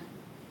a minute.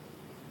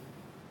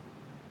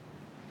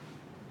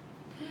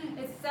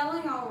 It's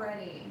selling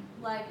already.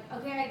 Like,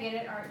 okay, I get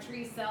it. Art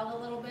trees sell a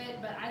little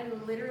bit, but I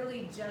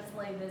literally just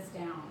laid this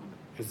down.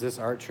 Is this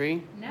Art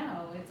Tree?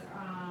 No, it's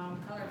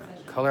Color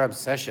Obsession. Color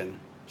Obsession.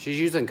 She's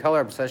using Color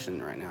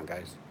Obsession right now,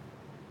 guys.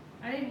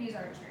 I didn't use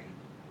Art Tree.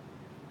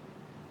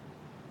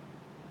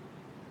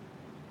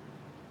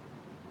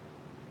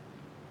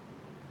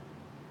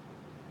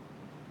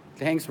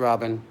 Thanks,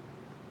 Robin.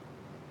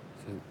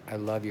 I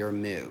love your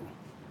moo.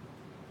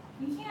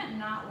 You can't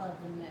not love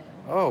the moo.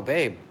 Oh,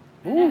 babe.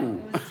 I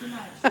know, it was too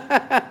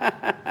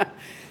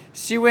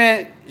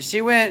much.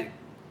 She went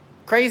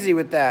crazy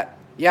with that.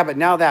 Yeah, but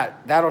now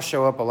that'll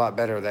show up a lot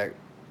better,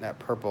 that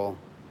purple.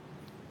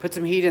 Put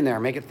some heat in there,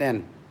 make it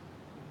thin.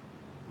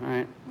 All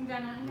right. I'm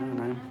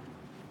gonna.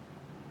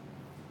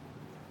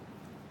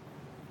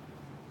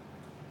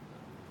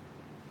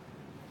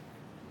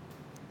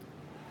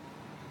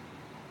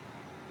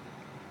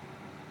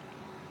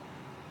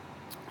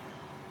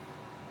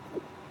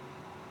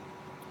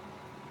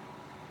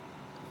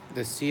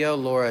 The CO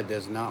Laura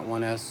does not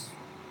want us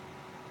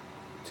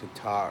to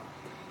talk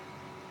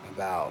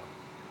about.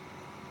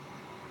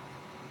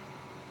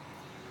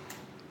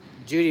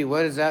 Judy,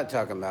 what is that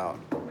talking about?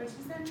 What'd she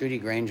say? Judy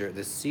Granger.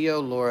 The CO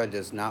Laura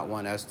does not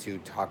want us to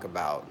talk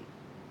about.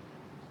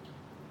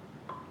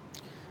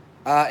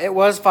 It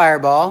was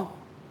Fireball.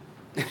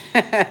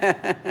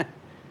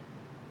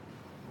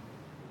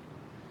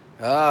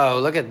 Oh,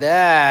 look at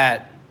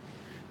that.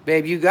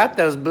 Babe, you got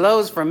those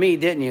blows from me,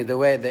 didn't you? The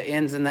way the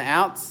ins and the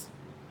outs.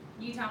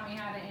 You taught me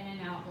how to in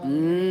and out blow.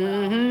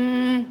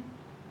 Mm-hmm.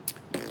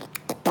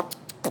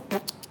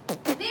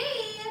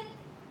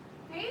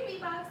 Hey,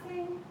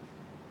 beatboxing.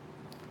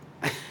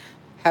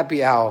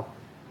 Happy Owl.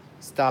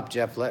 Stop,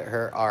 Jeff. Let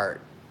her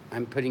art.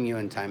 I'm putting you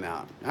in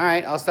timeout. All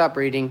right, I'll stop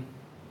reading.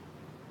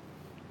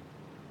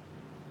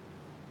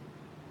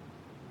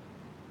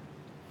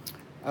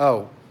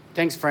 Oh,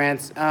 thanks,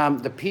 France.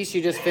 The piece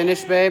you just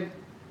finished, babe?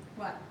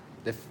 What?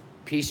 The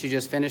piece you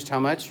just finished, how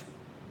much?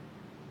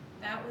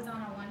 That was on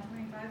a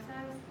 125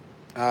 size?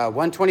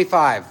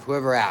 125,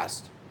 whoever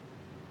asked.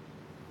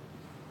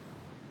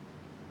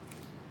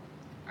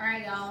 All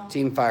right, y'all.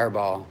 Team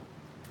Fireball.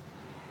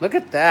 Look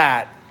at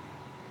that.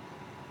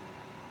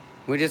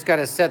 We just got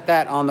to set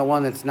that on the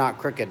one that's not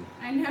crooked.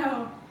 I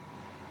know.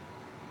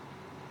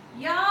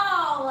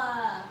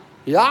 Y'all.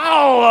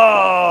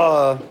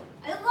 Y'all!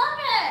 I love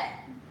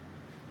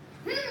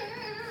it.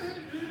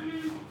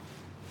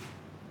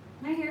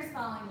 My hair's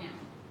falling now.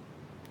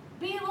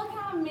 B, look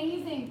how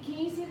amazing. Can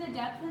you see the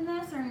depth in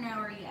this or no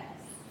or yes?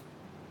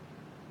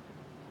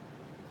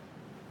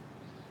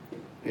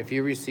 If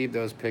you receive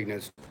those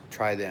pigments,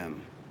 try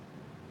them.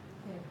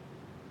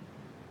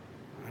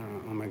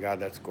 Oh my God,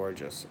 that's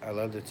gorgeous. I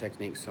love the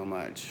technique so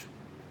much.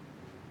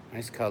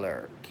 Nice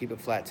color. Keep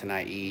it flat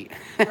tonight, E.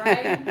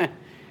 Right?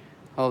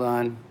 Hold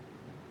on.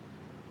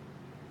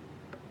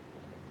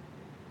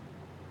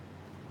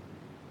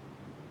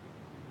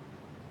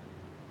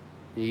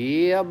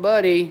 Yeah,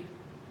 buddy.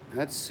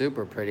 That's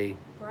super pretty.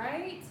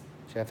 Right?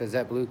 Jeff, is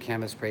that blue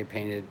canvas spray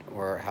painted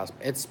or house?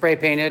 It's spray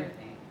painted.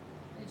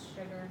 It's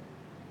sugar.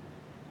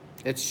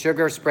 It's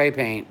sugar spray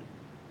paint.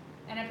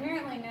 And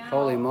apparently now,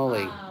 Holy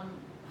moly.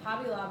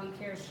 Hobby Lobby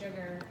carries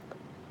sugar.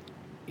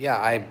 Yeah,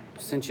 I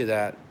sent you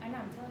that. I know,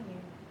 I'm telling you.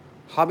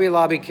 Hobby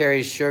Lobby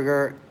carries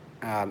sugar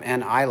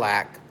and iron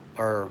lac.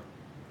 Ooh,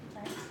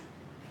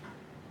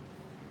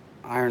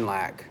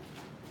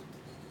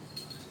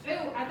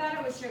 I thought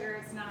it was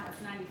sugar. It's not.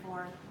 It's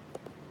 94.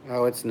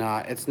 Oh, it's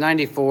not. It's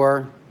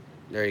 94.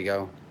 There you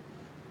go.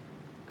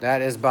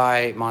 That is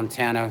by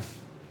Montana.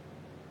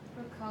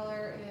 What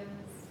color is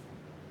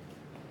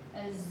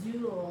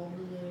Azul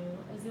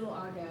blue? Azul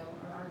Argo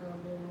or Argo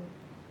blue?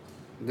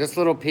 This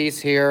little piece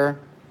here.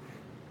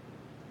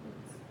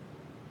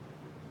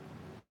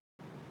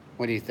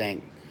 What do you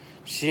think?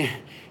 She's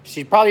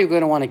probably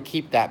going to want to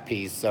keep that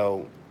piece,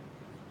 so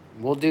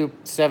we'll do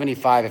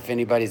 75 if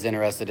anybody's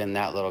interested in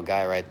that little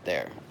guy right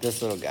there.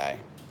 This little guy.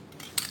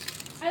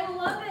 I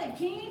love it.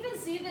 Can you even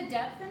see the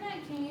depth in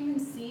it? Can you even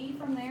see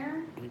from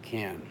there? You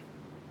can.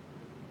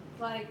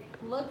 Like,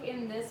 look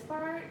in this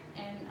part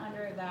and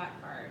under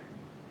that part.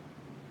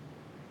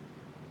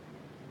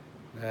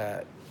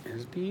 That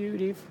is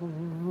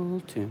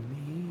beautiful to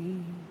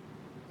me.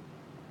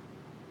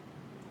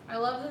 I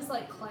love this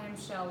like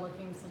clamshell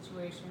looking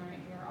situation right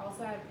here.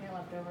 Also, I have paint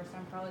left over, so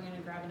I'm probably gonna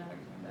grab another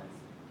canvas.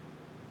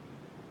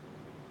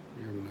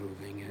 You're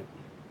moving it.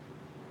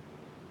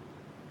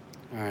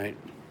 All right.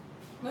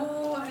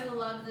 Oh, I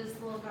love this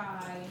little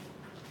guy.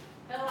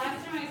 The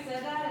last time I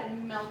said that, it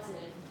melted.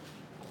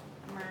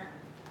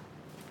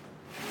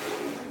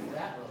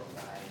 That little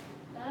guy.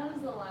 That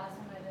was the last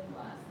one I did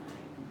last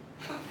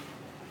night.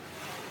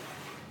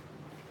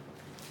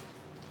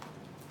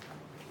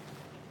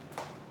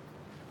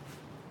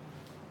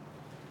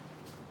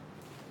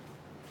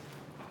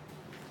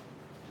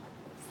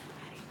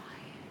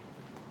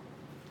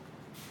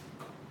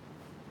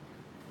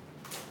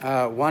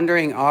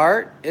 Wondering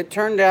Art. It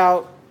turned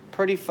out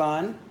pretty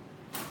fun.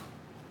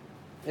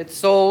 It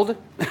sold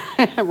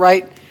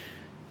right.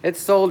 It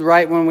sold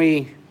right when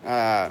we. She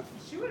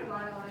would have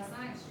bought it last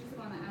night. She's the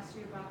one that asked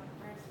you about the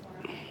price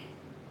for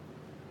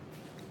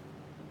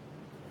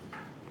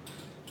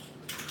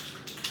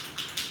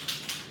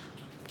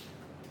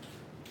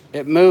it.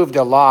 It moved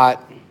a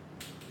lot.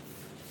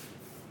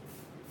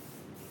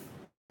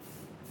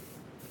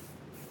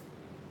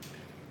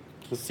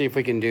 Let's see if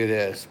we can do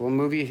this. We'll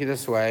move you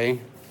this way.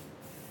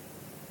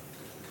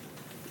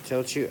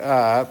 Tilt you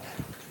up.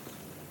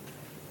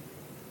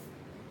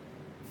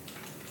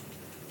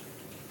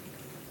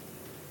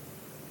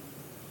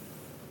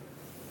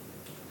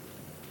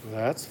 Well,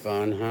 that's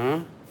fun,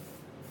 huh?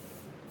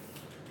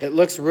 It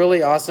looks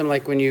really awesome.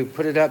 Like when you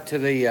put it up to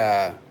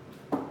the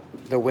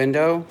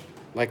window,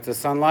 like the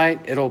sunlight,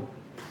 it'll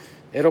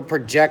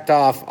project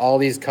off all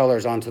these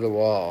colors onto the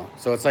wall.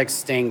 So it's like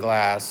stained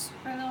glass.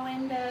 For the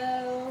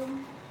window.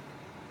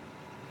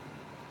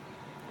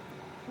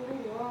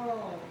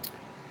 Whoa.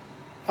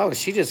 Oh,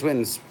 she just went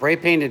and spray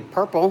painted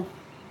purple.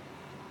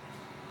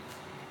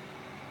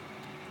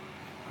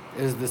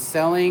 Is the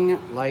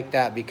selling like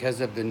that because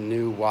of the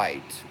new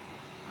white?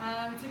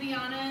 To be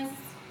honest,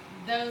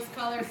 those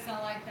colors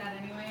sell like that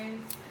anyways.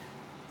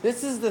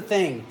 This is the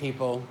thing,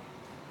 people.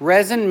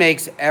 Resin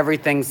makes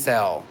everything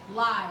sell.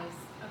 Lies.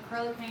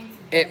 Acrylic paints.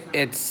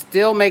 It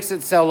still makes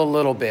it sell a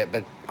little bit,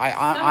 but I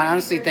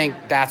honestly think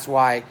that's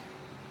why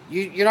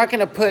you're not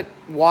going to put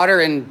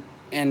water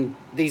in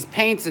these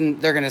paints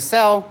and they're going to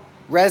sell.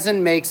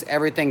 Resin makes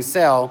everything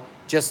sell,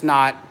 just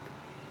not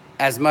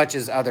as much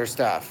as other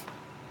stuff.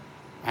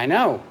 I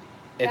know.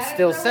 It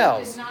still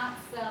sells. Does not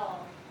sell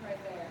right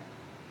there.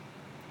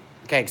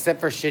 Okay, except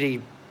for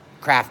shitty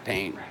craft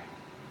paint. Right.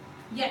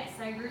 Yes,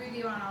 I agree with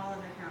you on all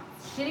other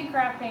counts. Shitty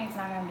craft paint's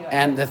not gonna do it.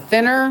 And the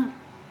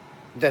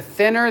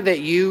thinner that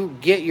you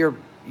get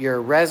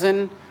your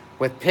resin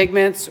with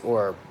pigments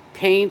or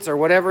paints or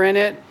whatever in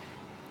it,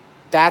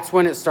 that's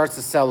when it starts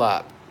to sell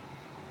up.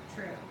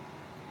 True.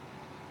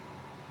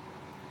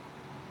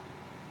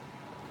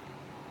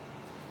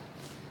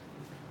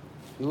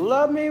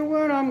 Love me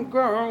when I'm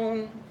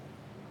grown.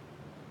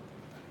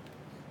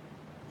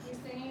 You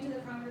singing to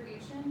the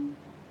congregation?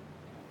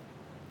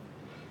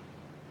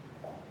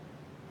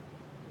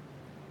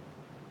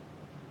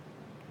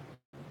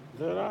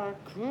 That I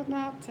could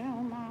not tell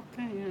my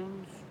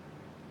pants.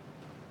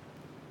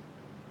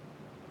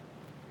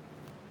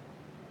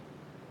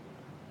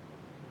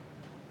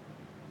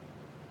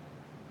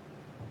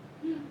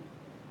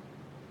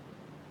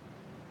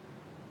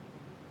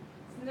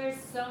 So there's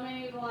so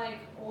many like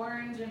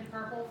orange and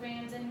purple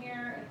fans in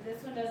here. If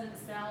this one doesn't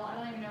sell, I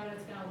don't even know what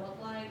it's gonna look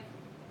like.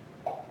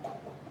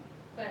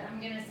 But I'm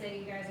gonna say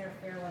you guys are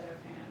fair weather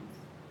fans.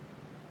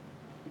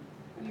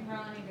 You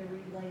probably need to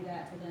relay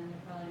that to them. They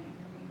probably didn't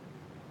hear me.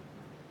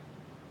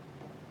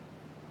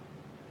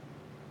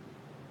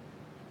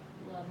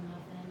 Love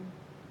nothing.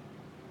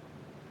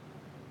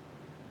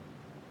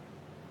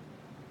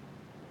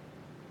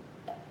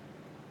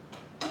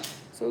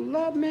 So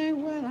love me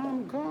when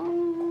I'm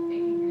gone.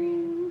 Baking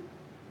green.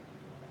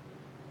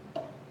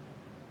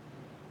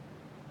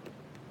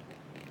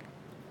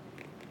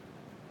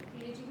 Hey,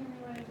 did you hear me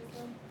what I just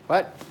said?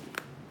 What?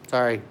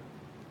 Sorry.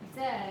 I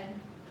said,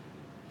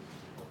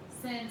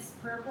 since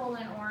purple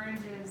and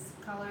orange is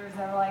colors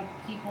that are like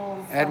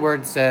people's.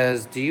 Edward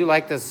says, do you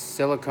like the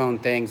silicone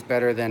things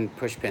better than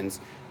push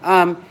pins?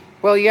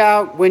 Well,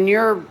 yeah, when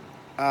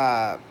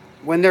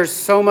there's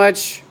so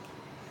much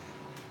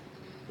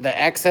the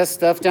excess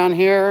stuff down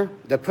here,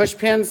 the push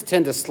pins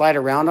tend to slide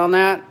around on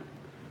that.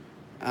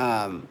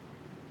 And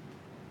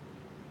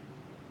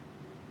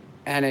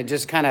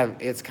it's kind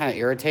of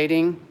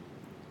irritating.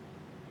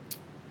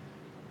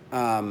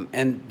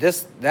 And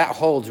that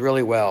holds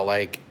really well,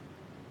 like,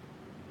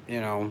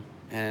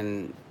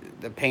 and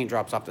the paint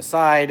drops off the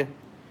side.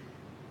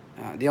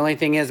 The only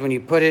thing is when you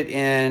put it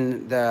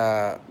in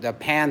the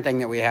pan thing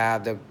that we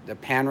have, the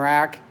pan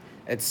rack,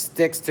 it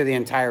sticks to the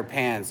entire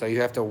pan. So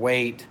you have to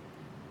wait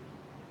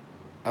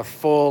a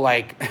full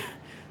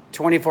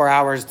 24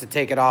 hours to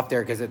take it off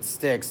there because it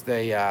sticks.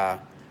 The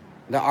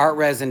art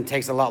resin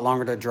takes a lot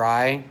longer to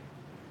dry.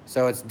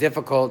 So it's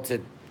difficult to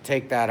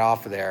take that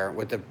off of there.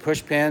 With the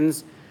push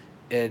pins,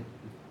 it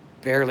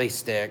barely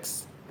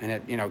sticks and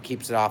it,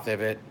 keeps it off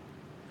of it.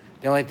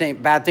 The only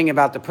bad thing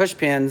about the push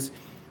pins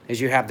is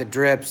you have the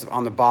drips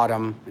on the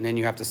bottom, and then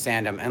you have to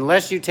sand them.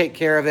 Unless you take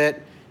care of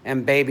it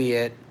and baby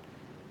it,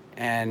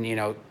 and you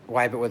know,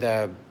 wipe it with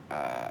a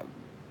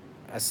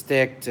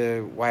stick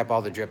to wipe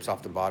all the drips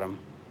off the bottom.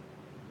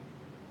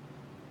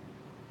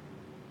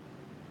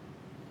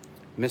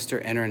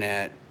 Mr.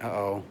 Internet,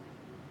 uh-oh.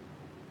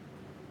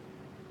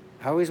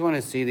 I always want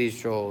to see these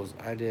trolls.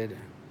 I did.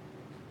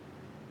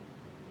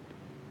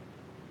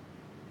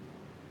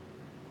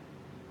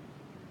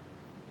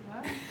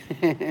 What?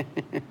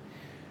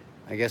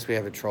 I guess we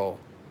have a troll.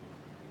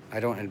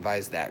 I don't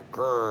advise that.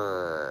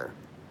 Grrr.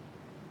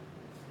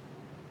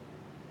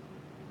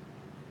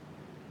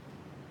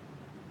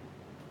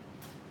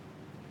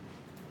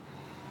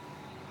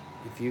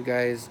 If you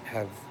guys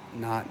have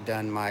not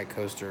done my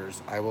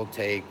coasters, I will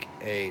take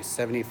a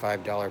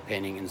 $75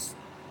 painting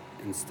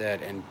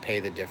instead and pay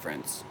the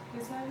difference.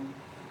 This one?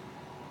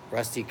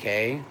 Rusty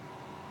K.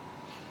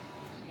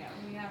 Yeah,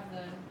 we have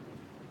the.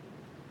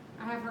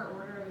 I have her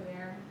order over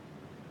there,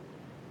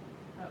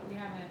 but we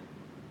haven't.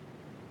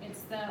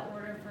 It's the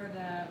order for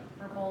the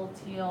purple,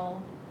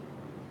 teal,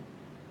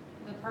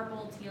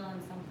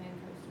 and something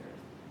coasters.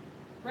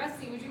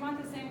 Rusty, would you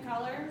want the same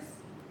colors?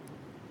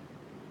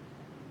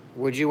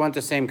 Would you want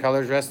the same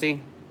colors,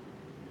 Rusty?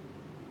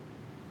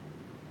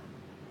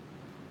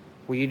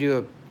 Will you do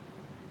a...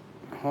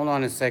 Hold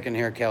on a second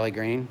here, Kelly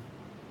Green.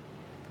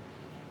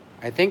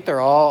 I think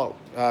they're all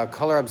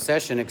color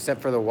obsession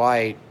except for the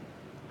white.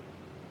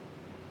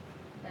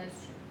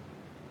 That's true.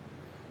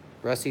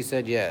 Rusty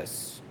said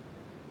yes.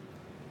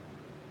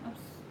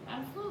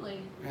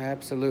 Absolutely.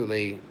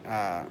 Absolutely.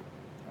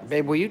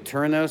 Babe, will you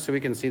turn those so we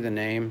can see the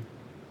name?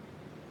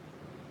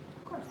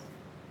 Of course.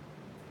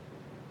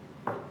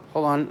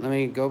 Hold on, let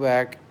me go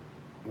back.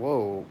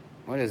 Whoa,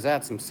 what is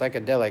that? Some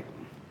psychedelic.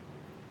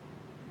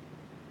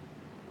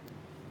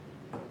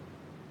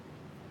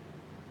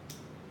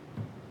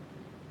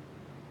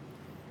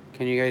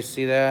 Can you guys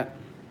see that?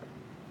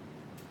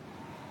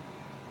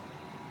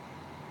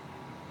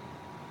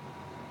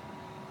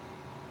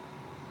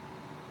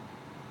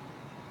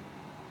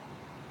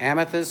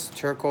 Amethyst,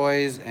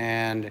 turquoise,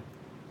 and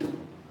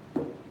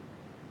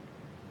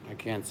I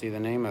can't see the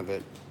name of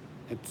it.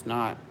 It's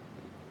not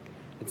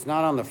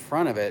on the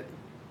front of it,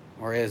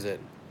 or is it?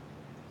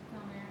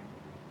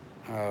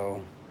 No,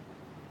 Oh.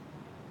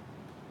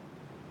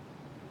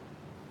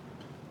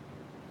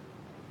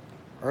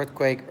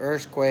 Earthquake,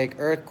 earthquake,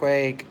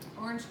 earthquake.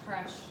 Orange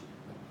Crush.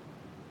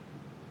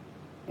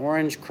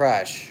 Orange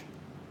Crush.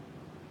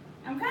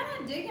 I'm kind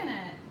of digging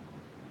it.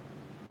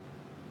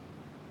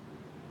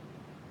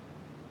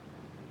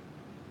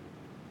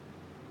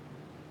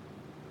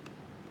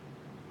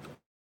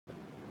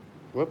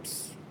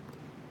 Whoops.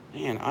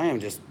 Man, I am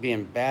just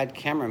being bad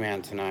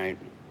cameraman tonight.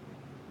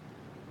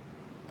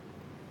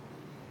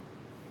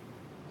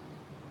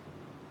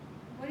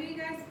 What do you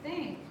guys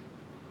think?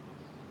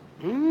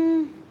 For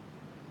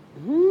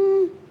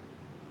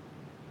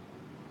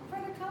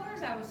the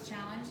colors I was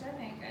challenged, I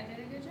think I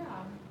did a good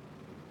job.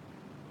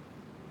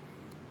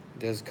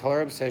 Does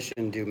Color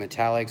Obsession do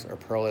metallics or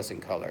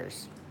pearlescent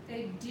colors?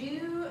 They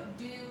do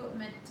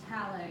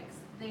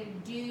metallics. They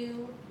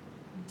do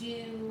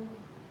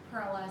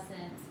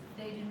pearlescents.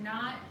 They do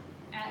not,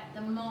 at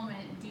the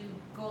moment, do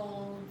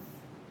golds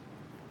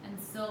and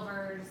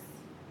silvers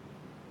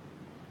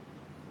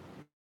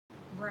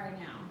right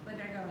now, but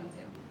they're going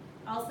to.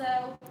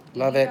 Also,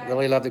 Love it.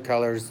 Really love the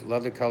colors.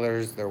 Love the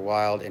colors. They're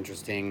wild,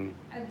 interesting.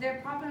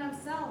 they're popping up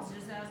cells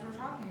just as we're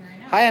talking right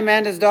now. Hi,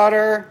 Amanda's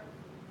daughter.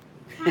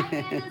 Hi,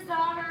 Amanda's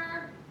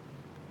daughter.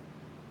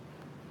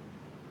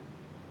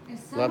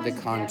 There's so Love the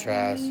much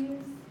contrast. Japanese.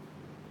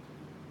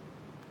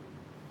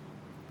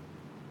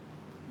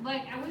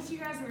 Like, I wish you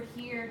guys were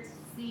here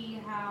to see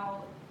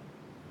how.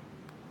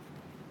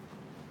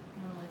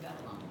 I'm gonna leave that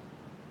alone.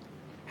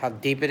 How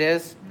deep it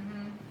is.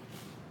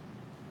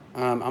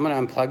 Mm-hmm. I'm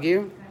gonna unplug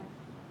you.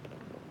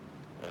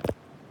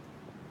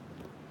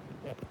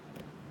 Okay.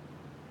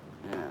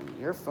 Man,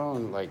 your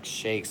phone like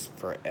shakes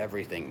for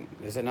everything.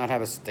 Does it not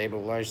have a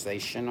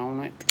stabilization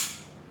on it?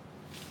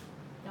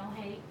 Don't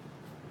hate.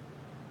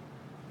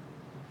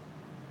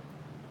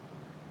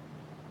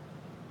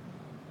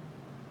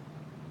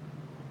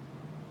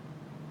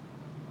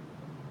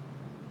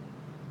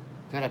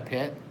 Got a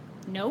pit?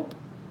 Nope.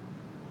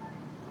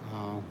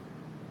 Oh.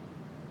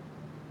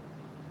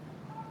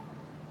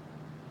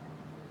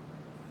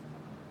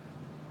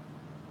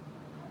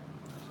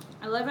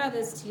 I love how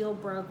this teal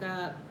broke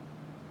up.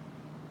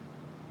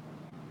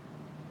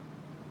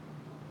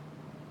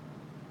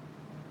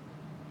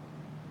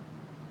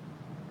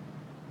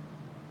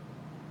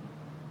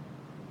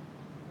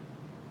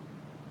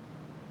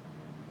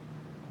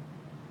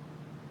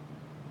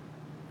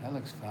 That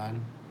looks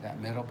fun.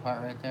 That middle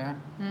part right there.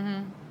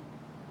 Mm-hmm.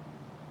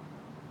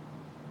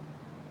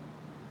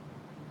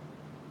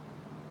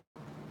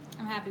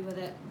 I'm happy with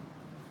it.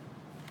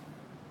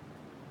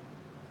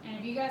 And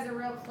if you guys are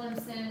real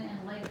Clemson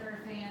and Laker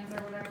fans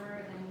or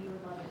whatever, then you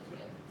would love it too.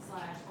 /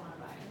 want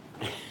to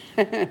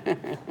buy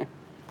it.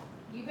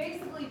 You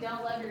basically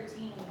don't love your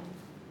team.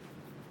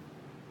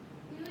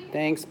 You like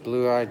Thanks,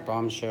 blue-eyed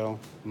bombshell.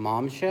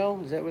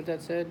 Momshell? Is that what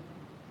that said?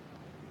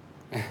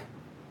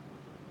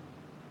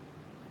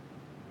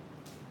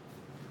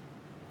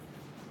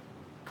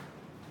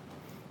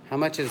 How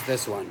much is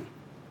this one?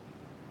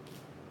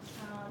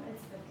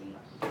 It's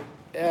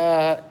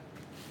 50.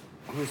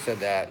 Who said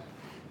that?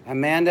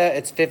 Amanda,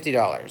 it's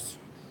 $50.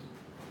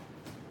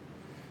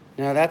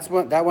 No,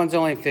 that one's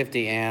only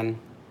 50, Ann.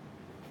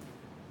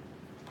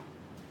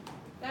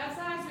 That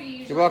size we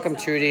usually You're welcome, sell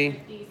for Trudy.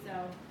 50, so.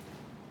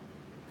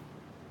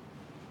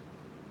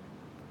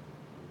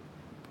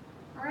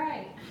 All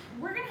right,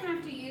 we're gonna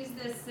have to use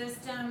this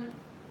system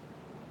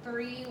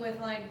 3 with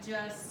like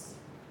just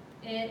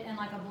it and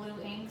like a blue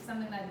ink,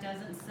 something that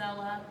doesn't sell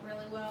up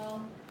really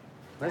well.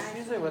 Let's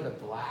use it with a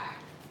black.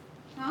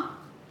 Huh?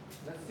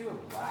 Let's do a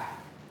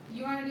black.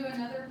 You want to do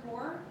another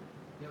pour?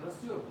 Yeah, let's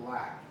do a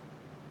black.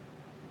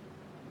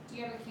 Do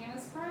you have a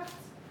canvas press?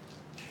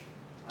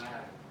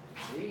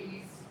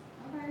 Please.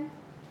 Okay.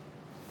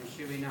 Or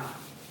should we not?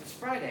 It's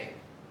Friday.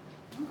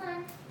 Okay.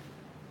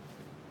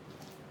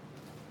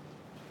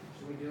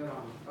 Should we do it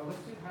on? Oh, let's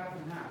do half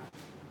and half.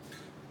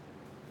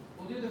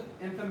 We'll do the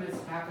infamous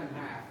half and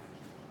half.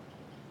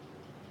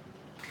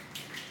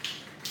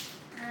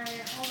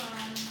 Alright, hold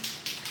on.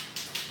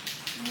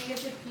 Let me get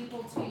the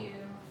people to you.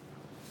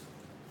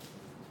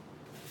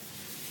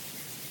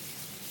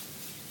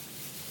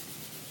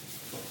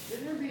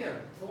 Shouldn't there be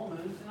a full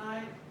moon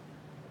tonight?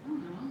 I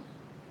don't know.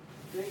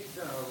 I think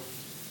so.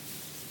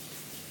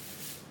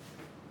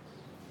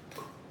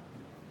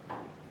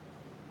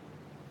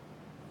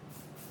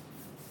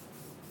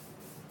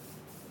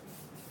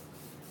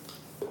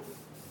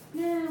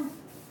 No.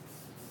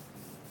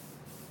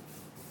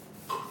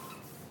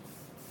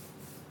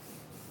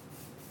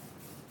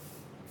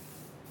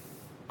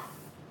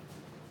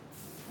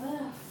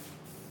 Ugh.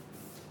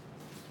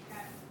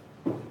 Okay.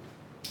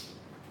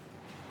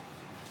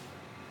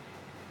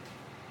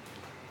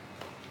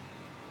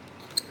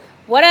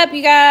 What up,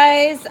 you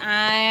guys?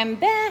 I'm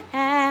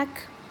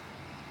back.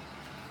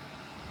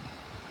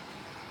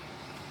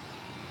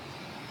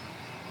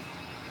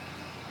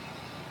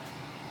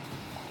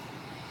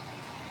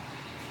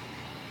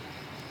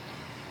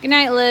 Good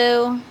night,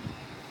 Lou.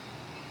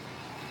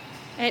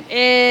 It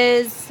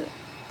is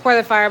pour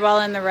the fireball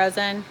in the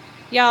resin.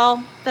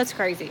 Y'all, that's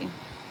crazy.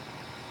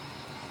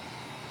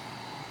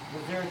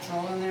 Was there a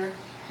troll in there,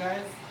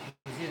 guys?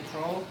 Is he a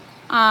troll?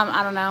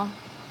 I don't know.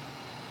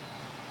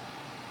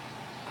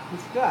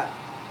 What you got?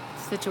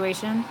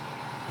 Situation.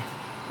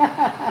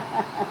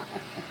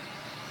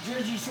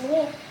 Jersey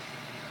Shore.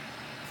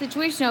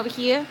 Situation over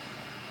here.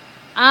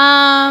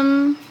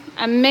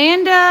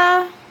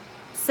 Amanda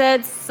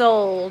said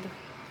sold.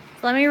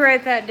 Let me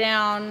write that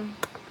down.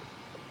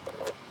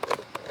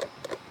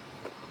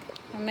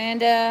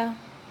 Amanda,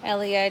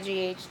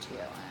 Leightton.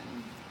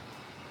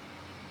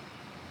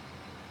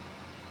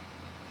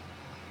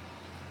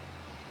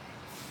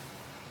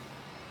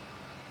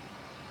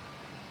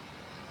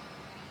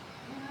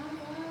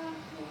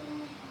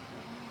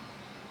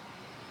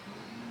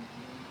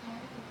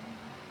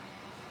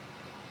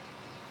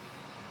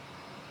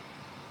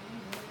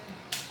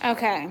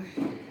 Okay.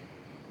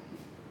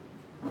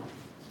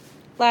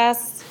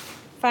 Last,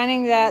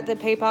 finding that the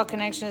PayPal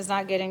connection is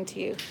not getting to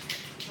you.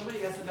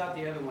 Somebody asked about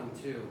the other one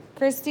too.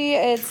 Christy,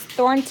 it's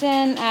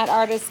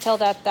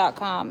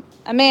thornton@artisttilldeath.com.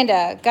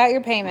 Amanda, got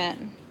your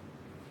payment.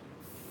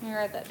 Let me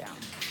write that down.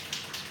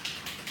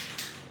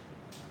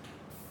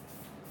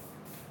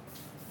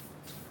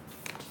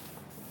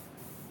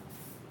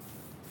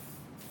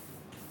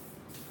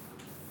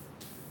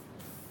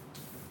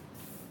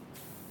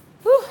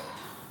 Whew.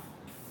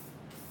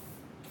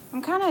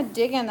 I'm kind of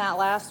digging that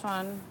last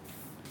one.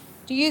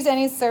 Do you use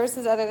any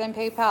services other than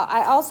PayPal?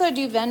 I also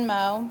do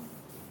Venmo.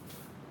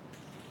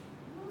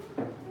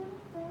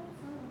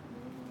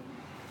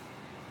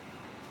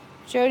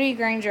 Jody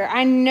Granger.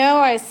 I know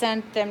I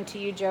sent them to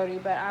you, Jody,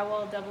 but I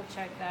will double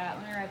check that.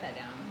 Let me write that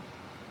down.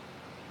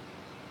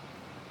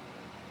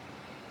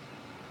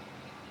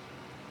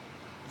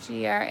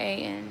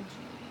 Grang.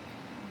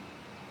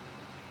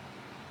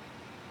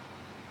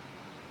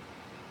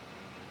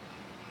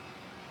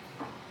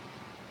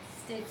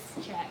 Stix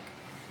check.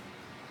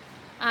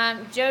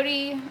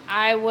 Jody,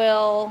 I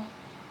will.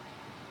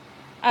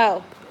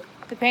 Oh,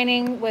 the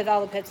painting with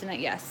all the pits in it,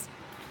 yes.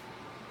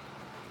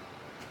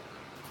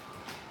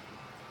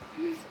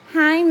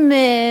 Hi,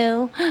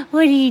 Moo.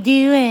 What are you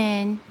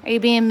doing? Are you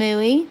being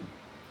mooey?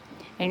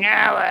 I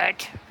know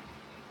it.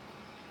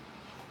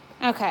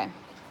 Okay.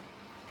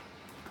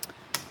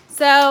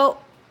 So,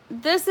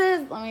 this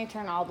is, let me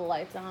turn all the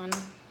lights on.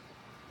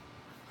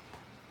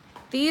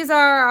 These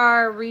are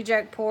our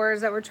reject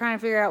pours that we're trying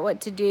to figure out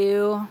what to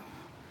do.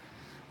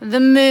 The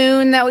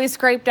moon that we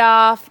scraped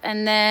off,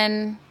 and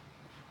then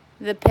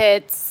the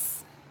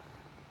pits.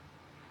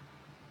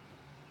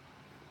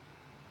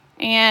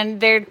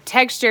 And they're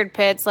textured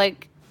pits,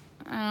 like,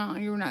 oh,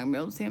 you're not gonna be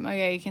able to see them. Oh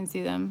yeah, you can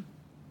see them.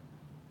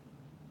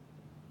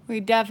 We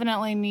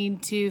definitely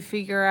need to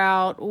figure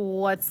out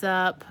what's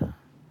up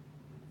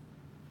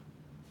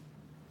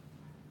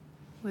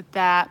with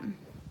that.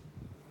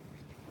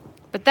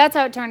 But that's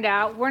how it turned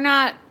out. We're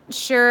not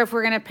sure if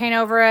we're going to paint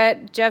over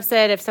it. Jeff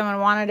said if someone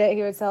wanted it,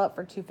 he would sell it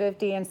for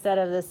 $250 instead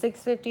of the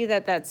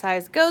 $650 that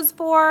size goes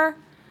for.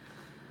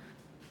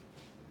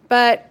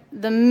 But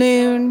the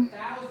moon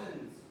Thousands.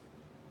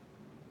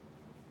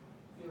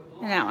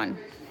 and that one.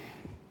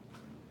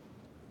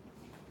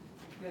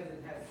 Because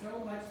it has so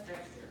much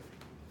texture.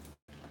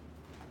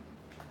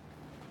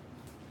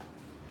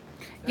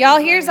 Y'all,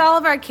 here's all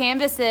of our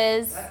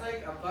canvases. That's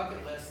like a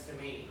bucket list to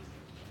me.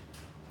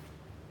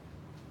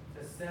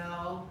 To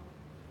sell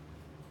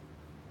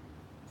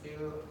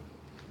to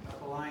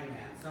a blind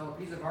man. Sell a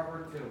piece of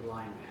artwork to a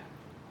blind man.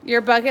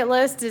 Your bucket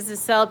list is to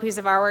sell a piece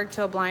of artwork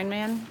to a blind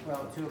man?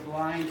 Well, to a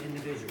blind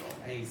individual.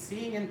 A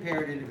seeing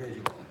impaired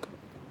individual.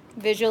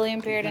 Visually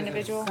impaired Because if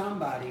individual?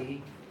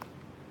 somebody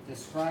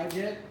described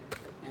it,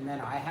 and then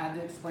I had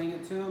to explain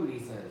it to him, and he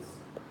says,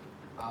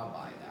 I'll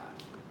buy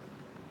that.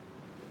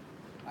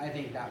 I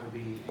think that would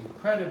be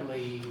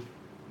incredibly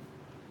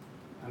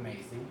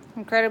amazing.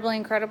 Incredibly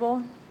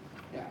incredible?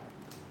 Yeah.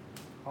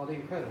 All the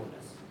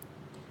incredibleness.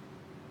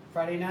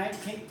 Friday night,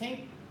 tink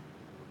tink.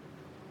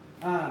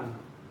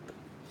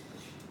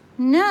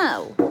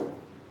 No.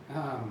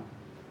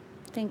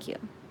 Thank you.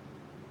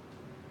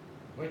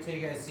 Wait till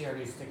you guys see our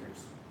new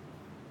stickers.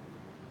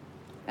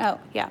 Oh,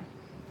 yeah.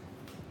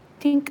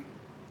 Tink.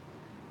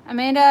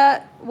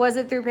 Amanda, was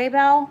it through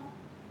PayPal?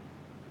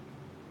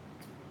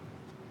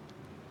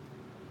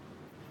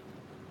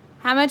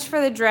 How much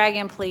for the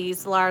dragon,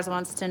 please? Lars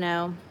wants to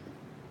know.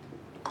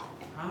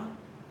 Huh?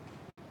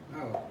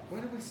 Oh,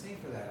 what do we say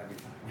for that every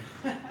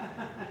time?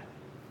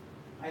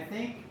 I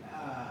think,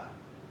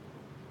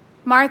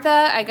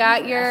 Martha, I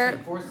got your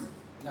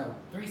no,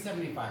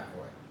 $3.75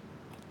 for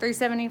it.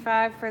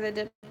 $3.75 for the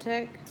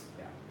diptych.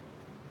 Yeah.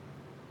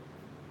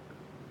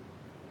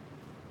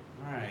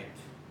 All right.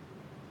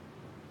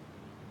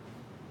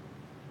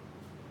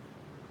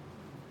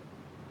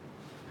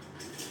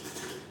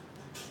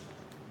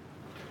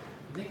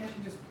 You think I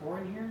can just pour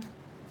in here?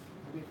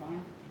 That'll be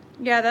fine.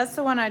 Yeah, that's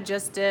the one I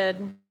just did.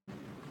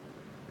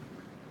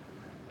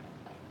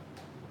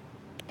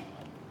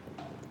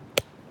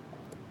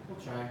 We'll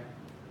try.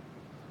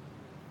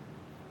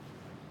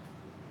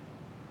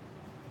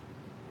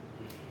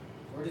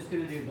 We're just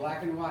gonna do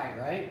black and white,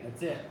 right?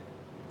 That's it.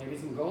 Maybe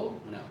some gold?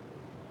 No.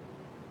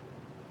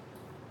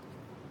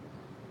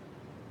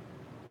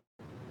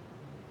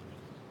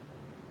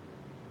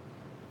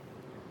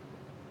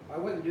 I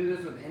wouldn't do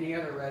this with any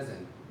other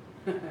resin.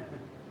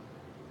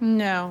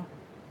 No.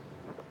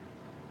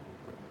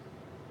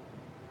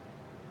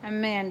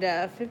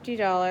 Amanda,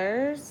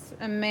 $50.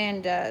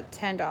 Amanda,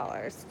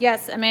 $10.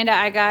 Yes, Amanda,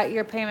 I got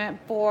your payment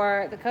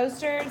for the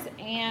coasters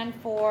and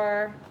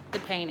for the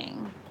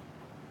painting.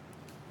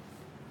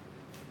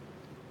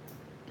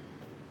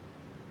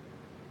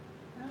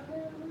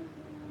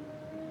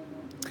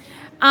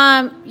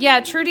 Yeah,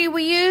 Trudy,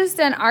 we used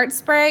an art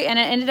spray and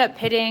it ended up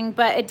pitting,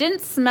 but it didn't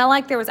smell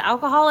like there was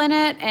alcohol in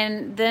it.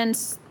 And then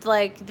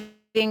like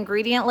the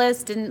ingredient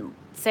list didn't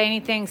say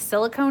anything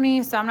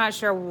silicone-y, so I'm not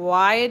sure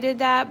why it did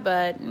that,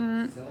 but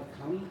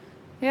Silicone?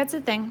 yeah, it's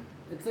a thing.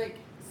 It's like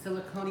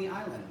Silicone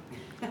Island.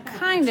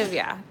 Kind of,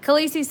 yeah.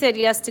 Khaleesi said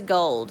yes to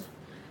gold.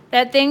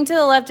 That thing to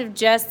the left of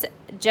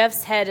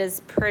Jeff's head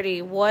is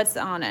pretty. What's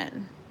on it?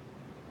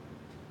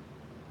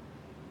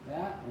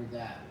 That or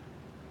that?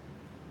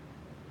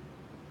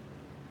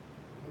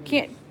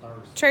 Can't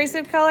trace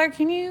of color.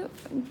 Can you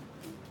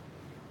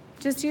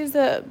just use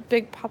the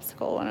big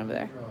popsicle one over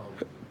there?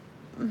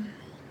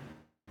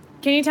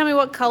 Can you tell me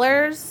what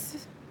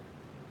colors?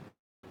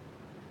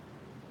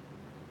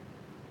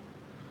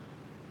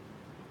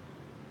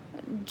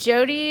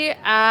 Jody,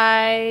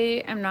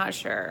 I am not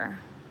sure.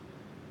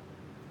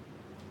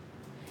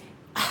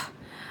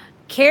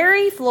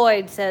 Carrie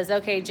Floyd says,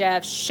 okay,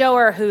 Jeff, show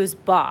her who's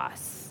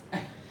boss.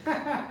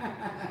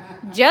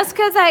 Just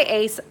because I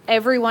ace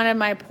every one of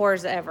my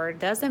pours ever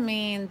doesn't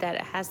mean that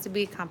it has to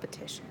be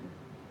competition.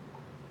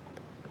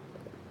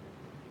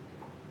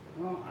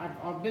 Well,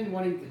 I've been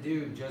wanting to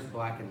do just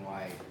black and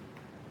white.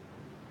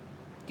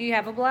 Do you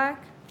have a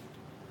black?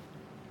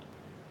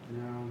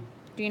 No,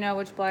 Do you know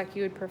which black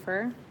you would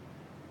prefer?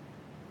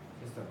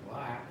 just a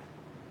black.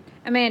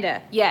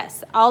 Amanda,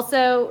 yes.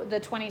 Also, the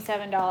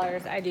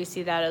 $27, I do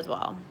see that as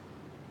well.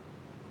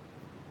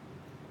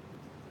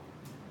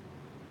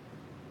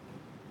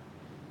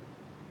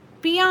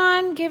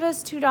 Beyond, give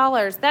us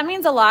 $2. That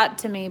means a lot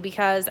to me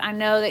because I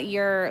know that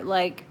you're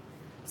like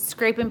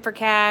scraping for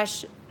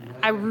cash.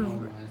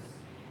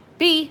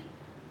 B.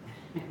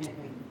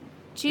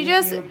 She Thank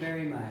just you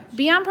very much.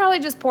 Beyond probably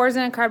just pours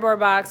in a cardboard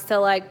box to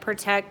like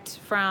protect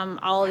from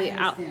all the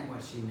I understand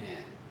what she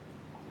meant.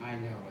 I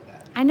know what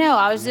that means. I know.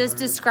 I was just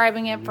Never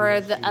describing it knew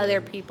for she the other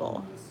was people.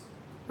 homeless.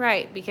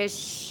 Right, because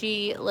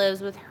she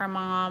lives with her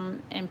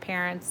mom and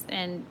parents,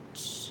 and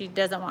she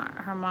doesn't want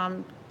her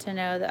mom to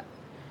know that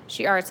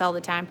she arts all the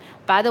time.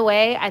 By the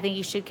way, I think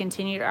you should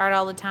continue to art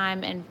all the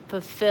time and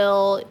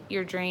fulfill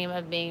your dream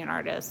of being an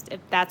artist. If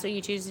that's what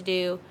you choose to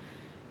do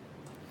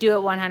it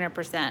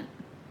 100%.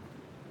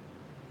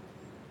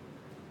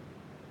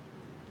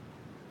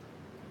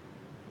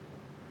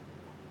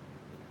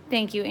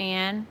 Thank you,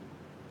 Anne.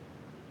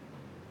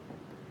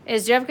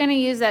 Is Jeff going to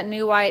use that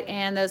new white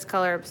and those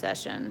Color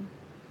Obsession?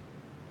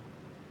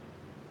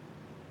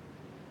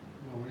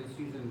 No, we're just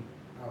using,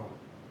 oh.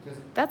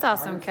 That's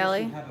awesome,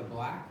 Kelly. Have a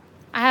black?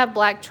 I have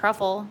black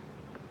truffle.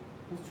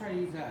 Let's try to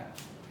use that.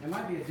 There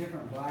might be a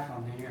different black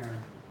on here.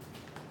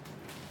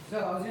 So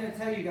I was going to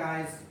tell you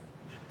guys,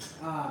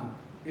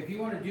 if you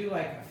want to do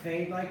like a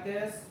fade like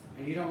this,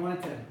 and you don't want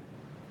it to,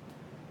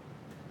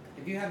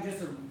 if you have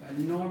just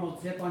a normal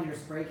tip on your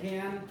spray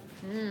can.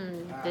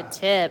 The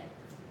tip.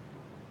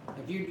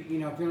 If you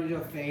want to do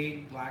a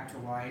fade, black to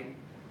white,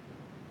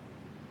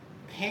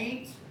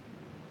 paint,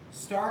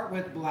 start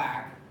with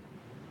black.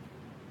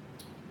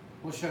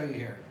 We'll show you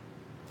here.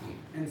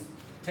 And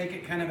take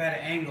it kind of at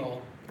an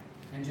angle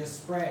and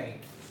just spray.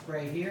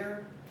 Spray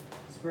here,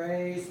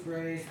 spray,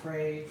 spray,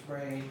 spray,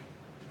 spray,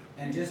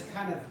 and just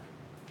kind of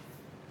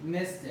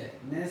mist it.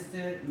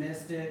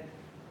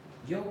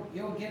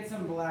 You'll get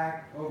some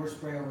black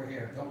overspray over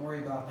here. Don't worry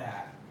about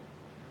that.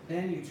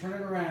 Then you turn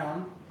it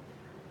around,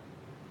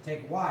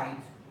 take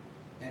white,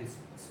 and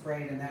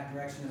spray it in that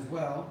direction as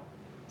well.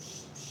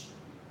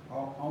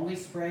 Only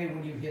spray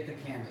when you hit the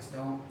canvas.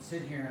 Don't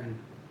sit here and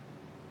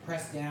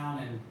press down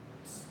and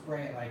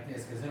spray it like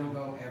this, because it'll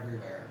go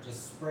everywhere.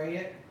 Just spray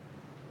it,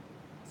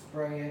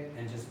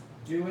 and just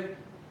do it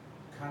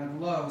kind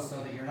of low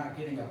so that you're not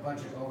getting a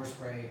bunch of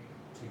overspray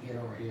to get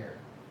over here.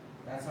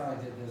 That's how I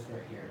did this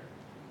right here.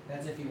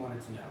 That's if you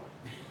wanted to know.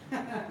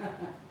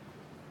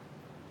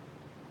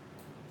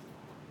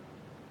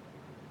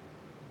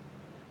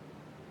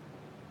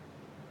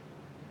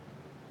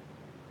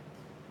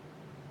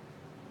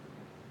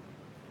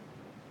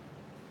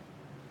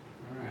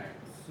 Alright,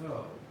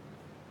 so.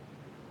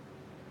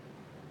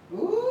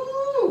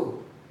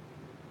 Ooh!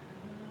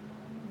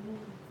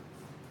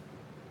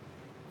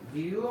 Do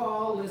you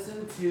all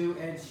listen to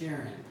Ed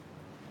Sheeran?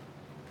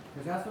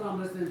 Because that's what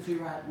I'm listening to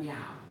right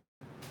now.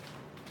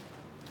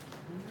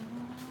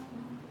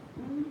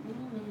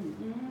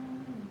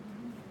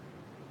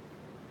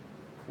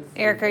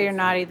 Erica, you're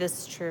naughty. This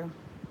is true.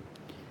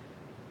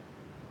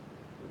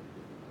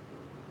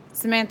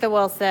 Samantha,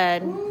 well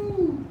said.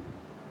 Ooh.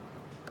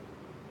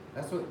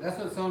 That's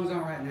what song's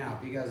on right now,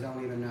 if you guys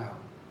don't even know.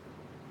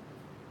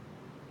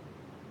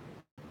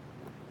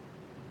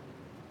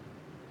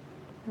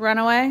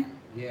 Runaway?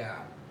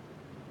 Yeah.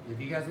 If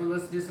you guys want to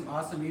listen to some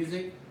awesome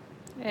music,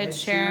 Ed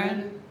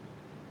Sheeran.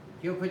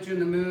 He'll put you in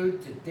the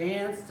mood to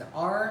dance, to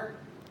art,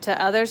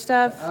 to other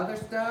stuff.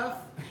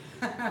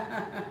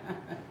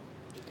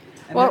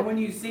 And then when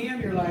you see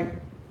him, you're like,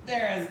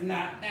 that's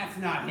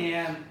not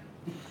him.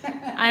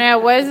 I know.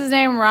 What is his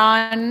name?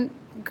 Ron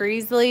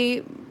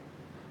Greasley.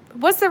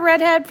 What's the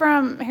redhead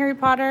from Harry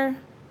Potter?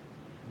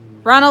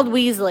 Ronald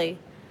Weasley.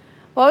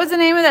 What was the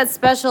name of that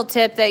special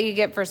tip that you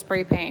get for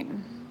spray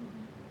paint?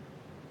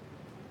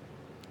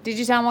 Did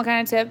you tell him what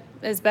kind of tip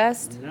is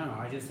best? No,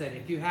 I just said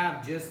if you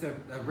have just a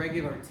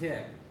regular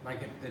tip,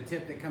 like the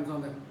tip that comes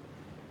on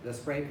the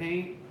spray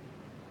paint,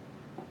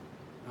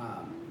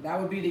 that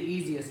would be the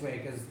easiest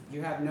way, because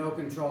you have no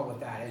control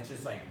with that. It's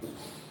just like...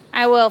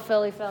 I will,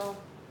 Philly Phil.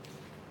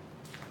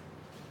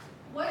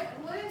 What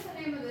is the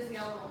name of this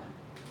yellow one?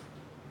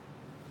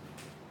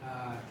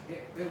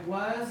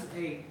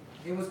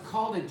 It was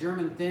called a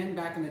German thin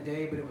back in the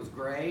day, but it was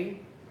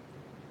gray.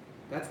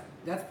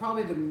 That's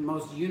probably the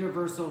most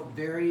universal, a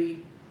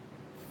very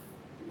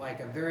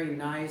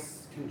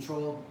nice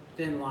controlled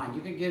thin line.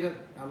 You can get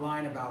a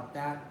line about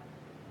that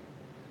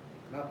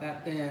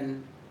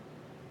thin.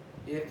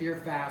 If you're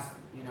fast,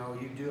 you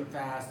do it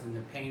fast, and the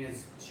paint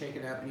is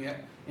shaken up,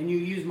 and you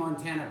use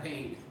Montana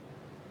paint.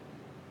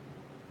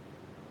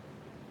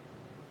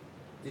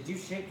 Did you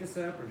shake this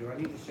up, or do I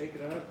need to shake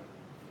it up?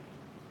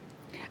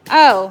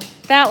 Oh,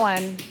 that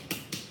one.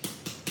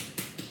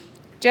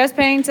 Just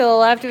painting to the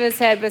left of his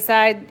head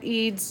beside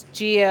Eads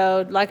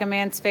geode, like a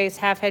man's face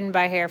half hidden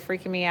by hair,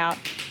 freaking me out.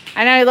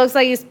 I know he looks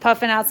like he's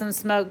puffing out some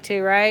smoke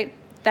too, right?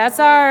 That's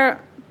our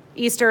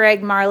Easter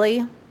egg, Marley.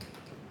 Am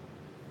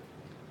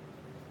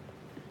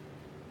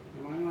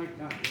I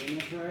not doing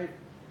this right?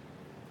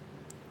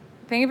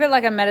 Think of it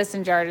like a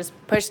medicine jar. Just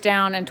push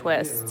down and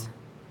twist.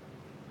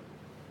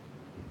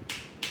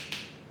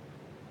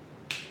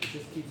 It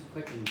just keeps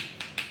clicking.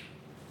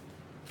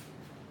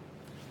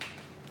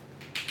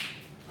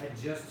 I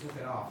just took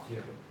it off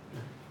too.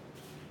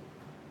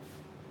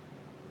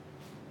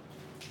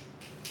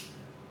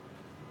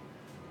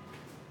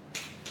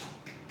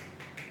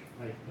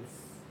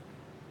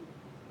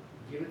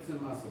 Give it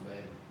some muscle,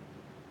 babe.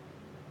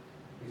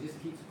 It just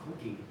keeps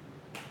clicking.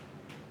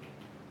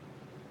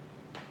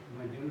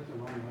 Am I doing it the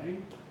wrong way?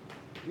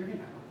 You're gonna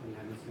open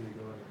that, it's gonna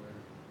go everywhere.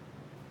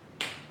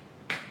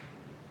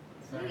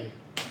 Sorry.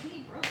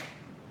 He broke. I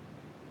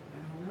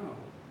don't know.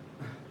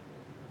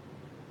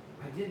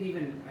 I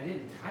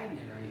didn't tighten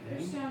it or anything.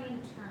 Push down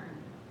and turn.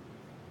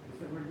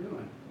 That's what we're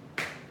doing.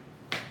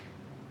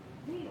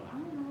 Hey, I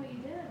don't know what you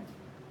did.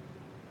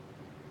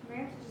 We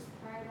have to just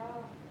pry it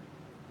off.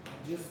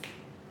 Just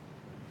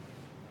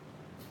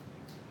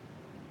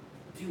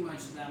too much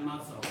of that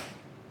muscle.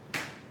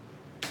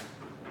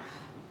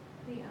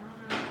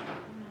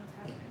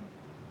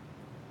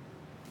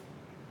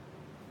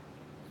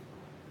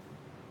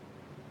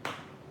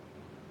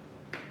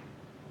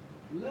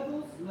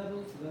 Levels,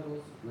 levels,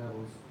 levels,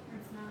 levels.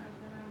 It's not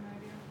open on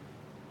radio.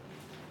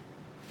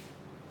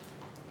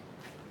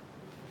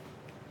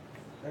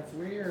 That's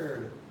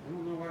weird. I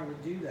don't know why we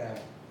do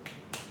that.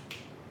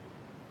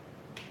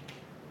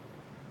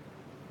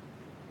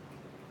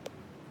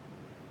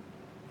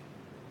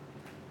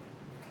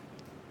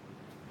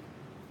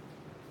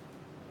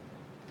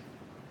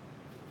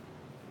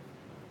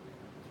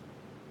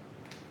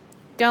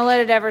 Don't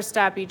let it ever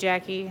stop you,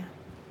 Jackie.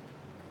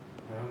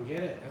 I don't get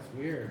it. That's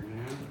weird,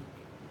 man.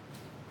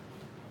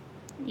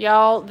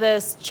 Y'all,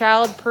 this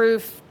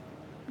child-proof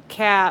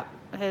cap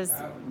has... Oh.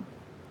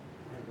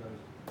 There it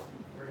goes.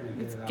 We're gonna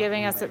get It's it off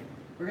giving one us way. a-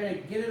 We're gonna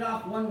get it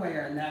off one way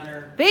or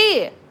another.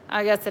 B!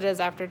 I guess it is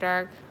after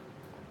dark.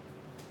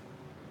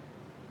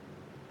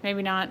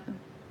 Maybe not.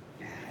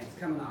 Yeah, it's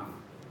coming off.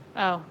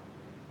 Oh.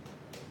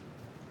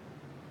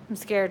 I'm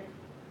scared.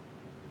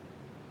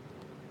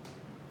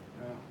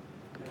 Well,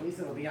 at least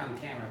it'll be on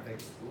camera if it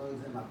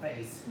explodes in my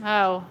face.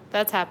 Oh,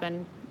 that's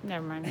happened.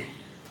 Never mind.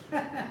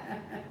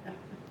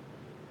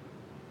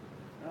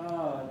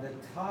 Oh, the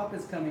top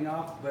is coming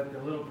off, but the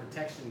little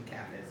protection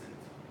cap isn't.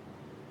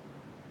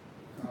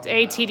 It's Oh,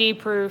 ATD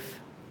proof.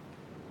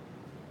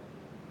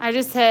 I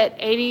just hit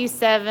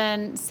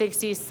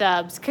 8760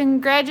 subs.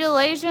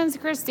 Congratulations,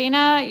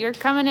 Christina. You're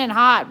coming in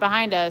hot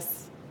behind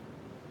us.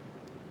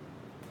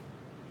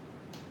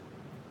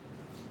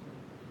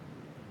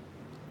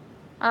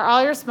 Are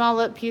all your small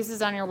lip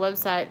pieces on your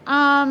website?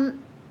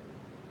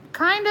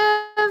 Kind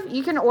of.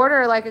 You can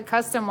order like a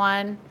custom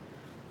one.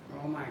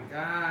 Oh my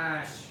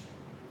gosh.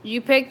 You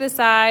pick the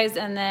size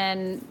and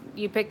then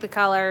you pick the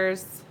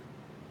colors.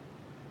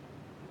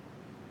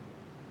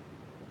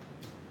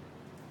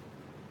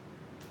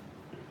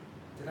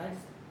 Did I just...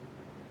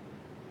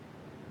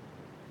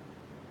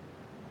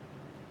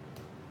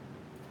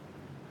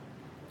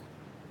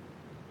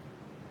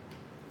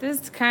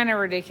 This is kind of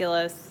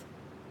ridiculous.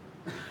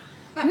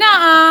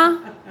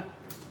 Nuh-uh.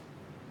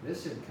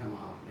 This should come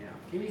off now.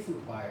 Give me some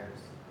pliers.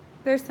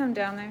 There's some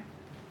down there.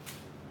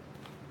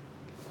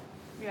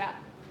 Yeah.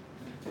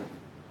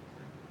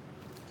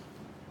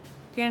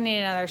 You're gonna need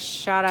another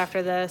shot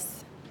after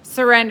this.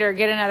 Surrender,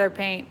 get another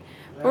paint.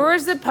 But we're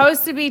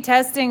supposed to be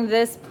testing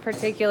this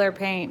particular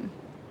paint.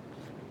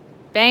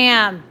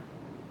 Bam.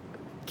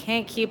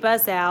 Can't keep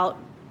us out,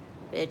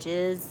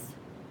 bitches.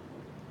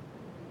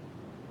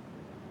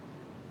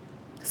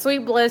 Sweet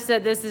Bliss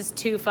said this is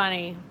too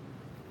funny.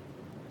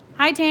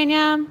 Hi,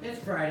 Tanya. It's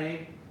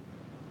Friday.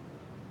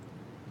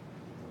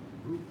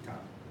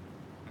 Rooftop.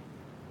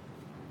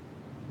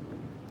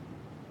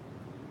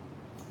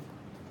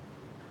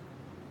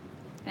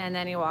 And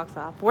then he walks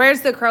off.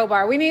 Where's the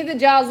crowbar? We need the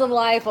jaws of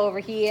life over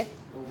here.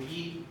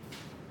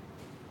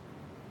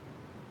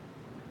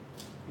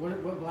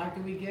 What black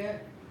did we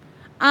get?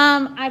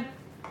 I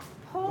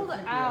pulled Looks like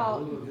we got out.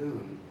 Blue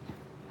Lagoon.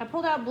 I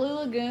pulled out Blue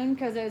Lagoon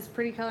because it's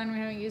pretty color and we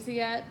haven't used it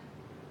yet.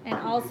 And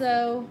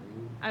also,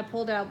 I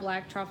pulled out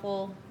Black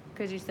Truffle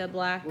because you said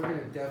black. We're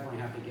gonna definitely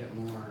have to get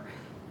more.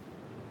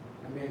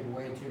 I made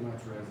way too much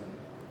resin.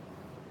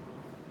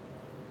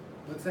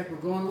 Looks like we're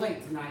going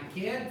late tonight,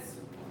 kids.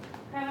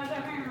 Pew,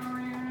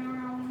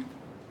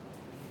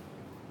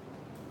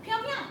 pew.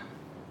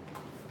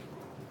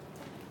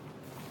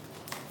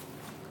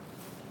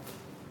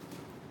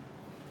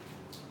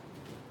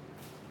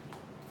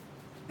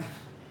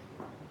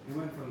 We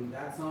went from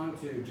that song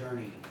to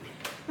Journey.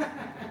 All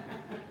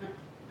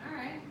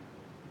right.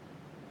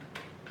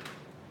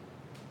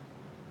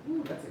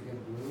 Ooh, that's a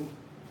good blue.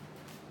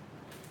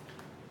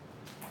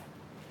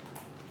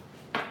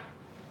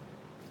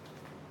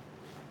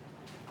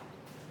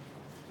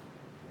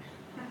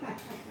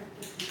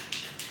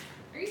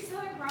 Are you still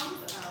having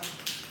problems? Oh.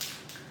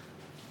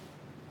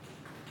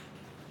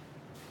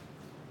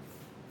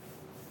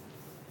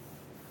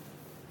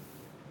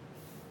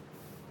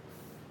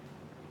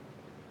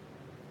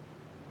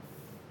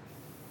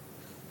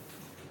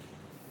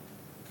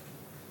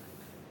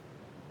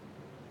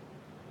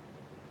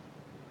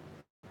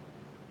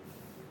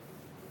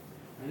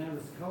 I know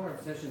this color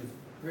obsession is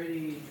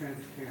pretty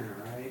transparent,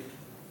 right?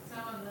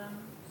 Some of them.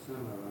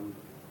 Some of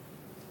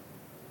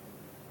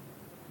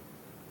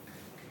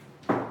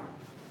them.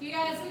 You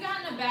guys, we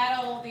got in a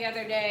battle the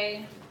other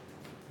day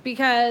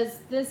because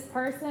this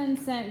person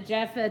sent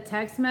Jeff a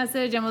text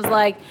message and was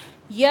like,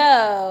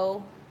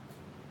 yo.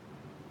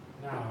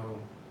 No.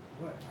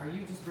 What? Are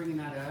you just bringing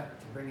that up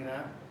to bring it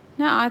up?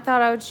 No, I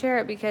thought I would share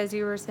it because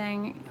you were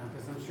saying. No,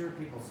 because I'm sure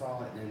people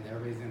saw it and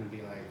everybody's going to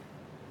be like,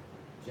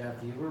 Jeff,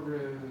 you were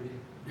rude.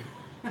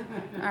 All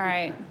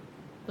right,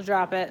 we'll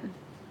drop it.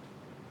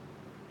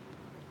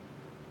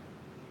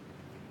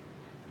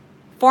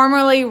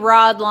 Formerly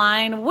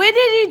Rodline. When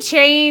did you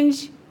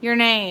change your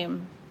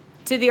name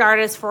to the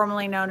artist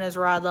formerly known as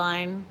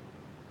Rodline?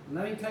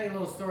 Let me tell you a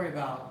little story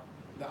about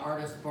the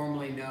artist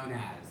formerly known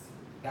as,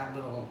 that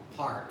little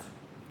part.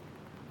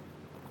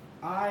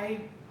 I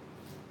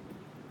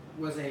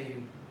was a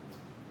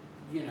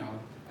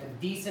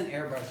decent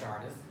airbrush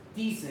artist.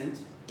 Decent.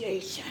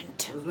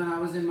 It was when I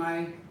was in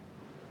my,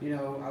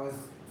 I was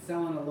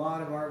selling a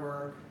lot of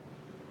artwork.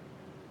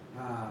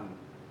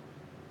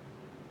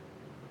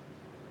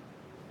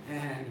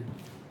 And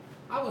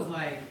I was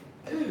like,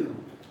 ooh.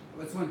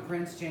 That's when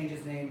Prince changed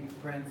his name,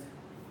 Prince,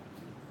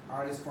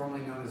 artist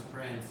formerly known as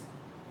Prince.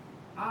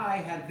 I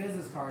had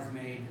business cards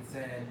made that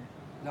said,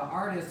 the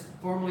artist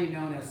formerly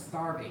known as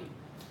Starving.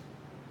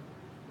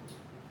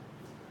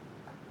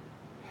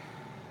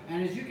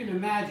 And as you can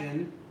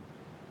imagine,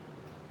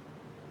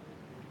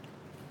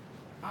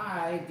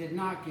 I did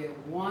not get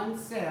one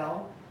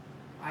sale.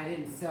 I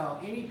didn't sell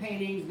any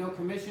paintings, no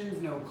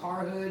commissions, no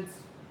car hoods,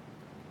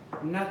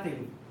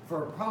 nothing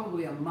for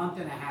probably a month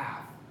and a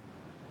half.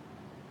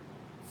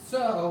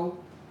 So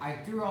I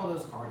threw all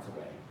those cards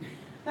away.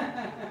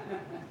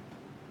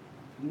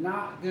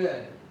 Not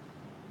good.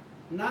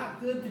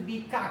 Not good to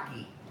be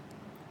cocky.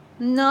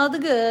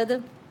 Not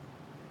good.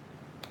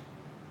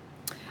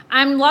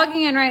 I'm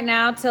logging in right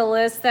now to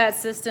list that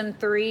System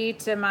 3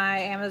 to my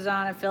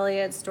Amazon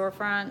affiliate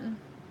storefront.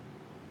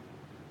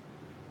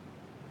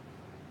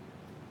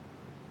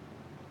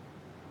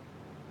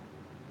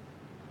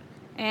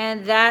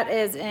 And that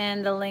is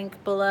in the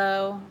link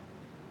below.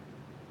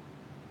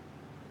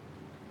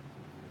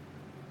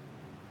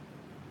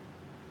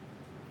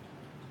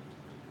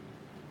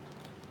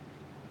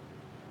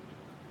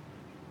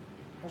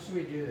 How should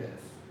we do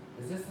this?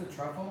 Is this the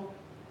truffle?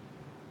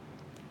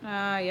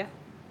 Yeah.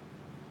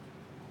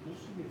 This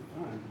should be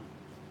fun.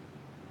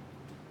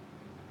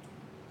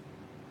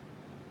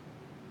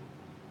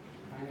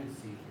 Kind of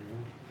see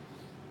through.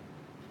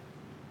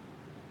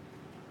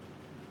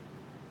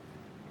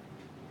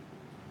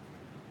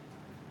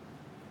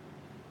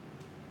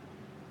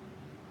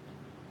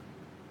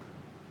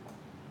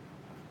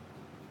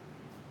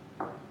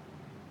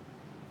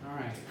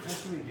 Alright, how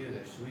should we do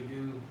this? Should we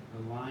do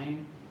the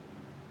line?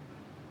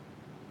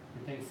 I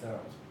think so.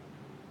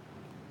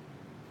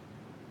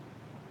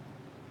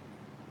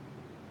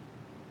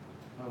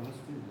 Oh, let's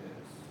do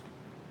this.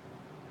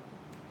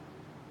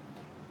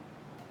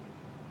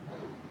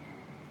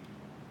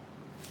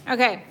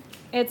 Okay,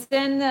 it's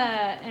in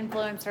the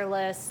influencer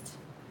list.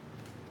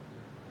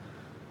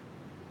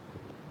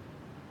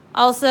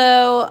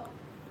 Also,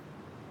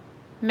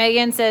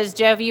 Megan says,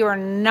 Jeff, you are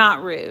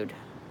not rude.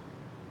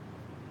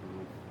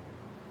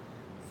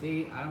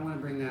 See, I don't want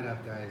to bring that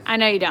up, guys. I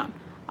know you don't.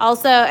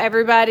 Also,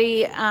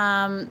 everybody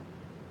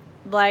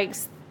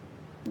likes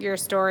your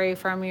story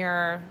from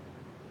your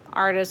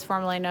artist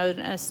formerly known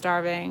as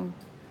Starving.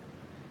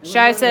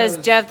 Shy says,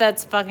 Jeff,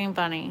 that's fucking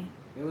funny.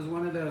 It was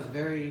one of those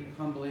very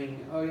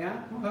humbling, oh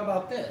yeah? Well, how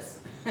about this?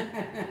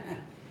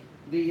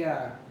 The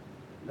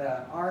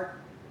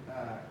art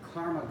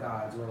karma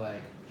gods were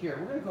like, here,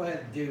 we're going to go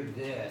ahead and do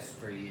this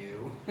for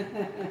you.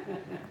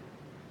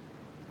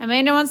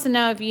 Amanda wants to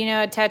know if you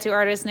know a tattoo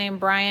artist named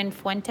Brian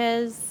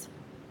Fuentes.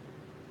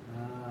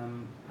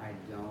 I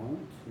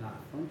don't. Not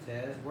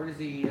Fuentes. Where does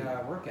he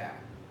work at?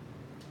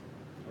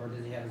 Or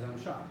does he have his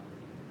own shop?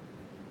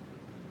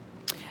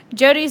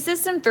 Jody,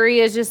 System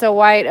 3 is just a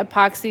white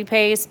epoxy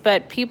paste,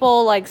 but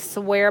people like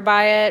swear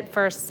by it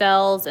for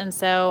sales, and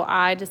so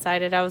I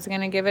decided I was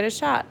going to give it a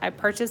shot. I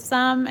purchased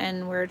some,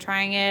 and we're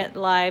trying it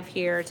live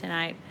here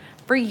tonight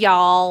for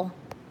y'all.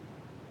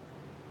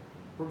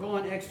 We're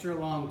going extra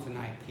long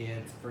tonight,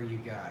 kids, for you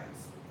guys,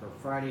 for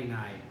Friday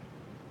night.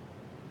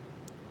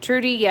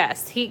 Trudy,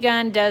 yes. Heat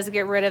gun does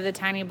get rid of the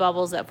tiny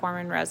bubbles that form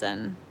in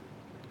resin.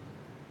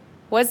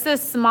 What's the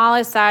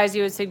smallest size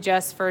you would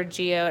suggest for a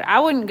geode? I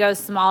wouldn't go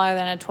smaller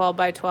than a 12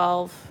 by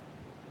 12.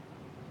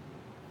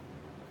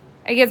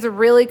 It gets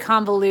really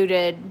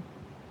convoluted.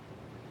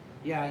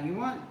 Yeah, you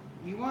want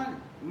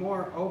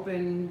more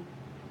open,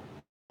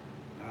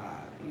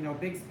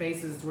 big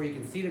spaces where you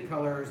can see the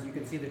colors, you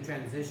can see the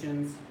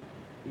transitions,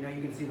 you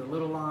can see the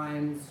little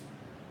lines.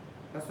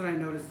 That's what I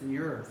noticed in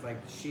yours. Like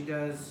she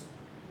does,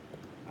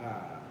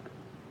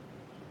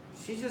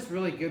 she's just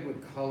really good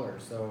with color,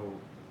 so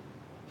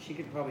she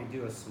could probably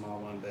do a small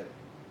one, but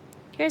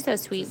Here's a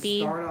sweet to bee.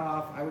 start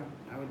off, I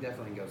would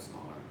definitely go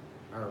smaller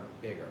or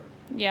bigger.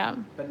 Yeah.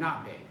 But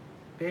not big.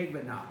 Big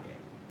but not big.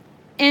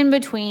 In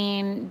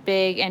between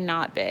big and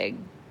not big.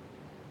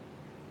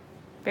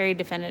 Very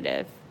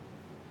definitive.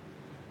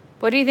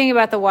 What do you think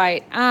about the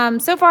white?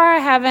 So far I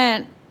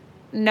haven't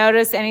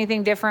noticed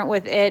anything different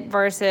with it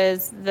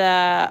versus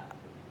the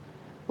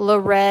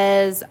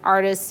Lorez,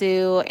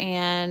 Artisu,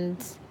 and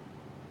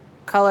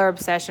Color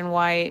Obsession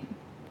white.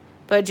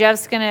 But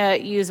Jeff's going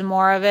to use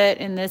more of it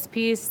in this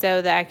piece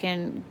so that I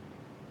can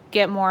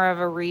get more of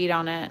a read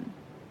on it.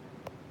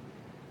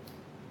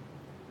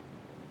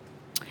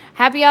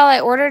 Happy y'all,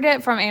 I ordered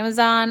it from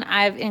Amazon.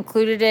 I've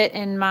included it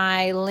in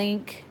my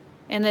link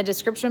in the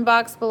description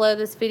box below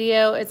this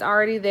video. It's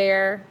already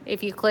there.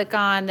 If you click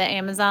on the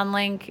Amazon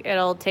link,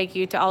 it'll take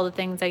you to all the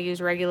things I use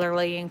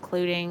regularly,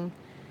 including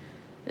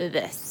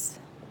this.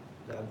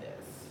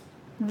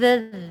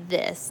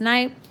 This.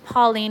 Night,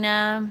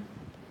 Paulina.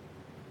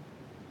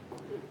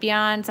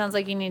 Beyond, sounds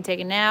like you need to take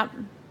a nap.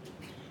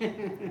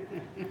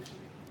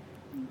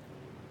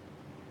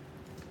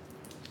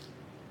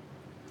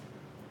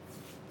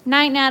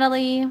 Night,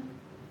 Natalie.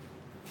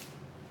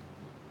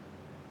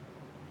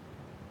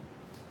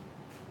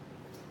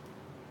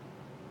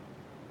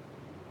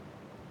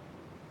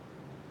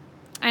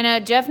 I know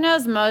Jeff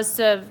knows most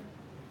of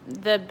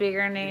the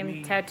bigger name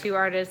Maybe. tattoo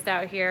artists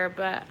out here,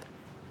 but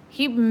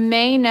he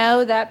may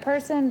know that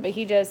person, but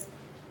he just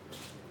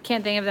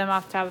can't think of them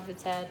off the top of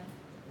his head.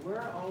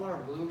 Where are all our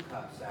blue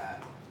cups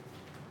at?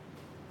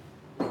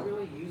 Do we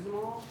really use them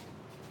all?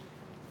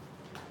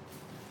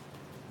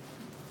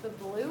 The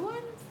blue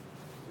ones?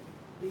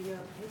 The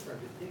paper,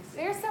 the Stix.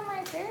 There's some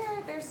right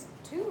there. There's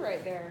two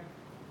right there.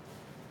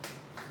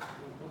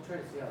 We'll try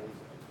to see how these are.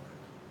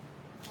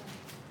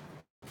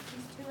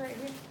 These two right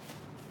here.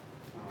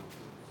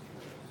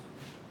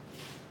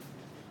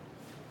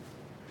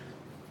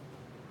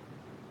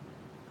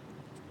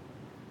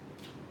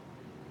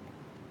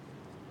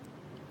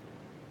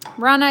 Oh,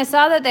 Ron, I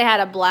saw that they had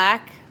a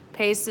black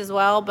paste as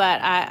well, but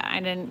I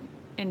didn't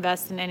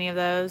invest in any of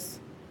those.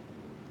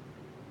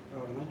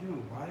 oh, am I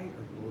doing white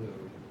or blue?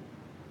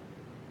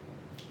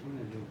 I'm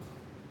gonna do white.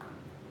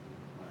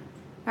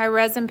 My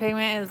resin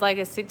pigment is like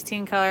a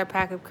 16 color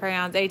pack of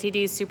crayons.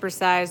 ATD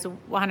supersized,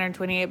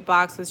 128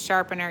 box with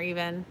sharpener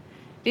even.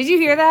 Did you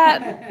hear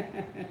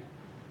that?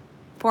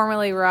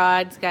 Formerly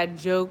Rod's got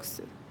jokes.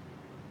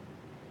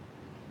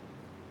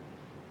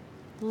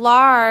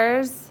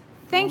 Lars,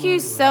 thank you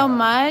so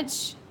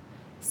much.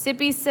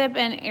 Sippy Sip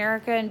and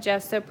Erica and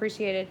Jeff, so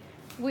appreciated.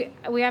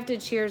 We have to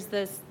cheers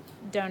this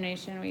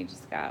donation we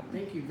just got.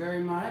 Thank you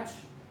very much.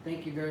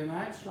 Thank you very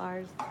much.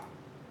 Lars.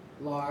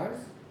 Lars.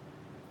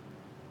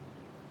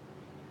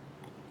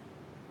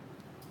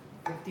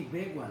 50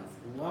 big ones.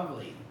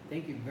 Lovely.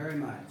 Thank you very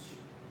much.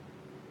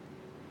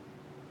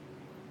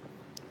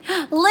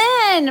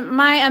 Lynn,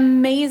 my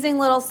amazing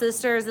little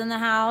sister is in the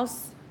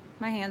house.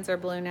 My hands are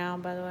blue now,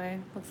 by the way.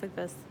 Looks like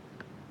this.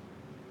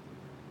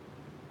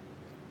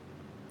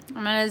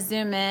 I'm going to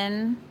zoom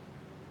in.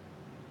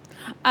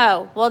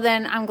 Oh, well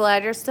then I'm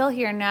glad you're still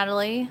here,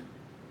 Natalie.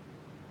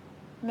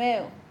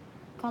 Moo,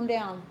 calm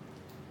down.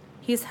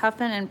 He's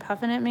huffing and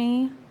puffing at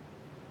me.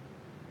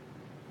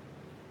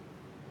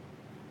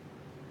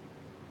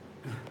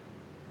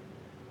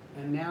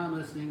 And now I'm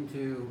listening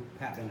to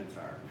Pat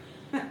Benatar.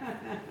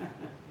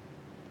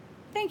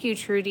 Thank you,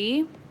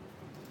 Trudy.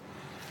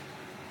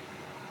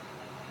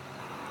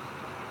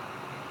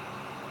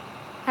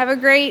 Have a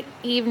great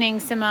evening,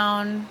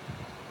 Simone.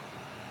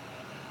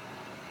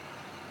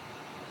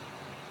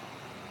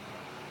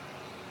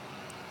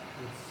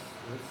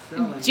 It's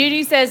selling.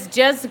 Judy says,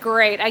 just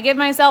great. I give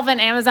myself an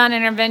Amazon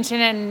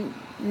intervention and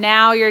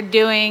now you're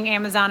doing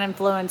Amazon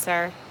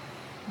influencer.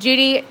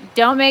 Judy,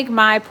 don't make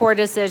my poor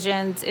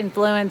decisions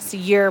influence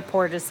your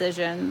poor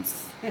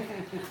decisions.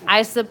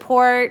 I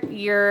support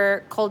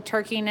your cold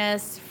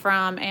turkeyness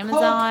from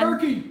Amazon.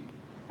 Cold turkey.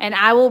 And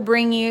I will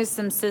bring you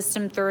some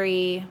System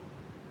 3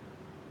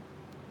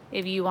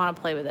 if you want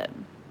to play with it.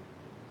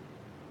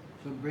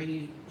 She'll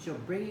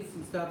bring you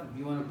some stuff if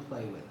you want to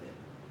play with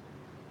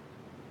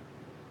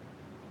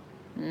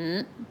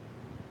it.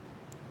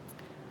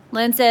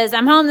 Lynn says,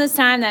 I'm home this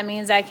time. That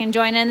means I can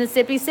join in the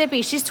Sippy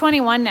Sippy. She's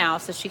 21 now,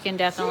 so she can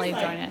definitely She's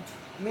like join it.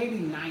 Maybe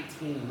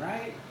 19,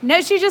 right?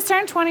 No, she just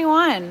turned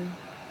 21.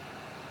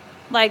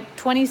 Like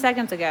 20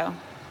 seconds ago.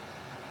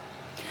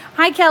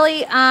 Hi,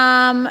 Kelly.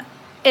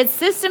 It's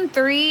System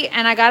 3,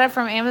 and I got it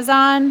from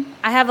Amazon.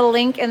 I have a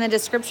link in the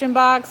description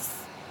box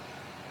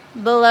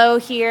below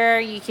here.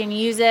 You can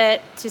use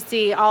it to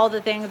see all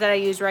the things that I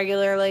use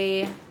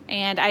regularly.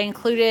 And I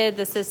included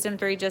the System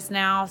 3 just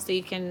now, so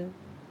you can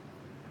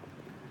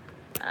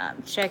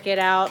check it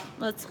out.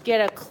 Let's get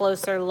a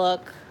closer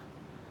look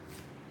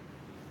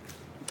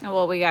at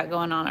what we got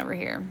going on over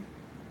here.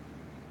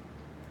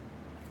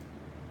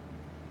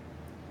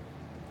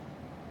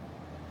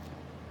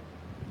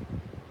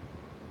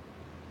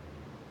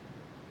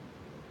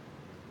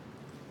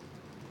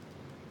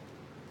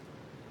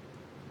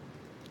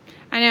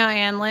 I know,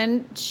 Ann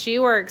Lynn, she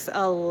works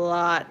a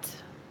lot.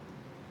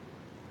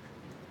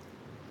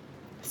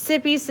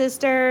 Sippy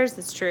Sisters,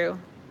 it's true.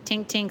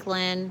 Tink Tink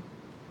Lynn.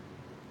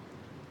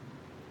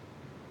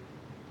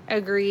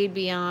 Agreed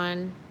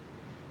beyond.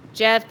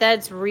 Jeff,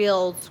 that's real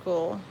old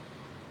school.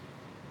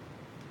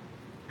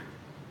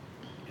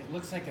 It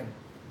looks like a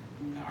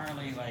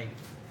gnarly, like,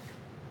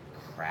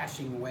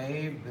 crashing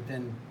wave, but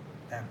then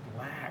that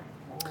black.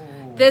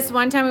 Oh. This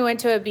one time we went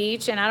to a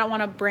beach, and I don't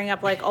want to bring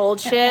up like old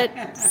shit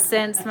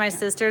since my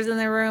sister's in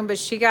the room, but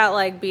she got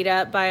like beat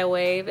up by a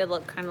wave. It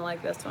looked kind of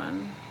like this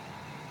one.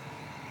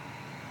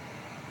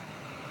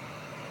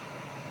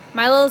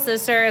 My little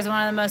sister is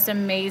one of the most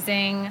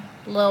amazing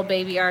little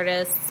baby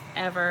artists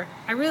ever.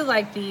 I really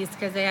like these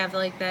because they have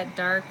like that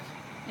dark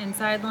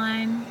inside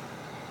line.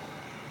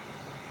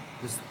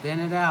 Just thin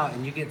it out,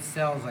 and you get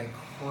cells like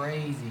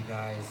crazy,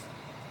 guys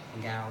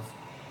and gals.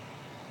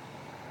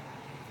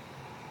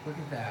 Look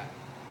at that.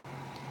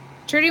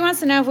 Trudy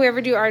wants to know if we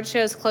ever do art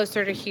shows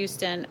closer to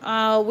Houston.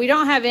 We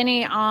don't have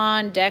any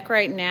on deck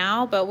right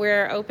now, but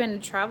we're open to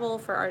travel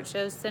for art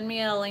shows. Send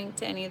me a link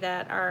to any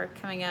that are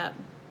coming up.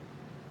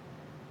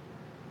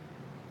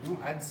 Well,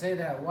 I'd say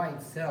that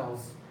white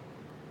sells.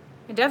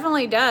 It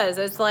definitely does.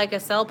 It's like a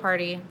cell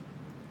party.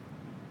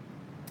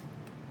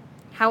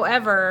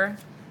 However,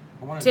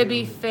 to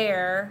be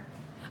fair,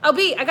 Oh,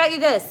 B, I got you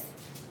this.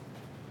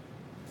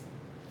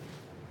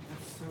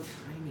 That's so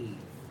tiny.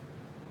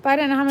 But I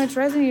didn't know how much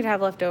resin you'd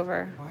have left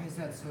over. Why is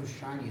that so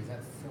shiny? Is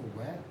that so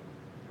wet?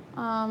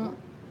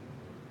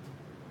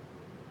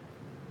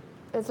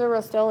 It's a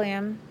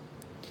Rust-Oleum.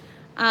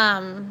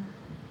 To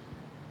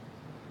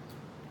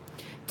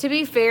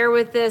be fair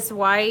with this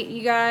white,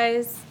 you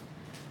guys,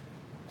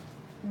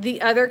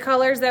 the other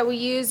colors that we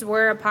used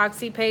were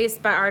epoxy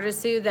paste by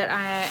Artisu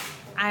that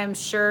I'm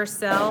sure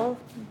sell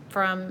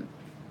from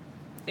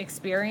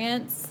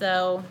experience.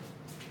 So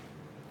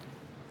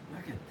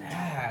Look at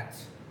that.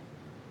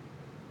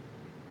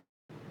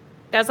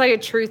 that's like a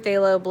true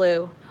phthalo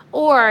blue,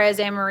 or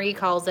as Anne-Marie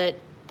calls it,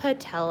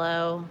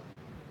 Patello.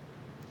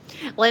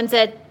 Lynn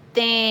said,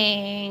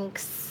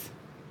 thanks.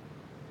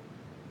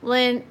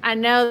 Lynn, I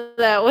know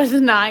that was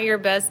not your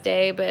best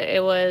day, but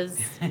it was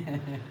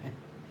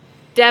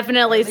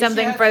definitely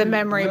something for the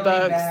memory really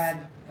books.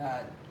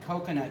 Bad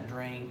coconut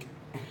drink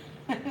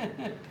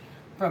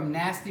from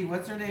Nasty.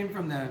 What's her name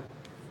from the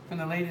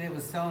lady that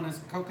was selling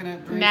us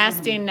coconut drink?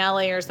 Nasty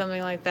Nelly or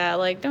something like that.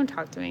 Like, don't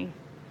talk to me.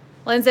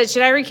 Lynn said,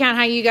 should I recount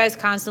how you guys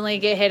constantly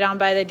get hit on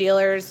by the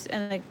dealers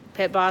and the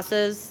pit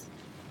bosses?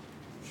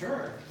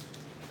 Sure.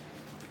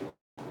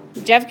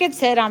 Jeff gets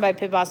hit on by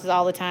pit bosses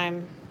all the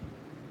time.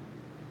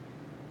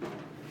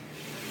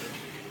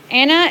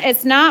 Anna,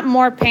 it's not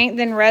more paint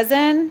than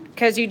resin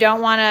because you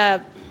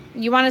want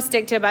to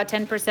stick to about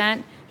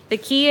 10%. The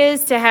key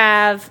is to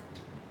have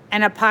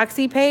an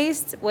epoxy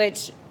paste,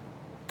 which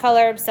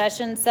Color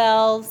Obsession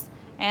sells,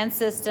 and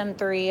System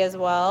 3 as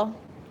well.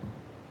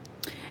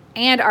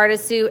 And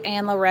Artisu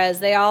and Lorez.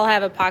 They all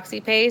have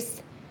epoxy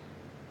paste.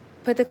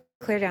 Put the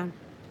clear down.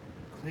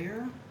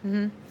 Clear?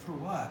 Mm-hmm. For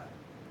what?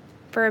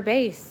 For a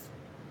base.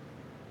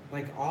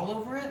 Like all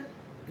over it?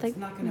 It's Like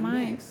not going to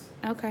mine. mix.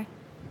 Okay.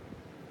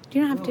 You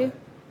don't have to.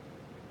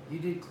 You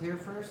did clear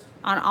first?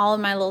 On all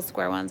of my little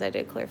square ones, I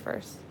did clear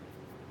first.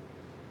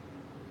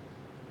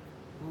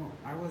 Well,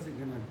 I wasn't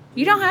going to.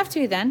 You don't have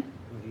to then.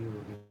 What you were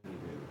going to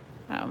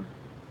do. Oh.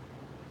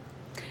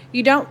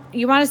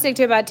 You want to stick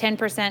to about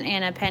 10%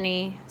 and a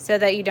penny so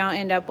that you don't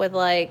end up with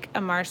like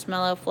a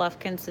marshmallow fluff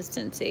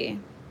consistency.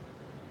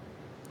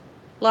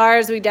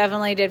 Lars, we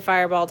definitely did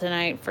Fireball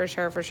tonight, for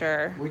sure.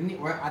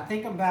 I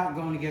think about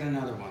going to get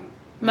another one.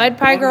 Mud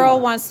Pie One Girl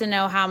more. wants to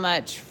know how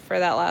much for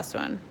that last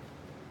one.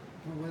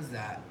 What was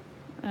that?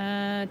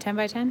 10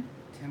 by 10?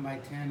 10 by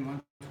 10,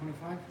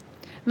 125?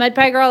 Mud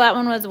Pie Girl, that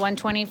one was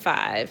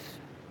 125.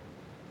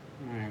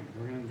 All right,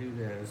 we're going to do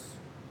this.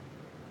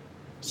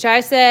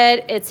 Shai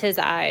said it's his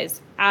eyes.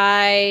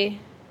 And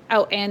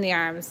the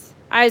arms.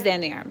 Eyes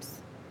and the arms.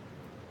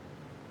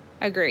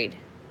 Agreed.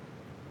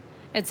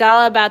 It's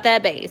all about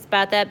that bass,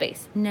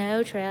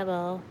 No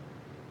trouble.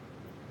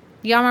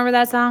 Y'all remember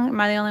that song? Am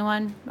I the only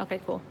one?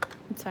 Okay, cool.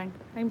 It's fine.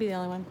 I can be the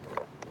only one.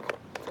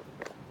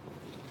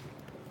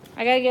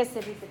 I gotta get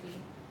sippy.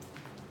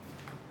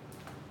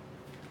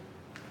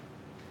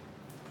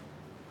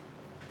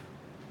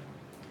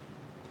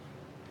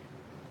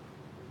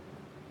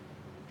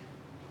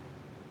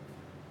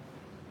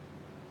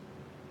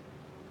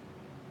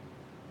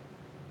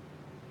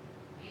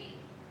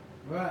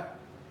 What? Are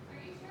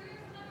you sure there's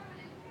another one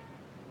in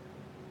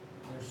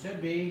here? There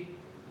should be.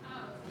 Oh,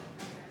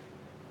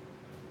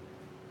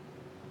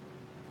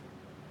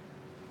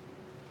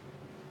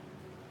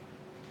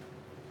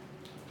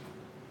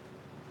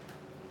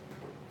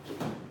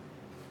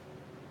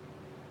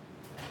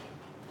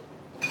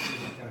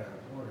 Just gotta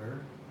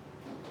order.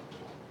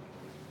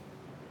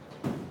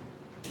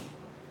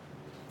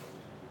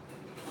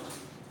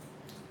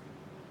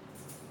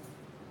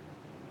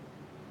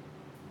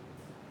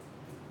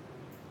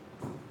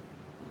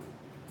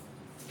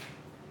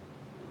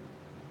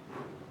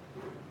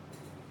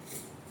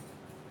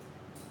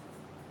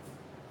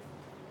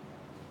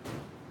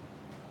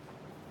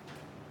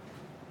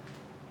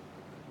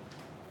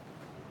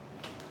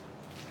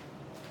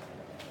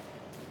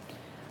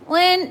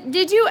 Lynn,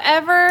 did you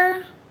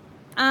ever,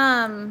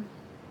 Lynn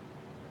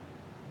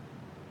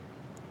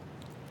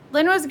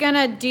was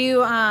gonna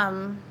do,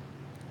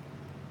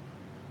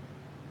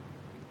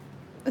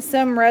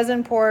 some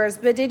resin pours,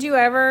 but did you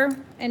ever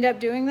end up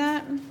doing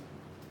that?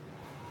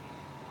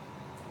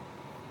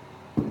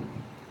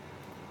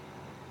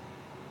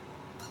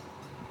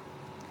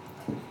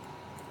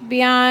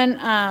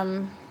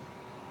 Beyond,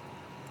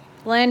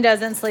 Lynn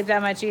doesn't sleep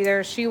that much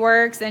either. She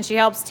works and she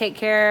helps take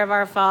care of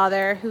our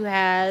father who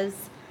has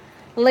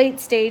late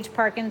stage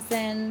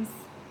Parkinson's.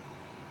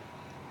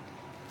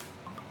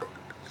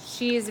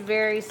 She's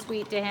very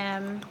sweet to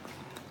him.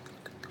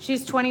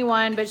 She's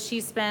 21, but she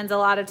spends a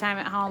lot of time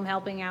at home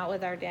helping out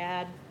with our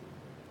dad.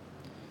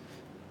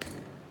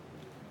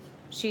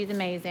 She's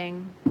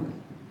amazing.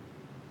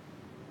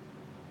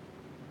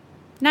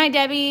 Night,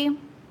 Debbie.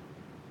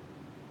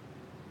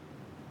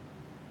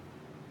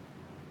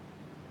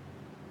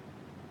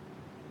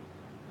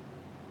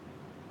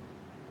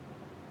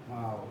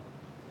 Wow.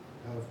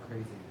 That was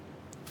crazy.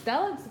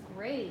 That looks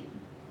great.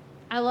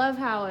 I love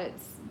how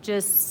it's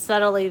just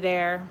subtly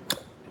there.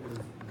 It was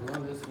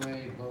blow this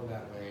way, blow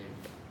that way.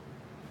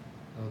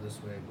 Blow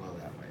this way, blow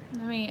that way.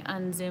 Let me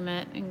unzoom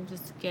it and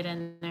just get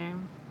in there.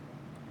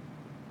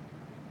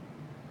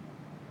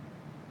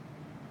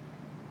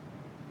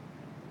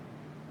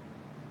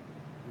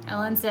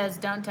 Ellen says,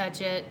 don't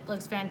touch it.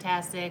 Looks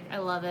fantastic. I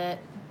love it.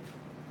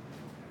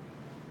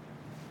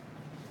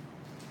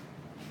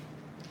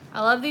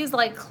 I love these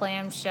like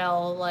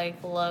clamshell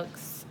like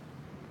looks.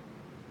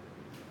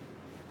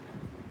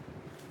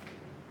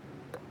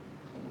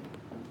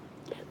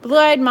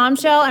 Blue-eyed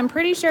momshell, I'm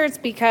pretty sure it's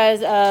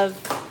because of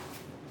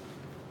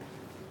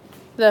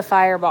the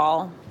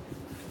fireball.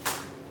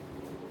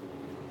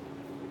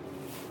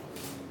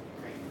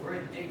 We're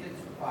addicted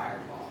to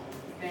Fireball.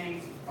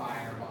 Thanks,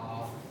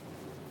 Fireball.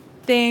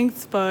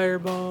 Thanks,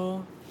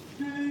 fireball.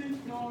 Thanks,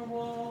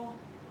 Narwhal.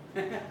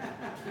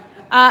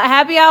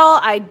 Happy Owl,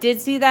 I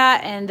did see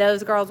that, and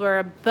those girls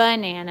were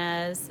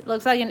bananas. It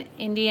looks like an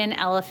Indian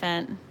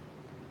elephant.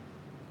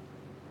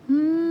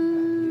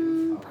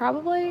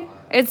 Probably.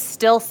 It's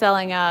still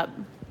selling up.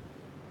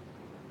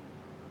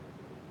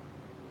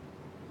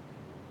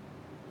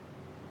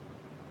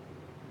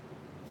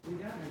 We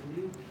got a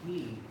new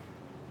key.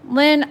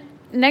 Lynn,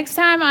 next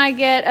time I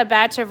get a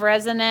batch of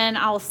resin in,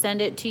 I'll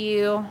send it to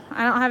you.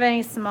 I don't have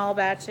any small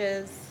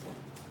batches.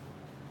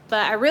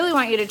 But I really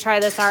want you to try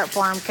this art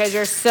form because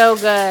you're so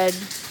good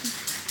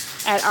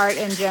at art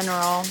in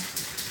general.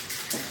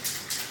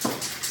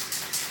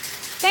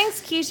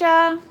 Thanks,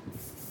 Keisha.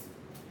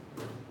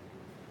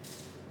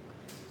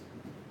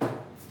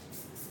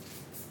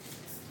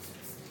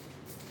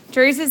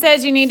 Teresa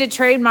says you need to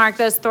trademark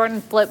those Thornton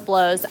flip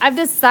blows. I've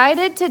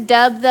decided to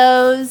dub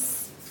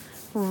those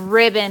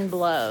ribbon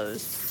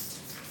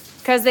blows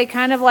because they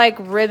kind of like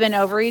ribbon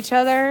over each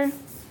other.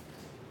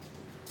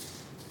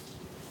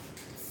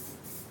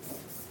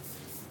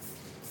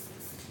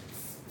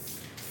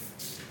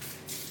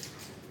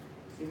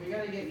 See, we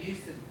gotta get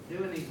used to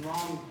doing these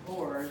long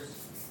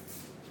pours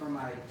for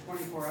my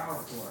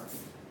 24-hour pour.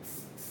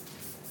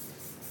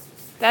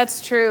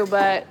 That's true,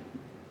 but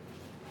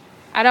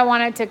I don't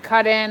want it to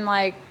cut in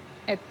like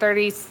at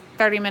 30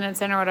 minutes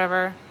in or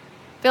whatever.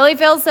 Billy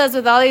Phil says,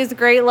 with all these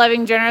great,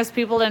 loving, generous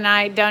people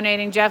tonight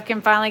donating, Jeff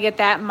can finally get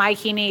that mic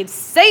he needs.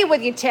 Say it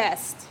with your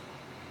chest.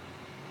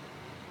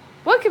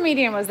 What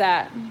comedian was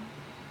that?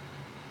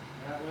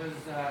 That was,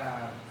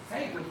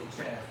 Say It With the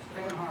Chest,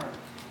 Kevin Hart.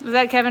 Was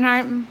that Kevin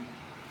Hart?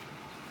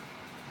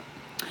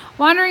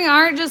 Wandering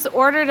Art just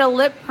ordered a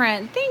lip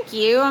print. Thank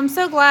you. I'm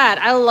so glad.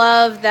 I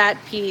love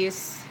that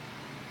piece.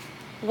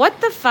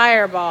 What the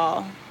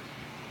fireball?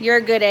 You're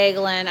a good egg,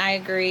 Lynn. I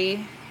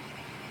agree.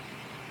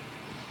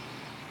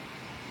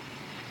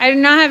 I do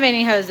not have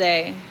any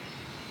Jose.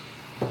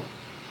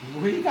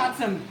 We got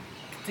some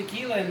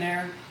tequila in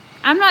there.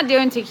 I'm not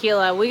doing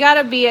tequila. We got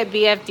to be at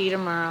BFD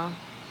tomorrow.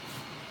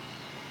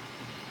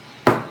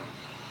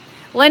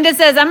 Linda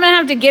says, I'm going to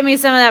have to get me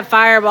some of that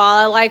fireball.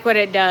 I like what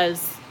it does.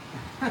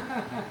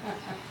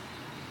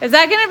 Is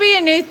that going to be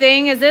a new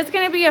thing? Is this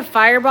going to be a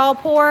fireball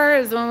pour?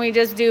 Is when we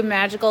just do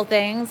magical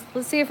things?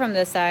 Let's see it from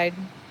this side.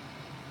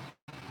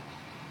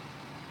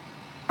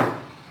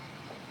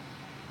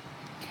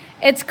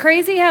 It's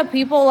crazy how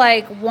people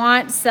like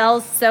want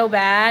cells so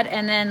bad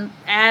and then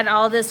add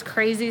all this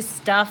crazy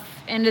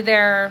stuff into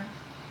their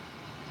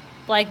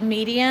like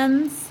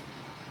mediums.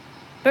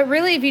 But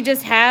really, if you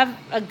just have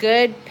a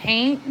good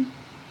paint,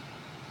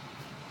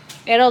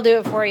 it'll do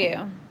it for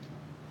you.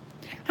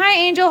 Hi,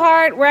 Angel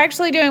Heart. We're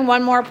actually doing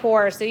one more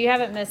pour, so you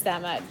haven't missed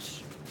that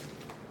much.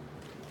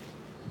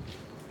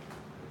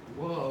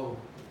 Whoa.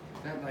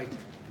 That like.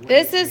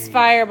 This is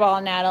Fireball,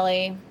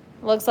 Natalie.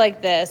 Looks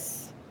like this.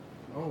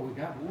 Oh, we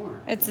got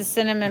more. It's a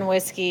cinnamon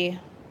whiskey.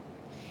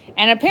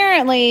 And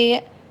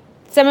apparently,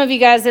 some of you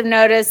guys have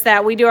noticed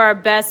that we do our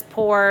best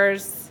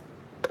pours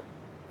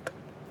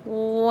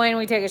when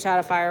we take a shot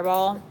of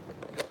Fireball.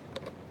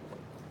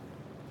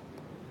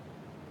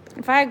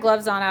 If I had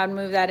gloves on, I would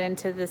move that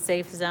into the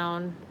safe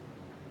zone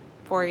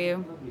for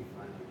you. Let me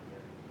find it.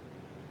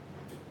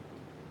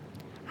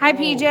 Hi, Oh.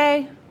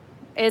 PJ.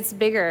 It's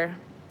bigger.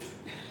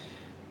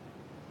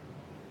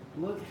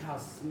 Look how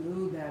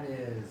smooth that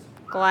is.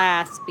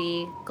 Glass,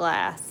 B,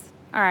 glass.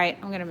 All right,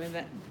 I'm going to move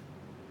it.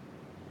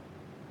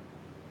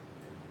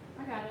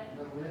 I got it.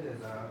 The lid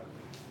is up.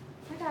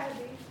 I got it,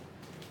 B.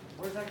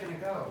 Where's that gonna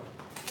go?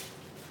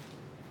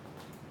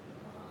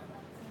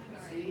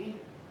 See?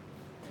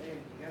 Hey,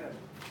 you gotta.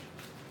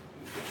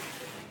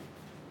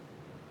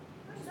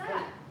 What's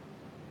that?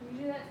 Did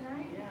you do that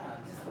tonight? Yeah,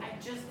 I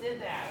just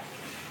did that.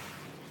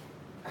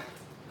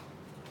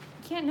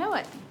 You can't know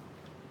it.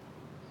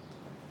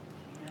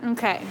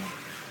 Okay.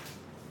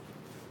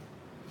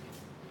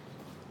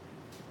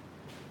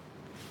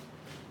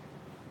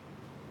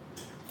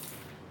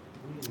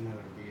 We need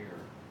another beer.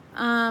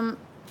 All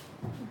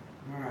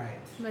right.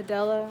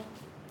 Modelo.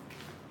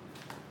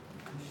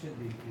 This should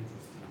be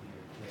interesting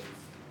here,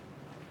 please.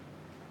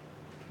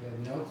 We have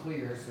no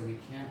clear, so we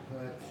can't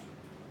put.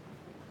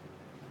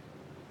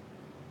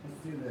 Let's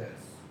do this.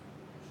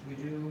 Should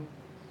we do?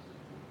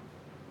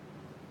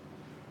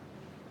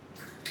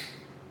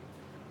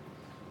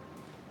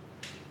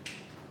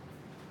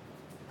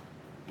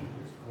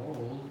 There's gold.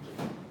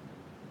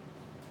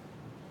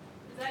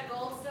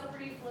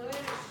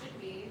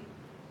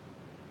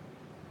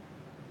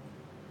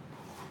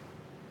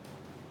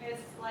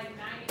 It's like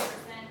 90%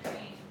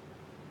 paint.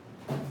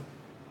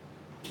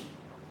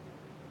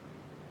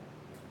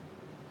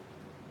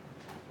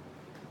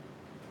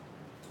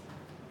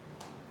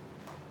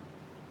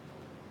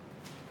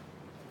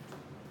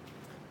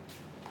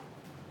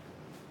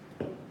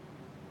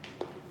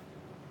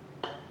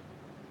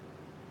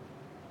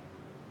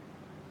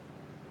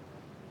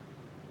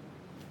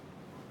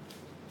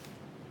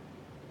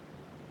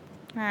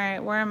 All right,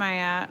 where am I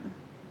at?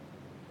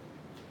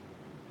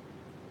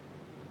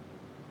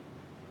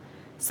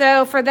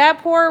 So for that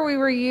pour, we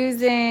were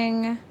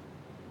using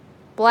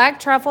Black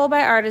Truffle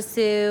by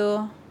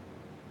Artisu,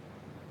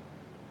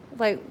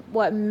 like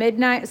what,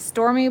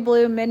 Stormy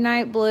Blue,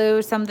 Midnight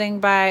Blue, something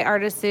by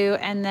Artisu,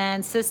 and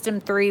then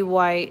System 3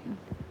 White.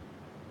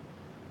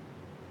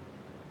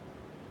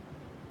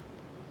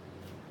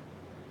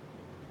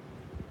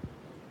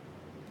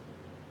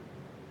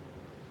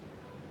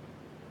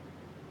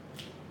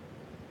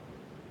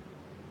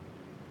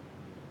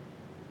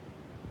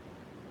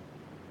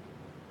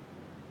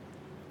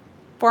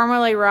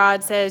 Formerly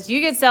Rod says, you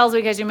get sales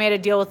because you made a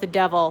deal with the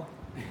devil.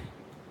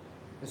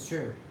 That's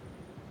true.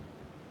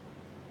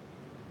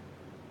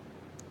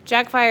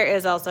 Jackfire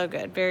is also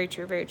good. Very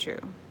true, very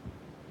true.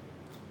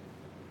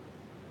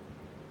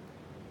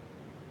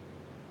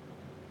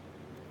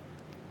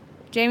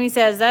 Jamie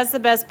says, that's the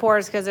best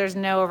pours because there's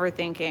no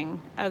overthinking.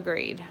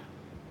 Agreed.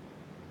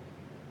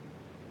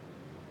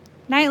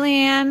 Night,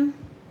 Leanne.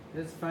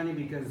 It's funny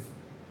because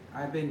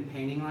I've been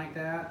painting like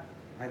that.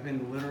 I've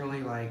been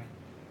literally like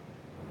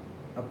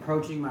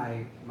approaching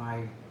my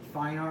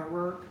fine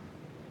artwork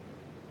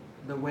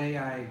the way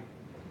I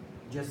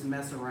just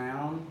mess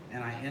around,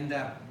 and I end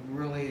up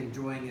really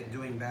enjoying it,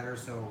 doing better.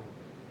 So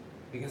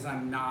because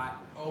I'm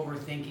not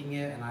overthinking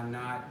it and I'm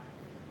not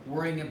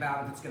worrying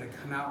about if it's going to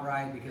come out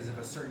right because of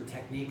a certain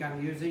technique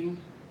I'm using,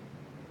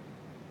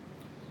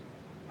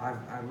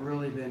 I've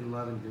really been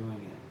loving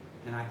doing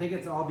it. And I think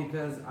it's all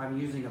because I'm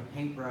using a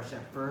paintbrush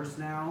at first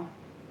now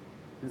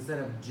instead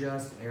of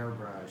just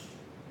airbrush.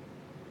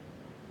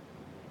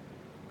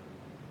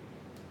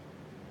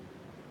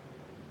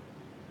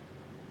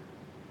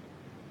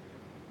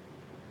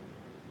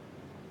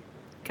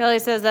 Kelly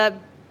says that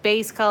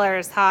base color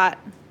is hot.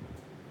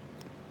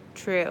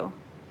 True.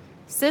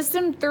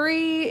 System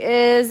 3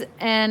 is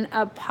an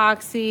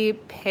epoxy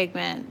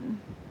pigment.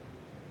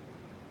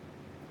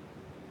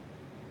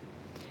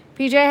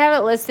 PJ, I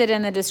have it listed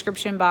in the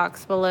description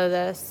box below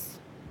this.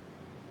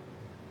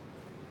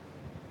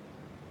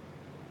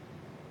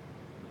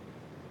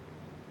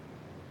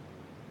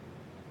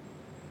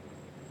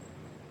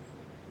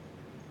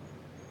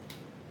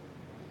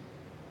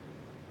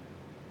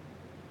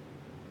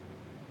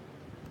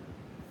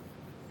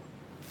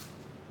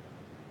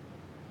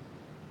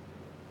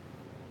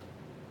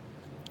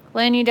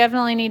 Lynn, you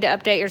definitely need to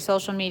update your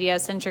social media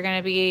since you're going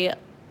to be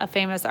a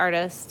famous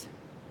artist.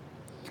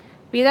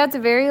 B, that's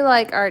very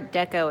like Art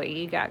Deco-y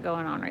you got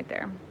going on right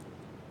there.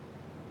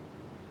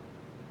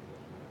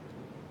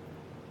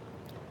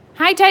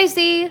 Hi,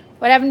 Ticey.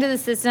 What happened to the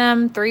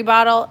System 3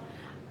 bottle?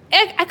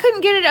 I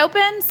couldn't get it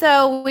open,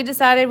 so we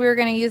decided we were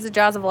going to use the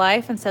Jaws of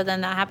Life, and so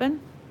then that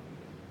happened.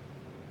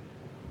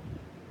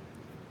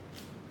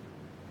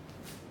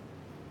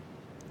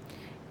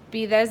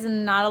 B, there's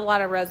not a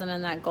lot of resin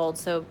in that gold,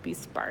 so be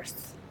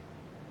sparse.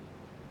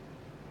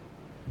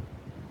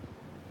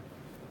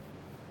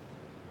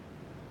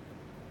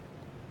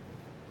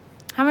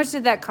 How much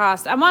did that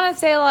cost? I want to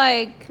say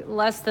like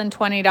less than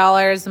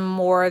 $20,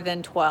 more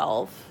than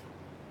 $12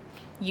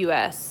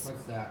 US.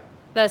 What's that?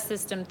 The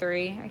System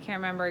 3. I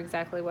can't remember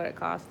exactly what it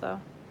cost though.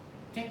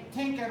 Tink,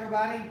 tink,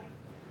 everybody.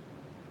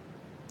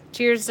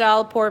 Cheers to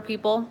all poor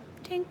people.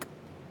 Tink.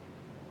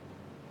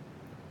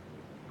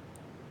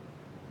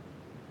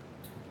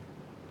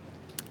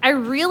 I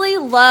really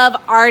love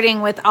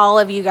arting with all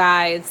of you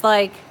guys.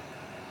 Like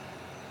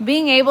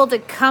being able to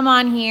come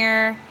on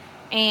here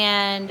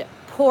and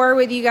pour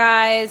with you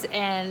guys,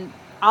 and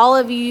all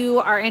of you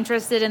are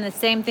interested in the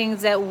same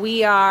things that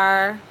we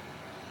are.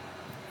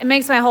 It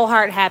makes my whole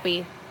heart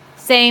happy.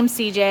 Same,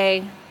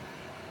 CJ.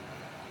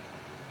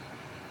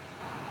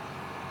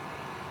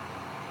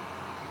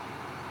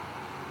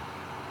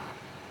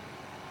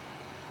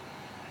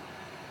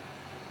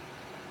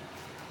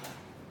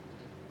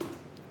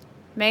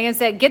 Megan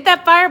said, get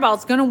that fireball.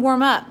 It's going to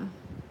warm up.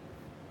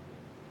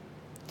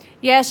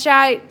 Yeah,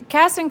 Shy,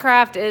 Cast and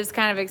Craft is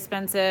kind of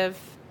expensive.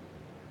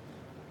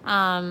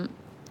 I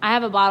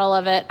have a bottle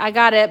of it. I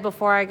got it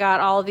before I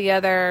got all the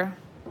other.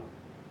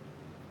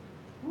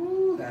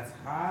 Ooh, that's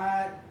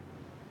hot.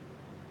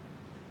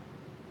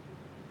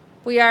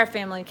 We are a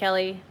family,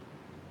 Kelly.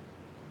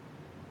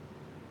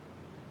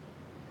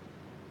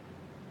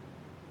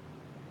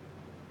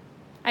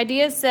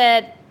 Ideas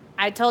said,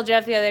 I told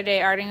Jeff the other day,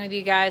 arting with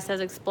you guys has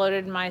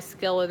exploded my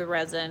skill with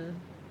resin.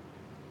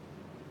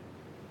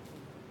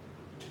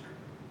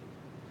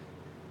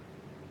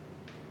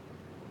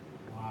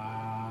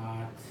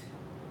 What?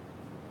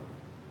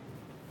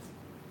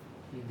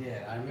 He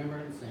did. I remember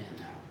him saying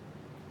that.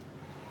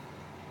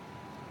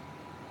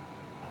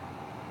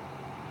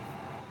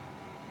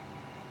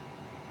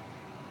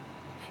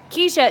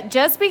 Keisha,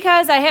 just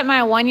because I hit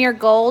my 1-year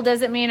goal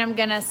doesn't mean I'm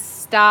gonna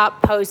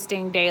stop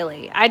posting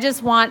daily. I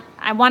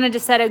wanted to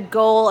set a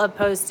goal of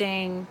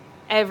posting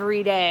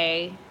every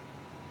day,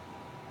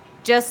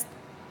 just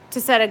to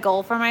set a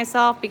goal for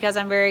myself because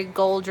I'm very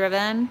goal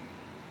driven.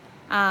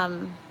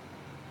 But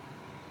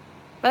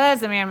that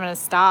doesn't mean I'm gonna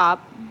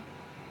stop.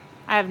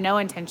 I have no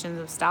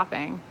intentions of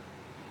stopping.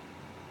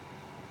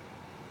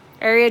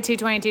 Area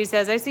 222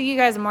 says, I see you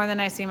guys more than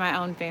I see my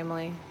own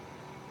family.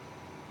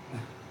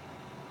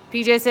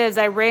 PJ says,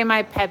 I raise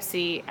my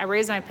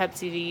Pepsi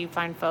to you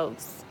fine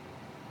folks.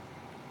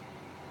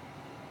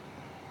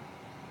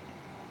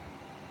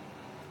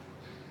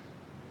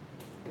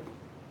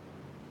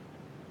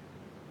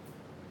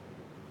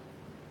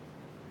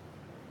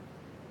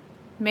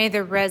 May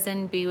the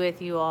resin be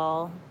with you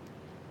all.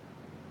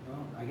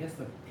 Well, I guess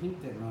the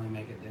pink didn't really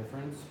make a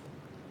difference.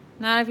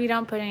 Not if you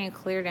don't put any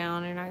clear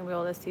down. You're not going to be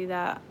able to see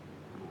that.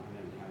 I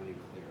didn't have any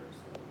clear,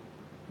 so.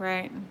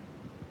 Right.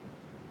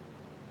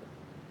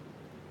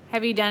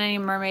 Have you done any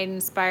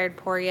mermaid-inspired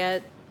pour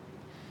yet?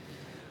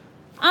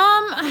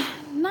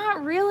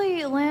 Not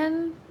really,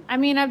 Lynn. I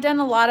mean, I've done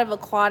a lot of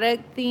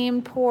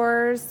aquatic-themed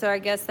pours, so I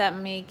guess that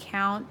may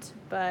count,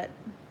 but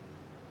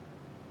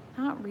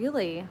not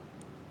really.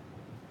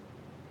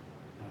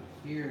 Now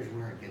here's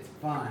where it gets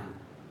fun.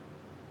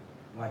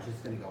 Watch,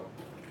 it's gonna go.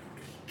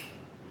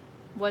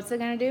 What's it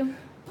gonna do?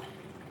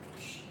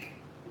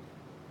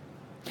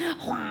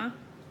 Wah.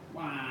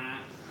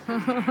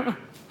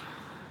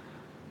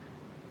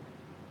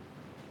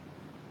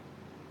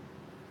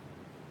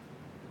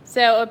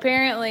 So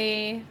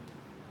apparently,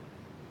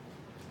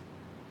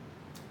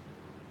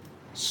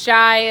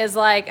 Shy is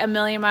like a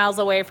million miles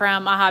away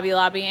from a Hobby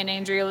Lobby, and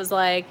Andrea was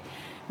like,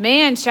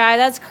 man, Shy,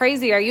 that's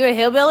crazy. Are you a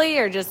hillbilly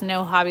or just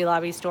no Hobby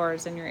Lobby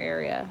stores in your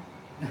area?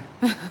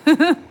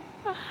 I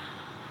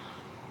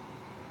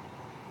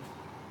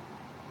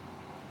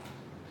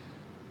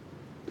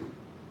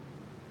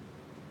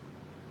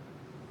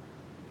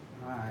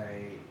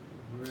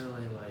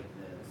really like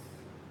this.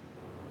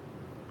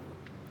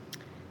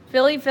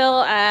 Philly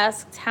Phil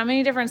asked, how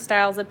many different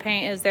styles of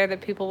paint is there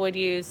that people would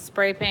use?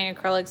 Spray paint,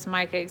 acrylics,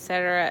 mica,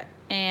 etc.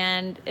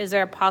 And is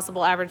there a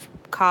possible average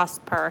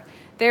cost per?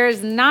 There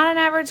is not an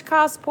average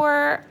cost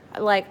per,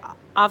 like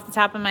off the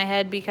top of my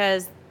head,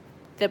 because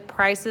the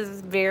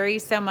prices vary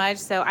so much.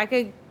 So I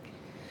could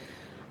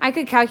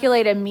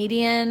calculate a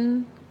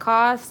median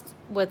cost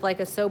with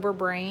like a sober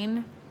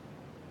brain.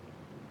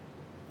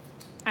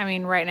 I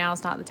mean, right now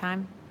is not the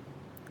time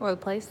or the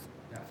place.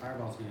 That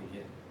fireball's gonna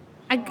get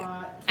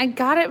I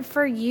got it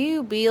for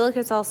you, B. Look,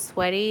 it's all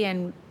sweaty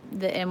and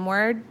the M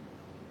word.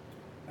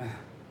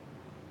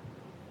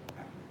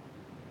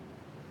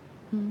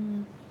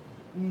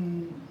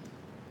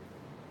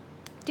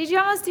 Did you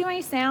almost do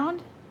any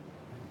sound?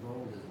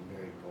 Gold isn't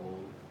very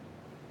gold.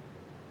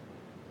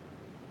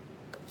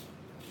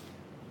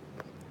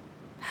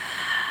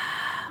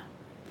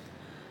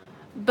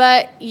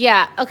 But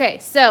yeah, okay,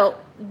 so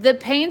the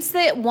paints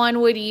that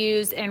one would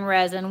use in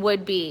resin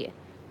would be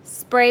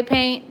spray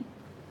paint,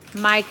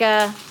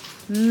 mica,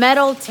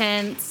 metal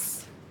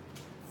tints,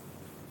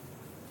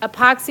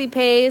 epoxy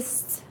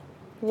paste,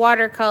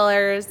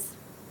 watercolors,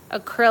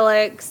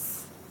 acrylics.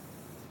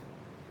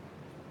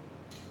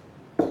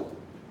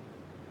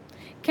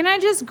 Can I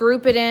just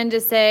group it in to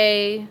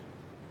say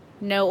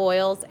no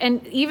oils?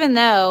 And even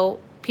though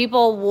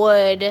people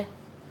would,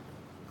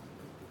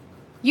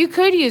 you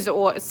could use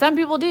oil. Some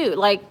people do.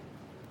 Like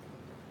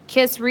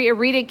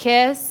Rita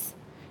Kiss,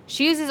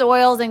 she uses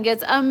oils and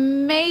gets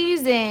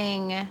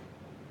amazing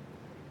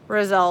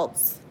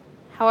results.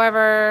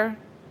 However,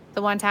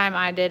 the one time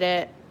I did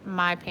it,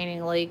 my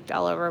painting leaked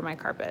all over my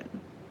carpet.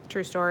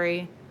 True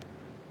story.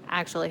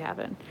 Actually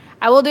happened.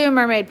 I will do a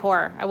mermaid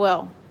pour. I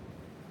will.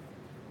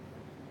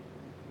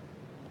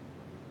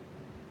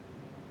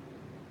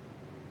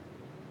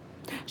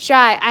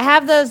 Shy, I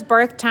have those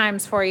birth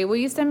times for you. Will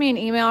you send me an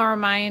email and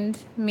remind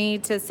me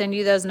to send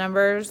you those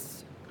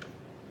numbers?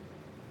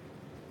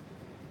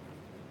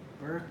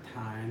 Birth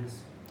times.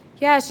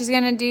 Yeah, she's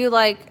going to do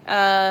like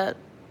a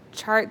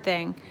chart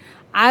thing.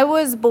 I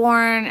was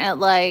born at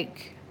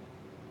like,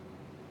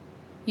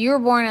 you were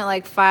born at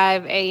like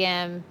 5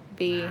 a.m.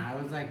 B. Nah,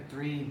 it was like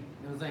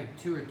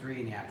 2 or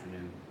 3 in the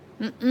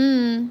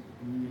afternoon.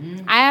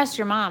 I asked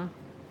your mom.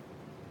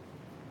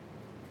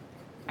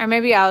 Or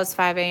maybe I was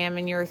 5 a.m.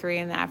 and you were 3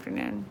 in the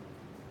afternoon.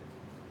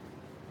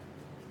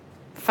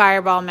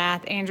 Fireball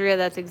math. Andrea,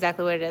 that's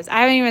exactly what it is. I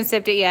haven't even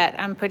sipped it yet.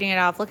 I'm putting it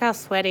off. Look how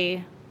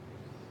sweaty.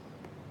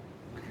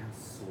 Look how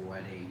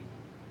sweaty.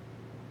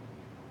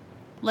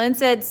 Lynn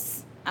said,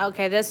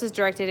 okay, this is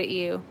directed at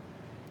you.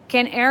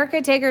 Can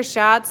Erica take her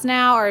shots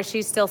now, or is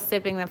she still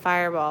sipping the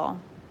Fireball?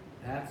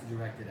 That's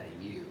directed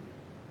at you.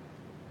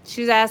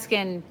 She's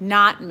asking,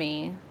 not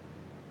me.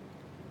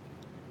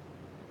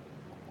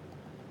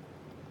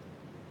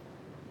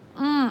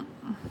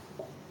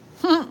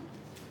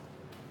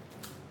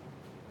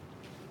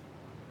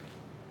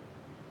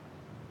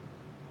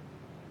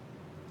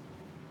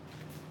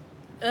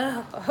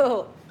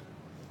 Oh.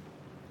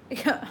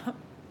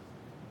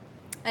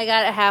 I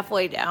got it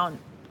halfway down.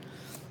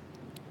 That's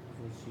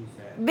what she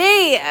said.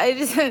 B, I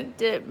just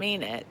didn't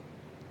mean it.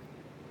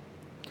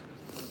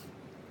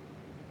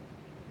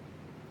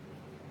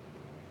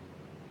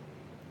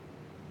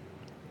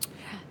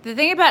 The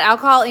thing about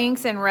alcohol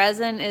inks and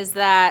resin is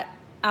that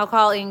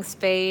alcohol inks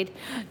fade.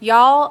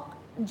 Y'all,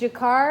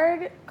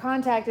 Jacquard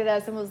contacted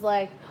us and was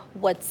like,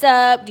 what's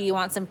up? Do you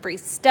want some free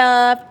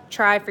stuff?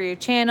 Try for your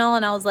channel.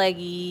 And I was like,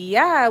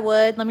 yeah, I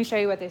would. Let me show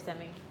you what they sent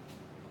me.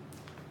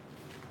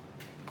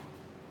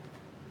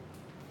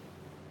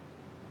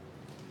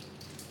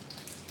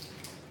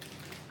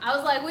 I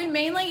was like, we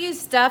mainly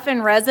use stuff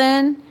in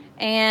resin,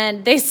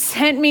 and they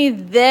sent me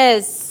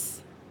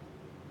this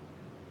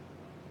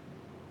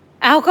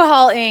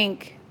alcohol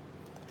ink.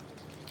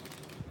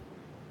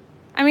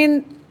 I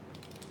mean,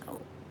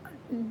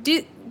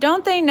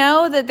 don't they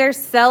know that they're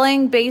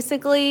selling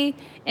basically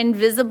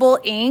invisible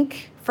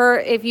ink for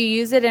if you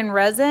use it in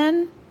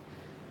resin?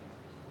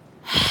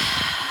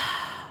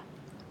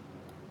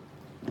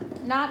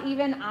 Not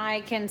even I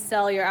can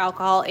sell your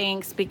alcohol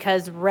inks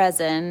because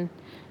resin.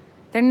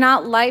 They're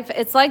not life.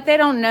 It's like they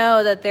don't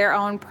know that their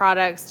own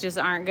products just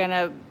aren't going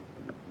to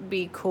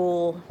be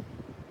cool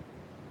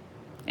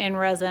in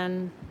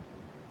resin.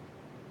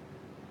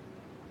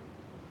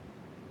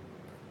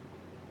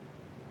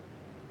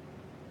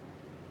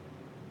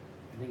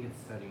 I think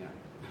it's setting up.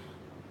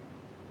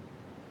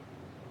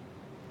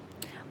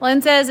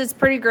 Lynn says it's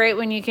pretty great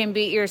when you can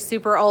beat your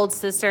super old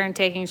sister and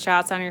taking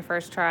shots on your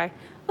first try.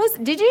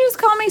 Did you just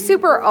call me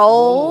super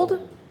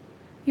old?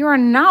 You are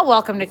not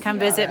welcome to come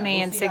visit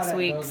me in 6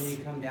 weeks. When you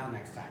come down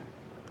next time.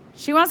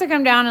 She wants to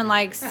come down in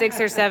like 6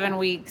 or 7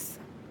 weeks.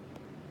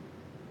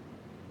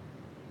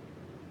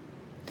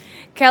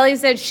 Kelly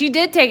said she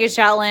did take a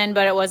shot, Lynn,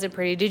 but it wasn't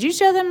pretty. Did you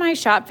show them my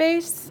shot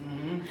face?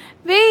 Mm-hmm.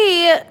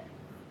 V,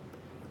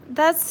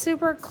 that's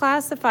super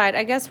classified.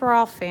 I guess we're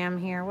all fam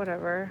here,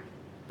 whatever.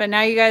 But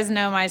now you guys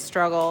know my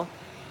struggle.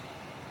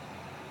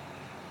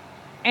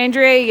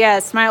 Andrea,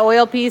 yes, my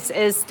oil piece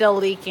is still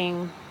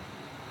leaking.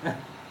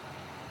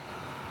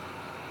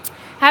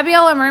 Happy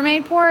Yellow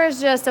Mermaid pour is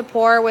just a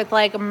pour with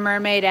like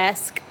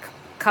mermaid-esque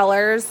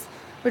colors,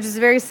 which is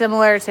very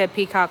similar to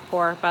peacock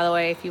pour, by the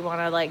way, if you want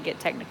to like get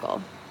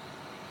technical.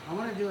 I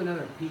want to do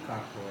another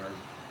peacock pour.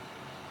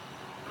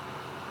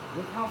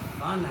 Look how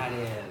fun that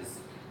is.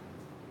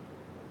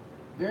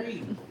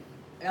 Very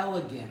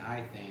elegant,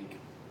 I think.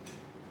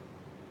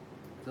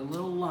 It's a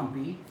little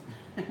lumpy.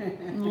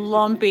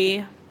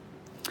 Lumpy.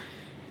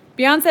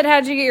 Beyonce said,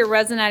 how'd you get your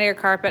resin out of your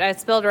carpet? I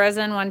spilled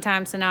resin one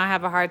time, so now I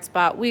have a hard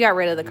spot. We got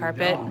rid of the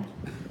carpet.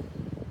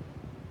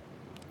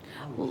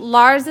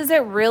 Lars, is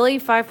it really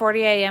 5:40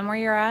 a.m. where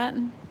you're at?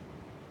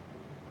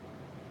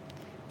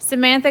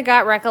 Samantha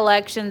got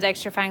Recollections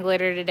extra fine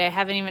glitter today.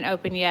 Haven't even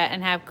opened yet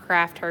and have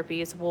craft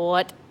herpes.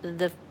 What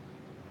the...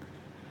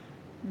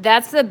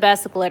 That's the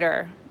best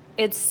glitter.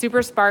 It's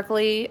super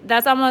sparkly.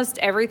 That's almost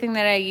everything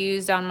that I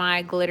used on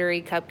my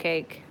glittery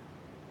cupcake.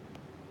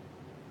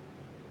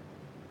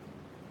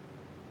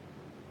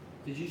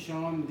 Did you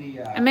show him the...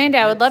 Amanda,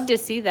 I would clips? love to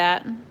see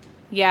that.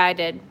 Yeah, I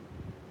did.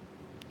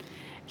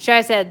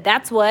 Shai said,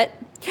 that's what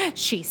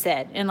she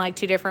said in like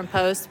 2 different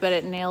posts, but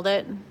it nailed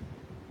it.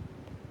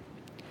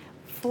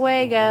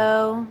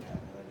 Fuego.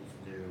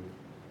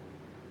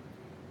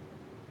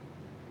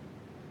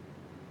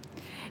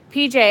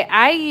 PJ,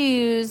 I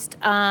used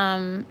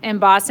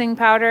embossing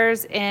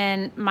powders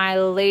in my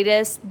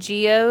latest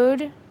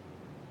geode,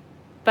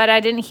 but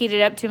I didn't heat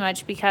it up too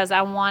much because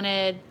I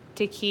wanted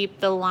to keep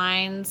the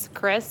lines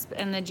crisp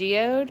in the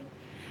geode.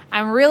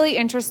 I'm really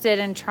interested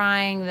in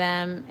trying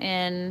them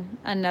in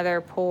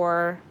another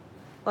pour,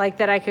 like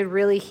that I could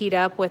really heat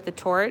up with the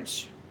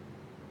torch.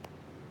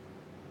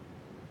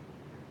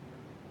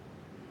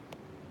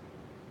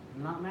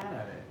 I'm not mad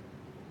at it.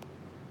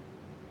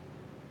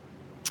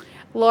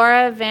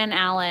 Laura Van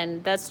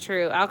Allen, that's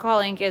true. Alcohol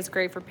ink is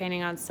great for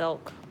painting on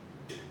silk.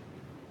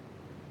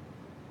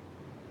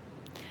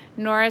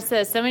 Nora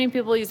says, so many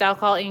people use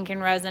alcohol ink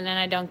and resin and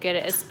I don't get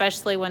it,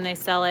 especially when they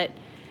sell it.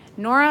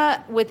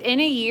 Nora, within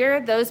a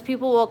year, those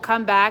people will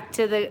come back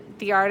to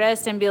the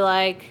artist and be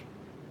like,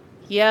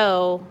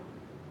 yo,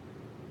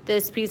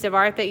 this piece of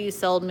art that you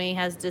sold me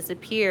has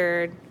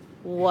disappeared.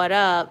 What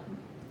up?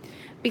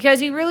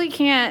 Because you really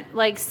can't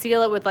like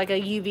seal it with like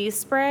a UV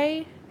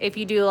spray if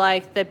you do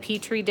like the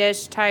Petri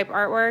dish type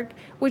artwork,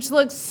 which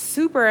looks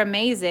super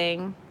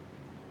amazing,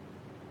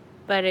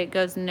 but it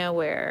goes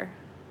nowhere,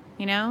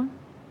 you know?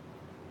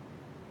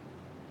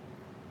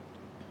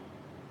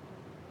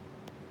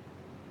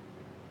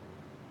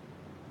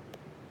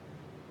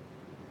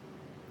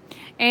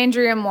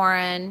 Andrea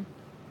Morin,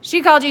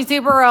 she called you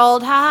super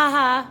old. Ha ha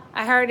ha.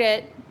 I heard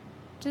it.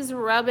 Just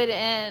rub it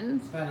in.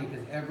 It's funny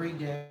because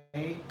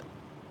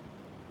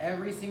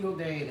every single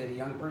day that a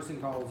young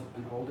person calls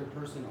an older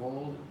person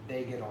old,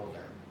 they get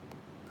older.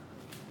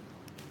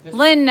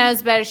 Lynn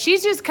knows better.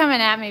 She's just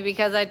coming at me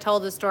because I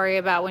told the story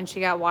about when she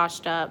got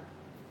washed up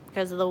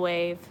because of the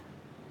wave.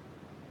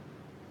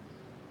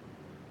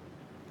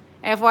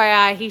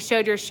 FYI, he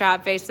showed your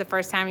shot face the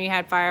first time you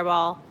had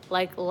Fireball,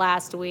 like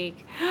last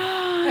week.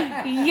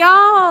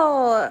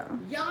 Y'all.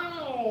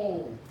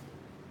 Yo!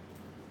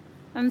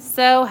 I'm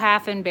so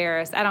half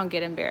embarrassed. I don't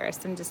get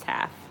embarrassed. I'm just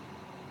half.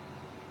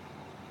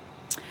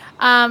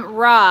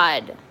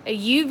 Rod, a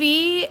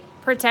UV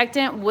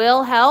protectant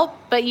will help,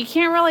 but you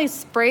can't really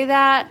spray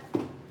that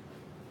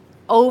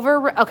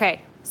over.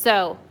 Okay,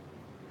 so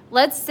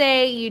let's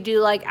say you do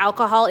like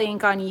alcohol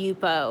ink on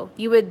Yupo.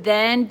 You would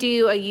then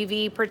do a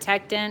UV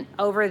protectant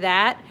over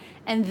that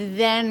and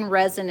then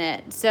resin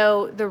it.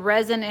 So the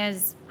resin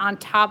is on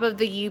top of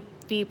the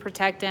UV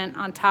protectant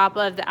on top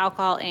of the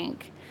alcohol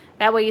ink.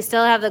 That way you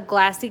still have the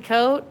glassy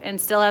coat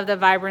and still have the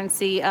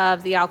vibrancy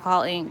of the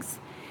alcohol inks.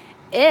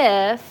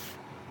 If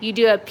you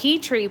do a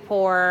Petri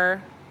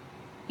pour,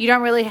 you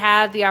don't really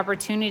have the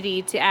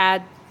opportunity to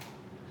add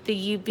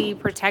the UV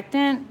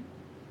protectant,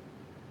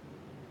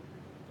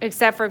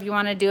 except for if you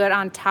want to do it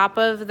on top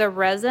of the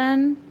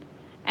resin,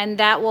 and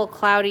that will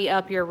cloudy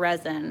up your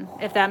resin,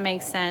 if that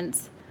makes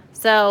sense.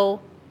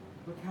 So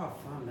Look how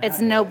fun that it's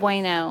no is.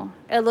 bueno.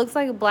 It looks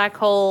like a black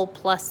hole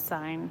plus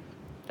sign.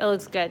 It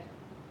looks good.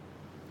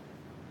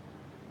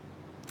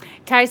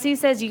 Ticey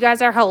says, you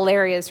guys are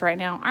hilarious right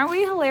now. Aren't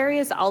we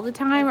hilarious all the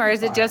time, or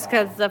is it just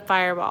because the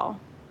fireball?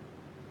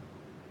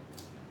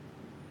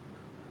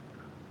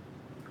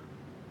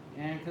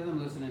 And because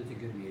I'm listening to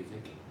good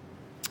music.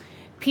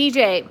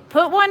 PJ,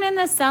 put one in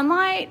the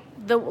sunlight,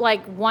 the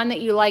like one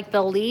that you like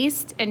the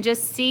least, and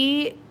just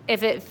see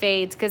if it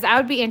fades. Because I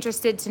would be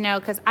interested to know,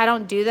 because I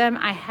don't do them.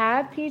 I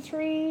have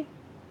Petri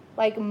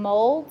like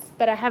molds,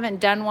 but I haven't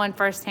done one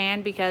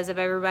firsthand because of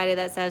everybody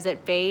that says it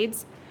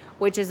fades,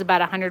 which is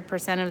about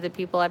 100% of the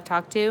people I've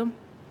talked to.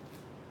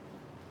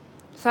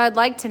 So I'd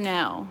like to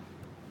know.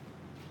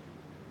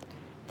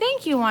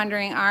 Thank you,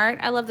 Wandering Art.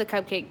 I love the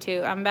cupcake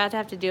too. I'm about to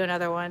have to do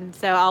another one,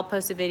 so I'll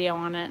post a video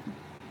on it.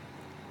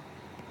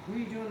 Who are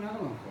you doing another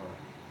one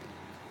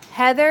for?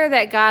 Heather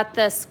that got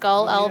the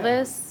skull Oh, yeah.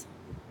 Elvis.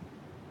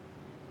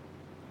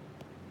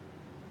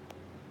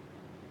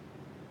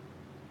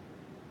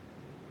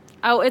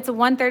 Oh, it's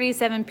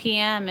 1:37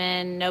 p.m.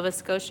 in Nova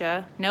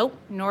Scotia. Nope,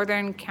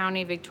 Northern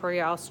County,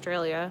 Victoria,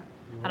 Australia.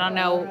 I don't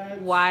know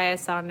What? why I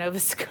saw Nova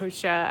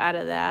Scotia out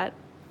of that.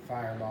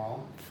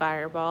 Fireball.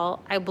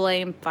 Fireball. I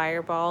blame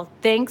Fireball.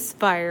 Thanks,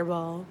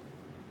 Fireball.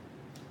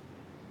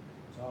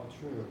 It's all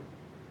true.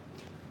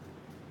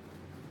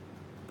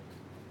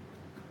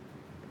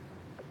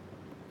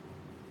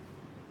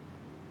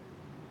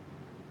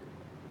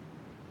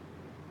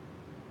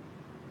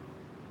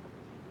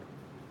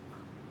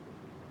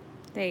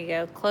 There you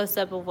go. Close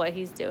up of what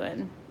he's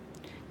doing.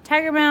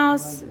 Tiger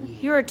Mouse,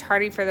 you are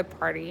tardy for the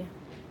party.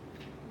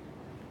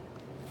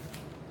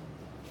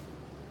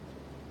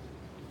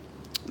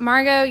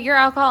 Margot, your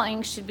alcohol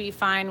ink should be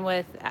fine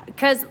with,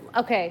 because,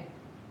 okay,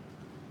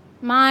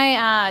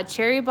 my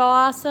cherry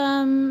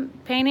blossom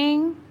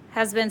painting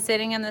has been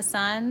sitting in the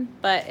sun,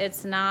 but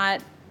it's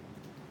not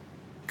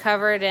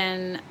covered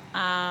in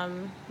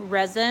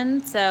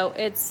resin, so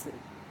it's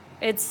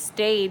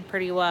stayed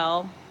pretty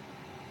well.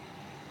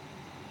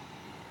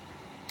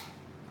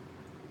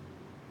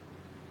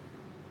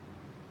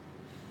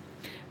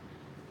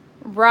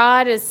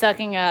 Rod is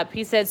sucking up.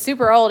 He said,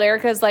 super old.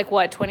 Erica's like,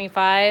 what,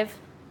 25?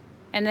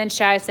 And then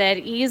Shai said,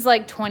 he's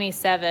like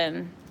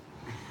 27.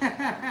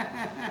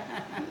 I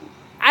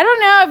don't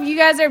know if you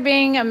guys are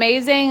being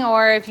amazing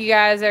or if you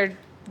guys are,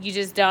 you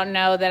just don't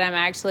know that I'm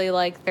actually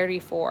like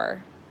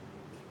 34.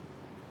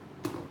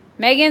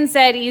 Megan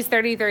said he's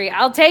 33.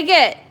 I'll take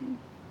it.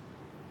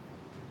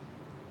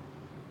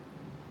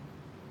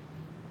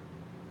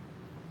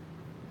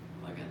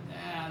 Look at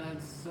that.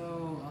 That's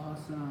so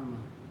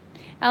awesome.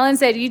 Ellen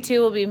said, you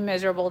too will be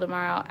miserable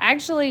tomorrow.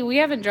 Actually, we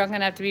haven't drunk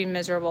enough to be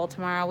miserable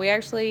tomorrow. We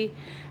actually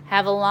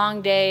have a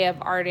long day of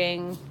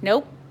arting.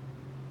 Nope.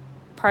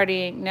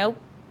 Partying. Nope.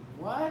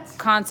 What?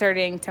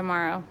 Concerting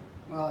tomorrow.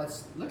 Well,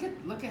 it's look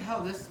at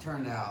how this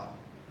turned out.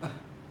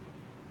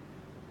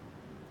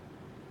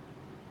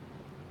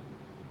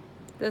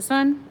 This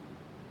one?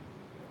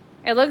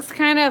 It looks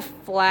kind of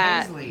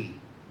flat. Paisley.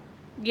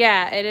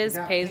 Yeah, it is We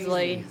got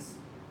paisley. Paisleys.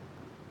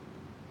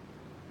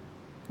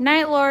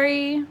 Night,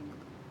 Lori.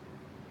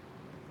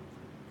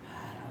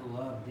 I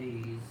love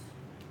these.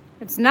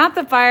 It's not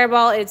the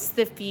fireball, it's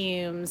the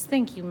fumes.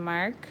 Thank you,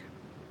 Mark.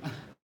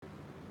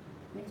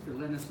 Thanks for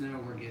letting us know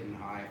we're getting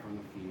high from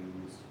the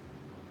fumes.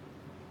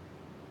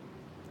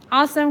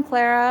 Awesome,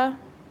 Clara.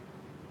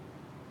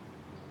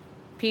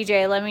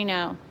 PJ, let me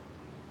know.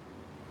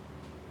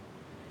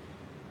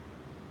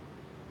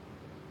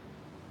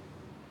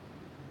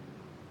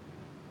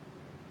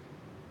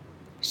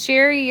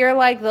 Sherry, you're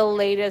like the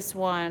latest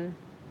one.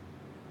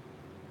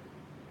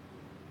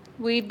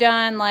 We've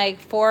done like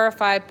 4 or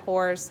 5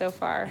 pours so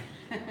far.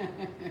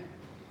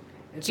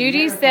 It's a Judy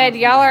marathon said, for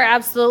y'all me. are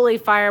absolutely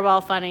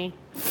fireball funny.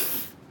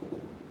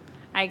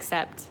 I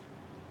accept.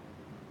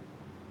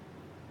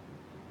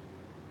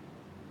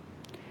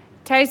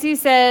 Ticey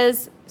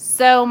says,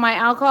 so my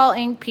alcohol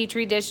ink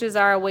Petri dishes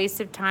are a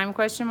waste of time,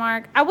 question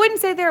mark. I wouldn't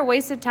say they're a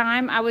waste of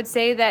time. I would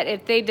say that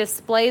if they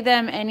display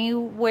them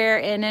anywhere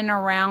in and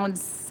around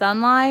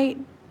sunlight,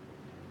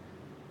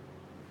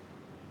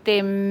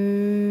 they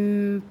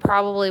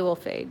probably will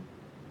fade.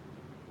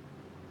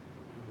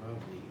 I love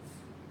these.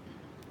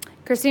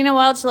 Christina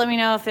Welch, let me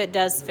know if it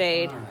does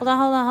fade. fine.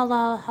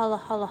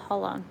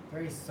 Hold on.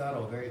 Very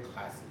subtle, very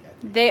classy, I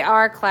think. They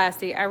are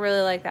classy. I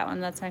really like that one.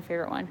 That's my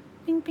favorite one.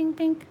 Pink, pink,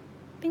 pink.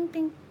 Pink,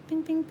 pink,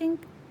 pink, pink,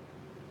 pink.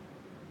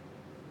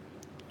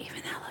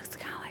 Even that looks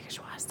kind of like a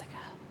swastika.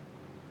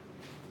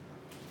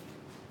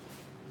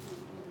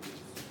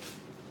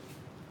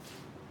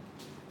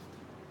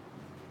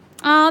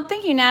 Oh,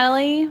 thank you,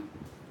 Natalie.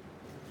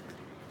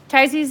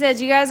 Ticey says,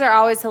 you guys are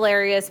always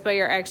hilarious, but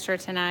you're extra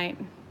tonight.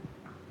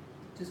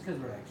 Just because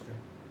we're extra.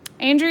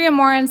 Andrea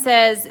Morin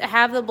says,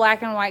 have the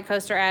black and white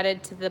coaster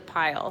added to the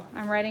pile.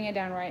 I'm writing it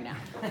down right now.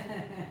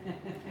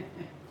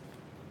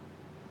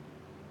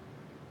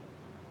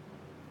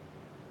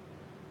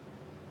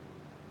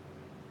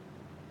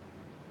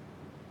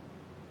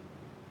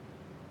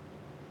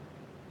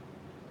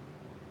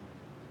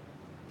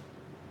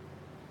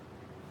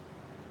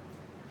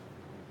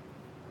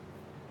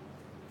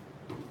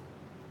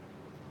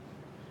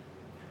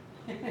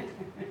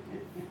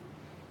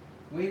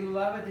 We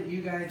love it that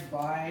you guys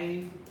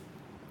buy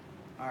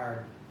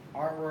our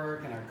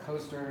artwork and our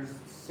coasters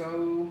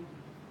so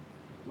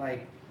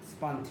like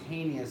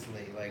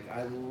spontaneously. Like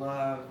I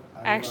love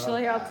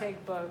Actually, I'll that.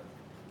 take both.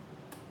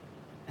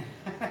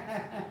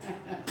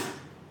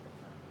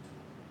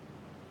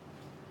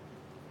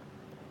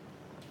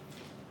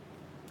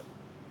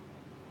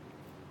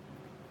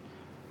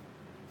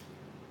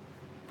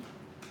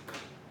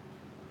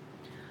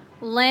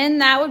 Lynn,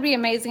 that would be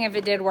amazing if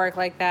it did work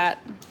like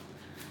that.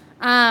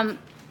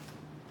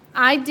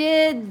 I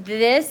did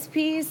this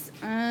piece.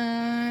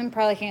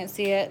 Probably can't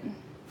see it.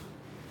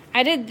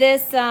 I did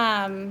this.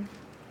 Let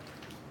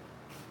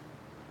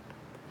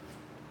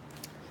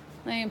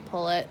me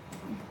pull it.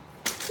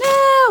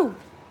 No!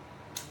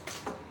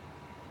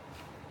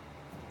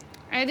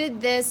 I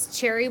did this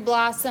cherry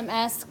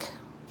blossom-esque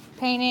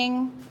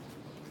painting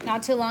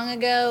not too long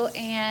ago.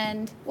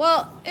 And,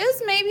 well, it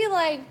was maybe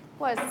like,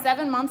 what,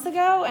 7 months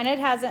ago? And it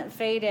hasn't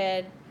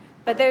faded.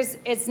 But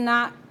it's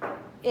not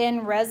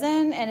in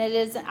resin, and it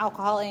is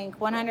alcohol ink,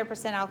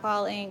 100%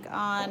 alcohol ink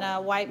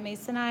on white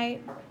masonite.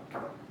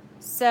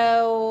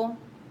 So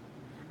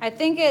I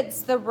think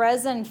it's the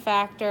resin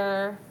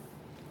factor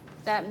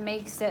that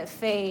makes it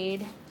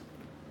fade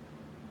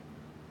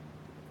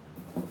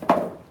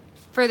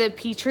for the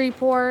Petri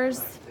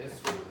pours. Like this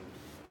one.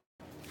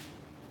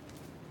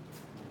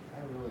 I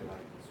really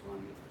like this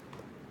one.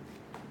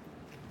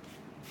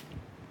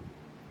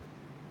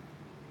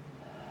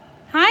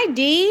 Hi,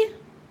 Dee.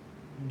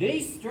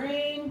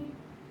 D-string.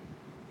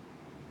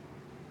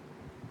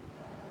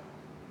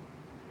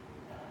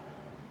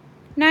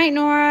 Night,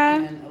 Nora.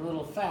 And a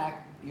little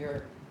fact,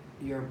 your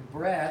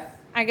breath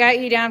I got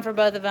you down for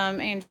both of them,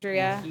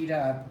 Andrea. will heat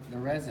up the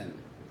resin.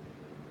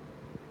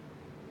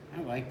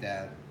 I like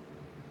that.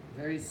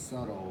 Very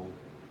subtle.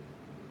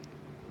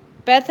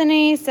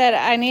 Bethany said,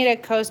 I need a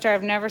coaster.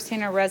 I've never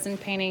seen a resin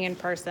painting in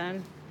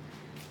person.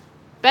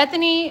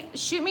 Bethany,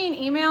 shoot me an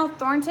email,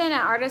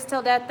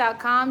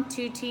 thornton@artisttilldeath.com,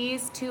 2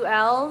 T's, 2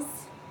 L's.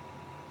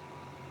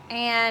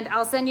 And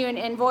I'll send you an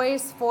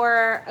invoice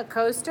for a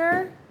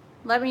coaster.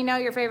 Let me know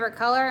your favorite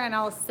color, and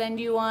I'll send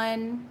you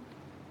one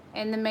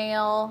in the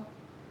mail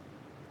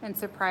and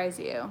surprise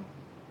you.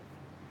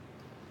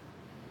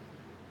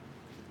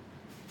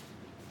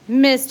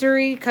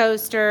 Mystery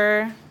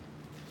coaster.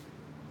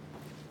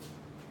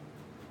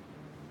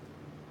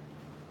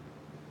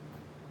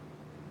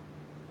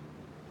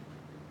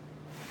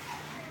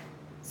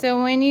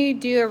 So when you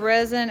do a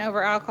resin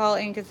over alcohol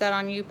ink, is that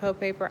on UPO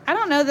paper? I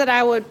don't know that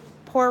I would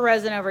pour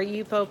resin over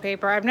UPO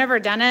paper. I've never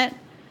done it,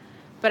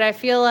 but I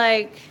feel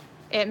like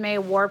it may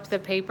warp the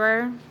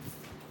paper.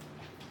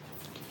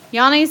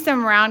 Y'all need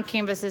some round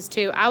canvases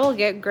too. I will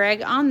get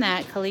Greg on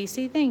that,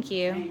 Khaleesi. Thank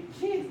you. Hey,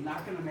 she is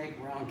not going to make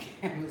round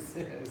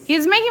canvases.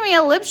 He's making me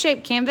a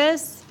lip-shaped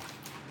canvas.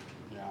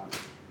 Yeah.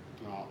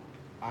 Well,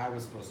 I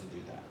was supposed to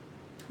do that.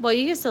 Well,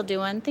 you can still do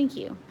one. Thank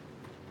you.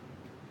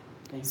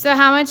 Thank So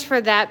how much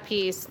for that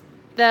piece?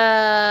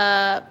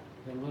 The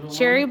you. The little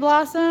cherry one?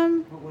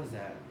 blossom? What was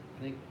that?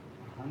 I think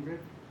 100?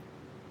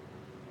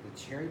 The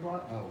cherry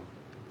blossom? Oh.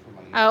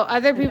 Oh,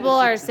 other people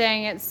are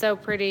saying it's so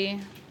pretty.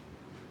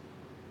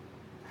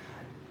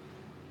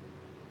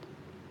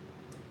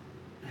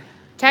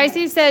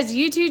 Ticey says,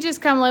 you two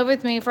just come live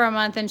with me for a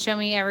month and show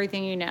me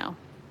everything you know.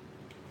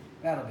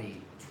 That'll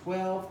be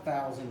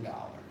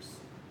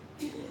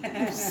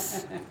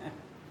 $12,000.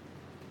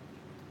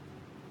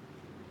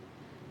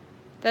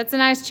 That's a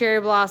nice cherry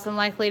blossom,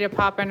 likely to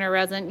pop under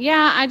resin.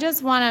 Yeah, I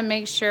just want to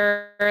make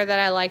sure that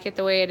I like it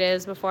the way it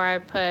is before I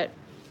put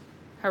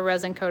a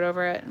resin coat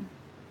over it.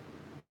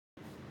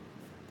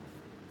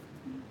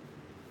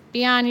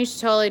 Beyond, you should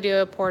totally do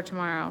a pour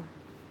tomorrow.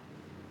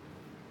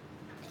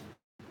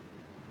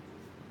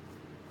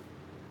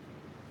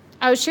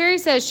 Oh, Sherry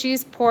says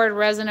she's poured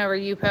resin over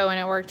UPO and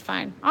it worked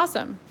fine.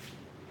 Awesome.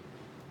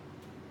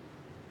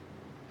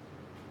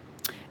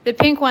 The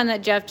pink one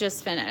that Jeff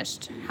just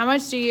finished. How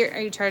much are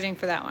you charging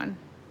for that one?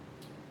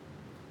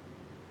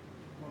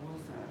 What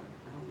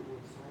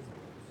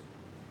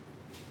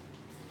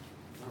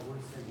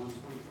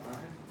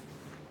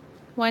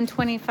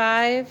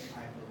 125.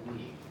 I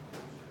believe.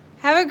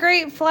 Have a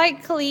great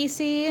flight,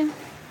 Khaleesi. I said,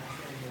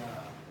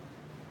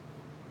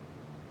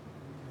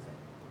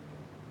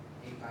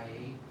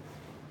 8x8.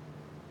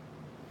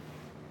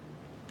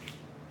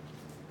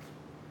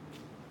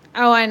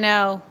 Oh, I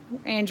know,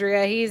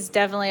 Andrea. He's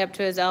definitely up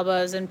to his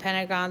elbows in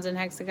pentagons and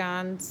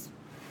hexagons.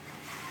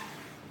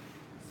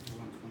 It's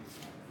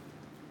 125.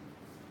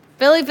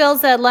 Billy Phil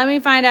said, let me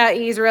find out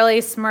he's really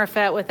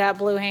Smurfette with that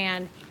blue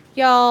hand.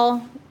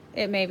 Y'all,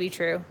 it may be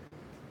true.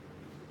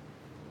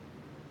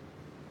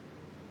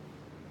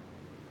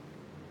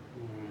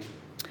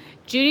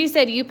 Judy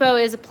said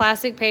Yupo is a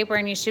plastic paper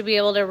and you should be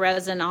able to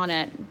resin on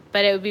it,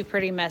 but it would be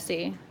pretty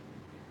messy.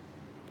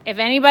 If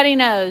anybody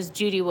knows,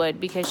 Judy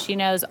would, because she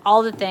knows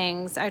all the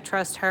things. I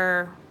trust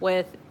her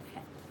with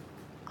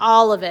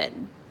all of it.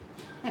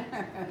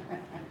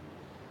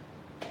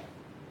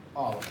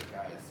 All of it,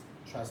 guys.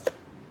 Trust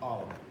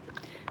all of it.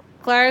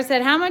 Clara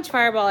said, how much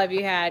Fireball have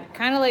you had?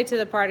 Kind of late to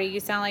the party. You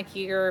sound like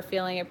you're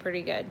feeling it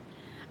pretty good.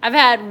 I've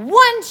had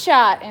 1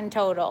 shot in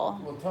total.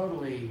 Well,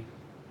 totally,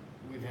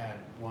 we've had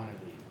one of these.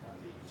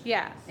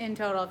 Yeah, in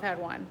total I've had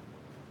 1.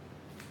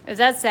 Is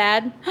that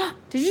sad?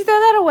 Did you throw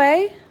that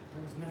away?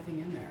 There was nothing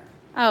in there.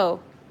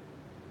 Oh.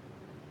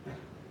 I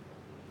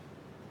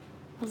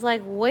was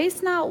like,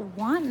 waste not,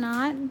 want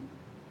not.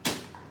 You're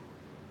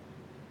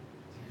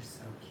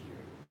so cute.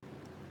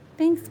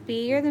 Thanks,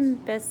 B. You're the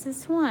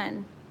bestest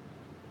one.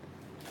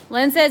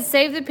 Lynn said,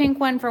 save the pink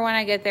one for when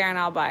I get there and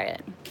I'll buy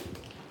it.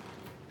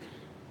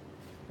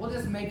 We'll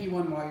just make you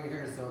one while you're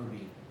here so it'll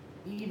be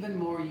even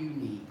more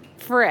unique.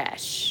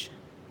 Fresh.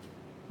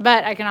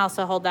 But I can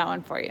also hold that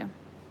one for you.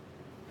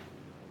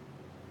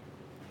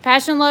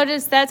 Passion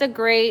Lotus, that's a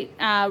great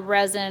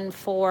resin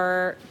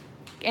for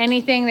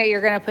anything that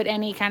you're going to put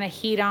any kind of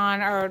heat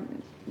on or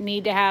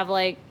need to have,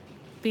 like,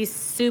 be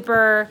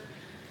super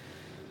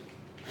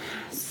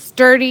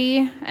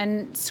sturdy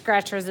and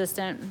scratch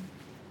resistant.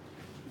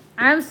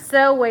 I'm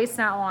so waste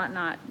not, want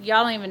not.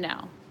 Y'all don't even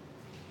know.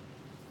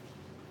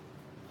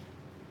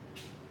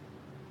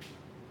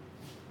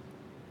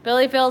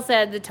 Billy Phil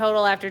said the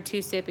total after 2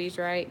 sippies,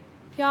 right?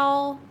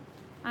 Y'all,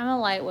 I'm a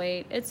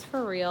lightweight. It's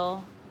for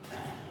real.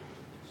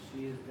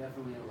 She is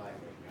definitely a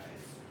lightweight,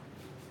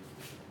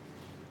 guys.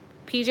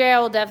 PJ, I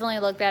will definitely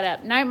look that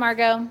up. Night,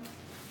 Margot.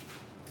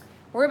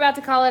 We're about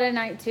to call it a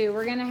night, too.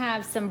 We're going to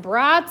have some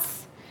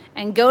brats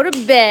and go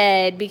to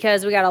bed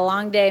because we got a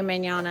long day,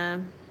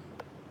 manana.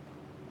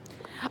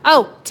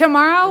 Oh,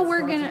 tomorrow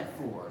we're going to... It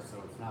starts at 4,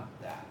 so it's not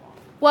that long.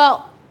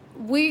 Well,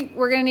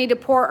 we're going to need to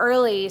pour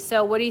early.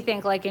 So what do you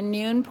think? Like a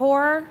noon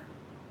pour?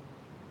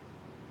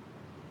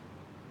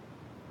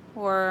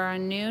 Or a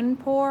noon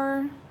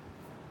pour?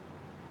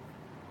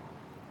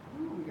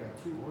 Ooh, we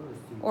got 2 orders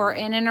tonight. Or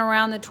in and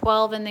around the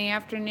 12 in the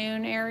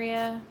afternoon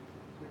area?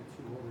 We got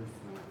 2 orders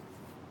tonight.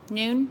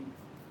 Noon?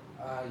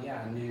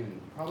 Yeah, noon.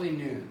 Probably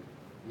noon.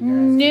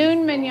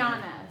 Noon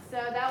manana. So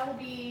that will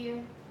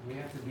be We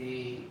have to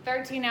be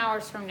 13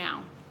 hours from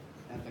now.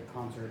 at the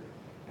concert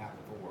at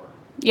 4.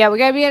 Yeah, we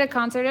gotta be at a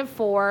concert at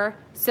 4.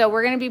 So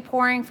we're gonna be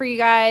pouring for you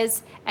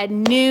guys at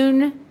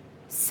noon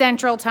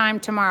Central Time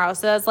tomorrow.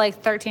 So that's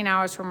like 13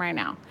 hours from right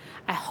now.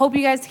 I hope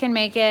you guys can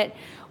make it.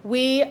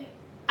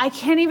 I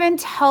can't even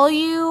tell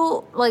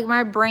you, like,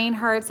 my brain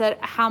hurts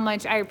at how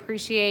much I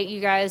appreciate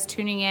you guys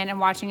tuning in and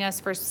watching us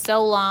for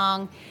so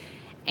long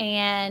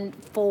and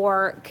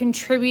for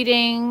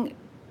contributing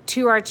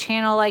to our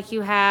channel like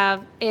you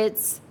have.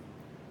 It's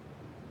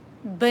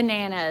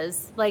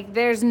bananas. Like,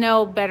 there's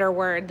no better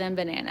word than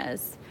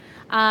bananas.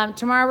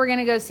 Tomorrow we're going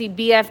to go see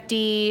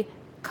BFD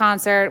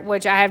concert,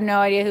 which I have no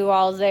idea who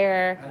all's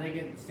there. I think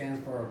it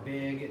stands for a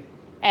big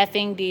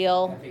Effing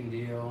deal. effing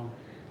deal.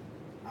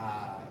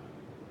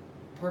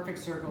 Perfect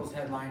Circles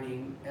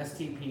headlining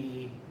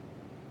STP.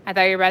 I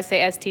thought you were about to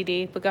say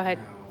STD, but go ahead.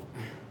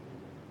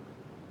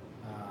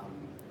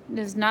 No.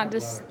 Is not couple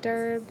other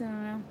disturbed. I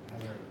don't know.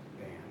 Other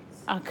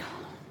bands. Okay.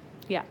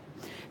 Yeah.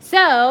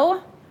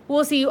 So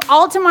we'll see you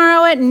all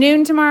tomorrow at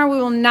noon tomorrow. We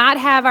will not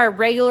have our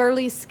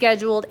regularly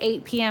scheduled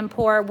 8 p.m.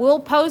 pour. We'll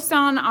post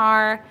on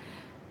our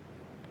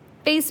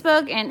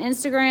Facebook and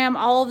Instagram,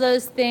 all of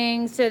those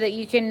things, so that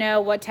you can know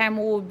what time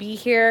we will be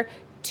here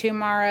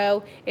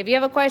tomorrow. If you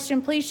have a question,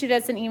 please shoot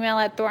us an email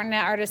at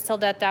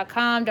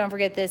thornton@artisttilldeath.com. Don't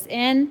forget this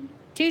N,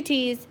 2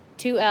 T's,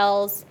 2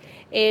 L's.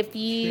 If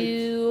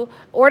you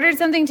ordered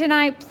something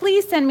tonight,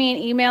 please send me an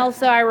email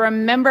so I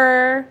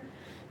remember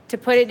to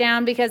put it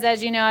down, because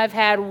as you know, I've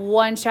had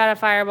 1 shot of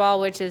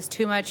Fireball, which is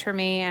too much for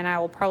me, and I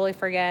will probably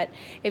forget.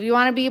 If you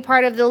want to be a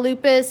part of the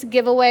lupus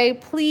giveaway,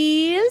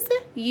 please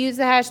use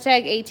the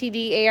hashtag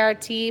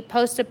ATDART,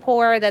 post a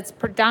pour that's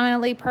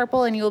predominantly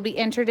purple, and you will be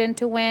entered in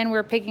to win.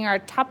 We're picking our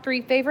top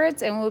 3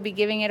 favorites, and we'll be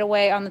giving it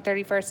away on the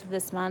 31st of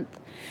this month.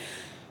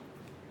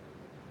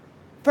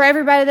 For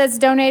everybody that's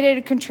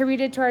donated,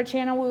 contributed to our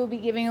channel, we will be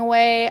giving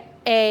away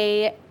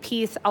a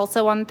piece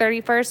also on the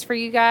 31st for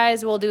you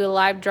guys. We'll do a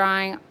live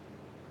drawing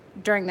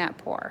during that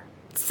pour.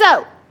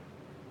 So,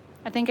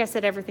 I think I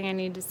said everything I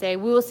need to say.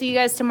 We will see you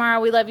guys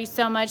tomorrow. We love you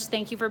so much.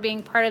 Thank you for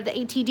being part of the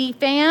ATD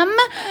fam.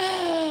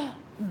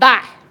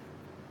 Bye.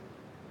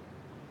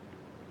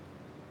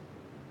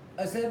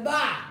 I said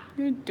bye.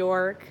 You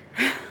dork.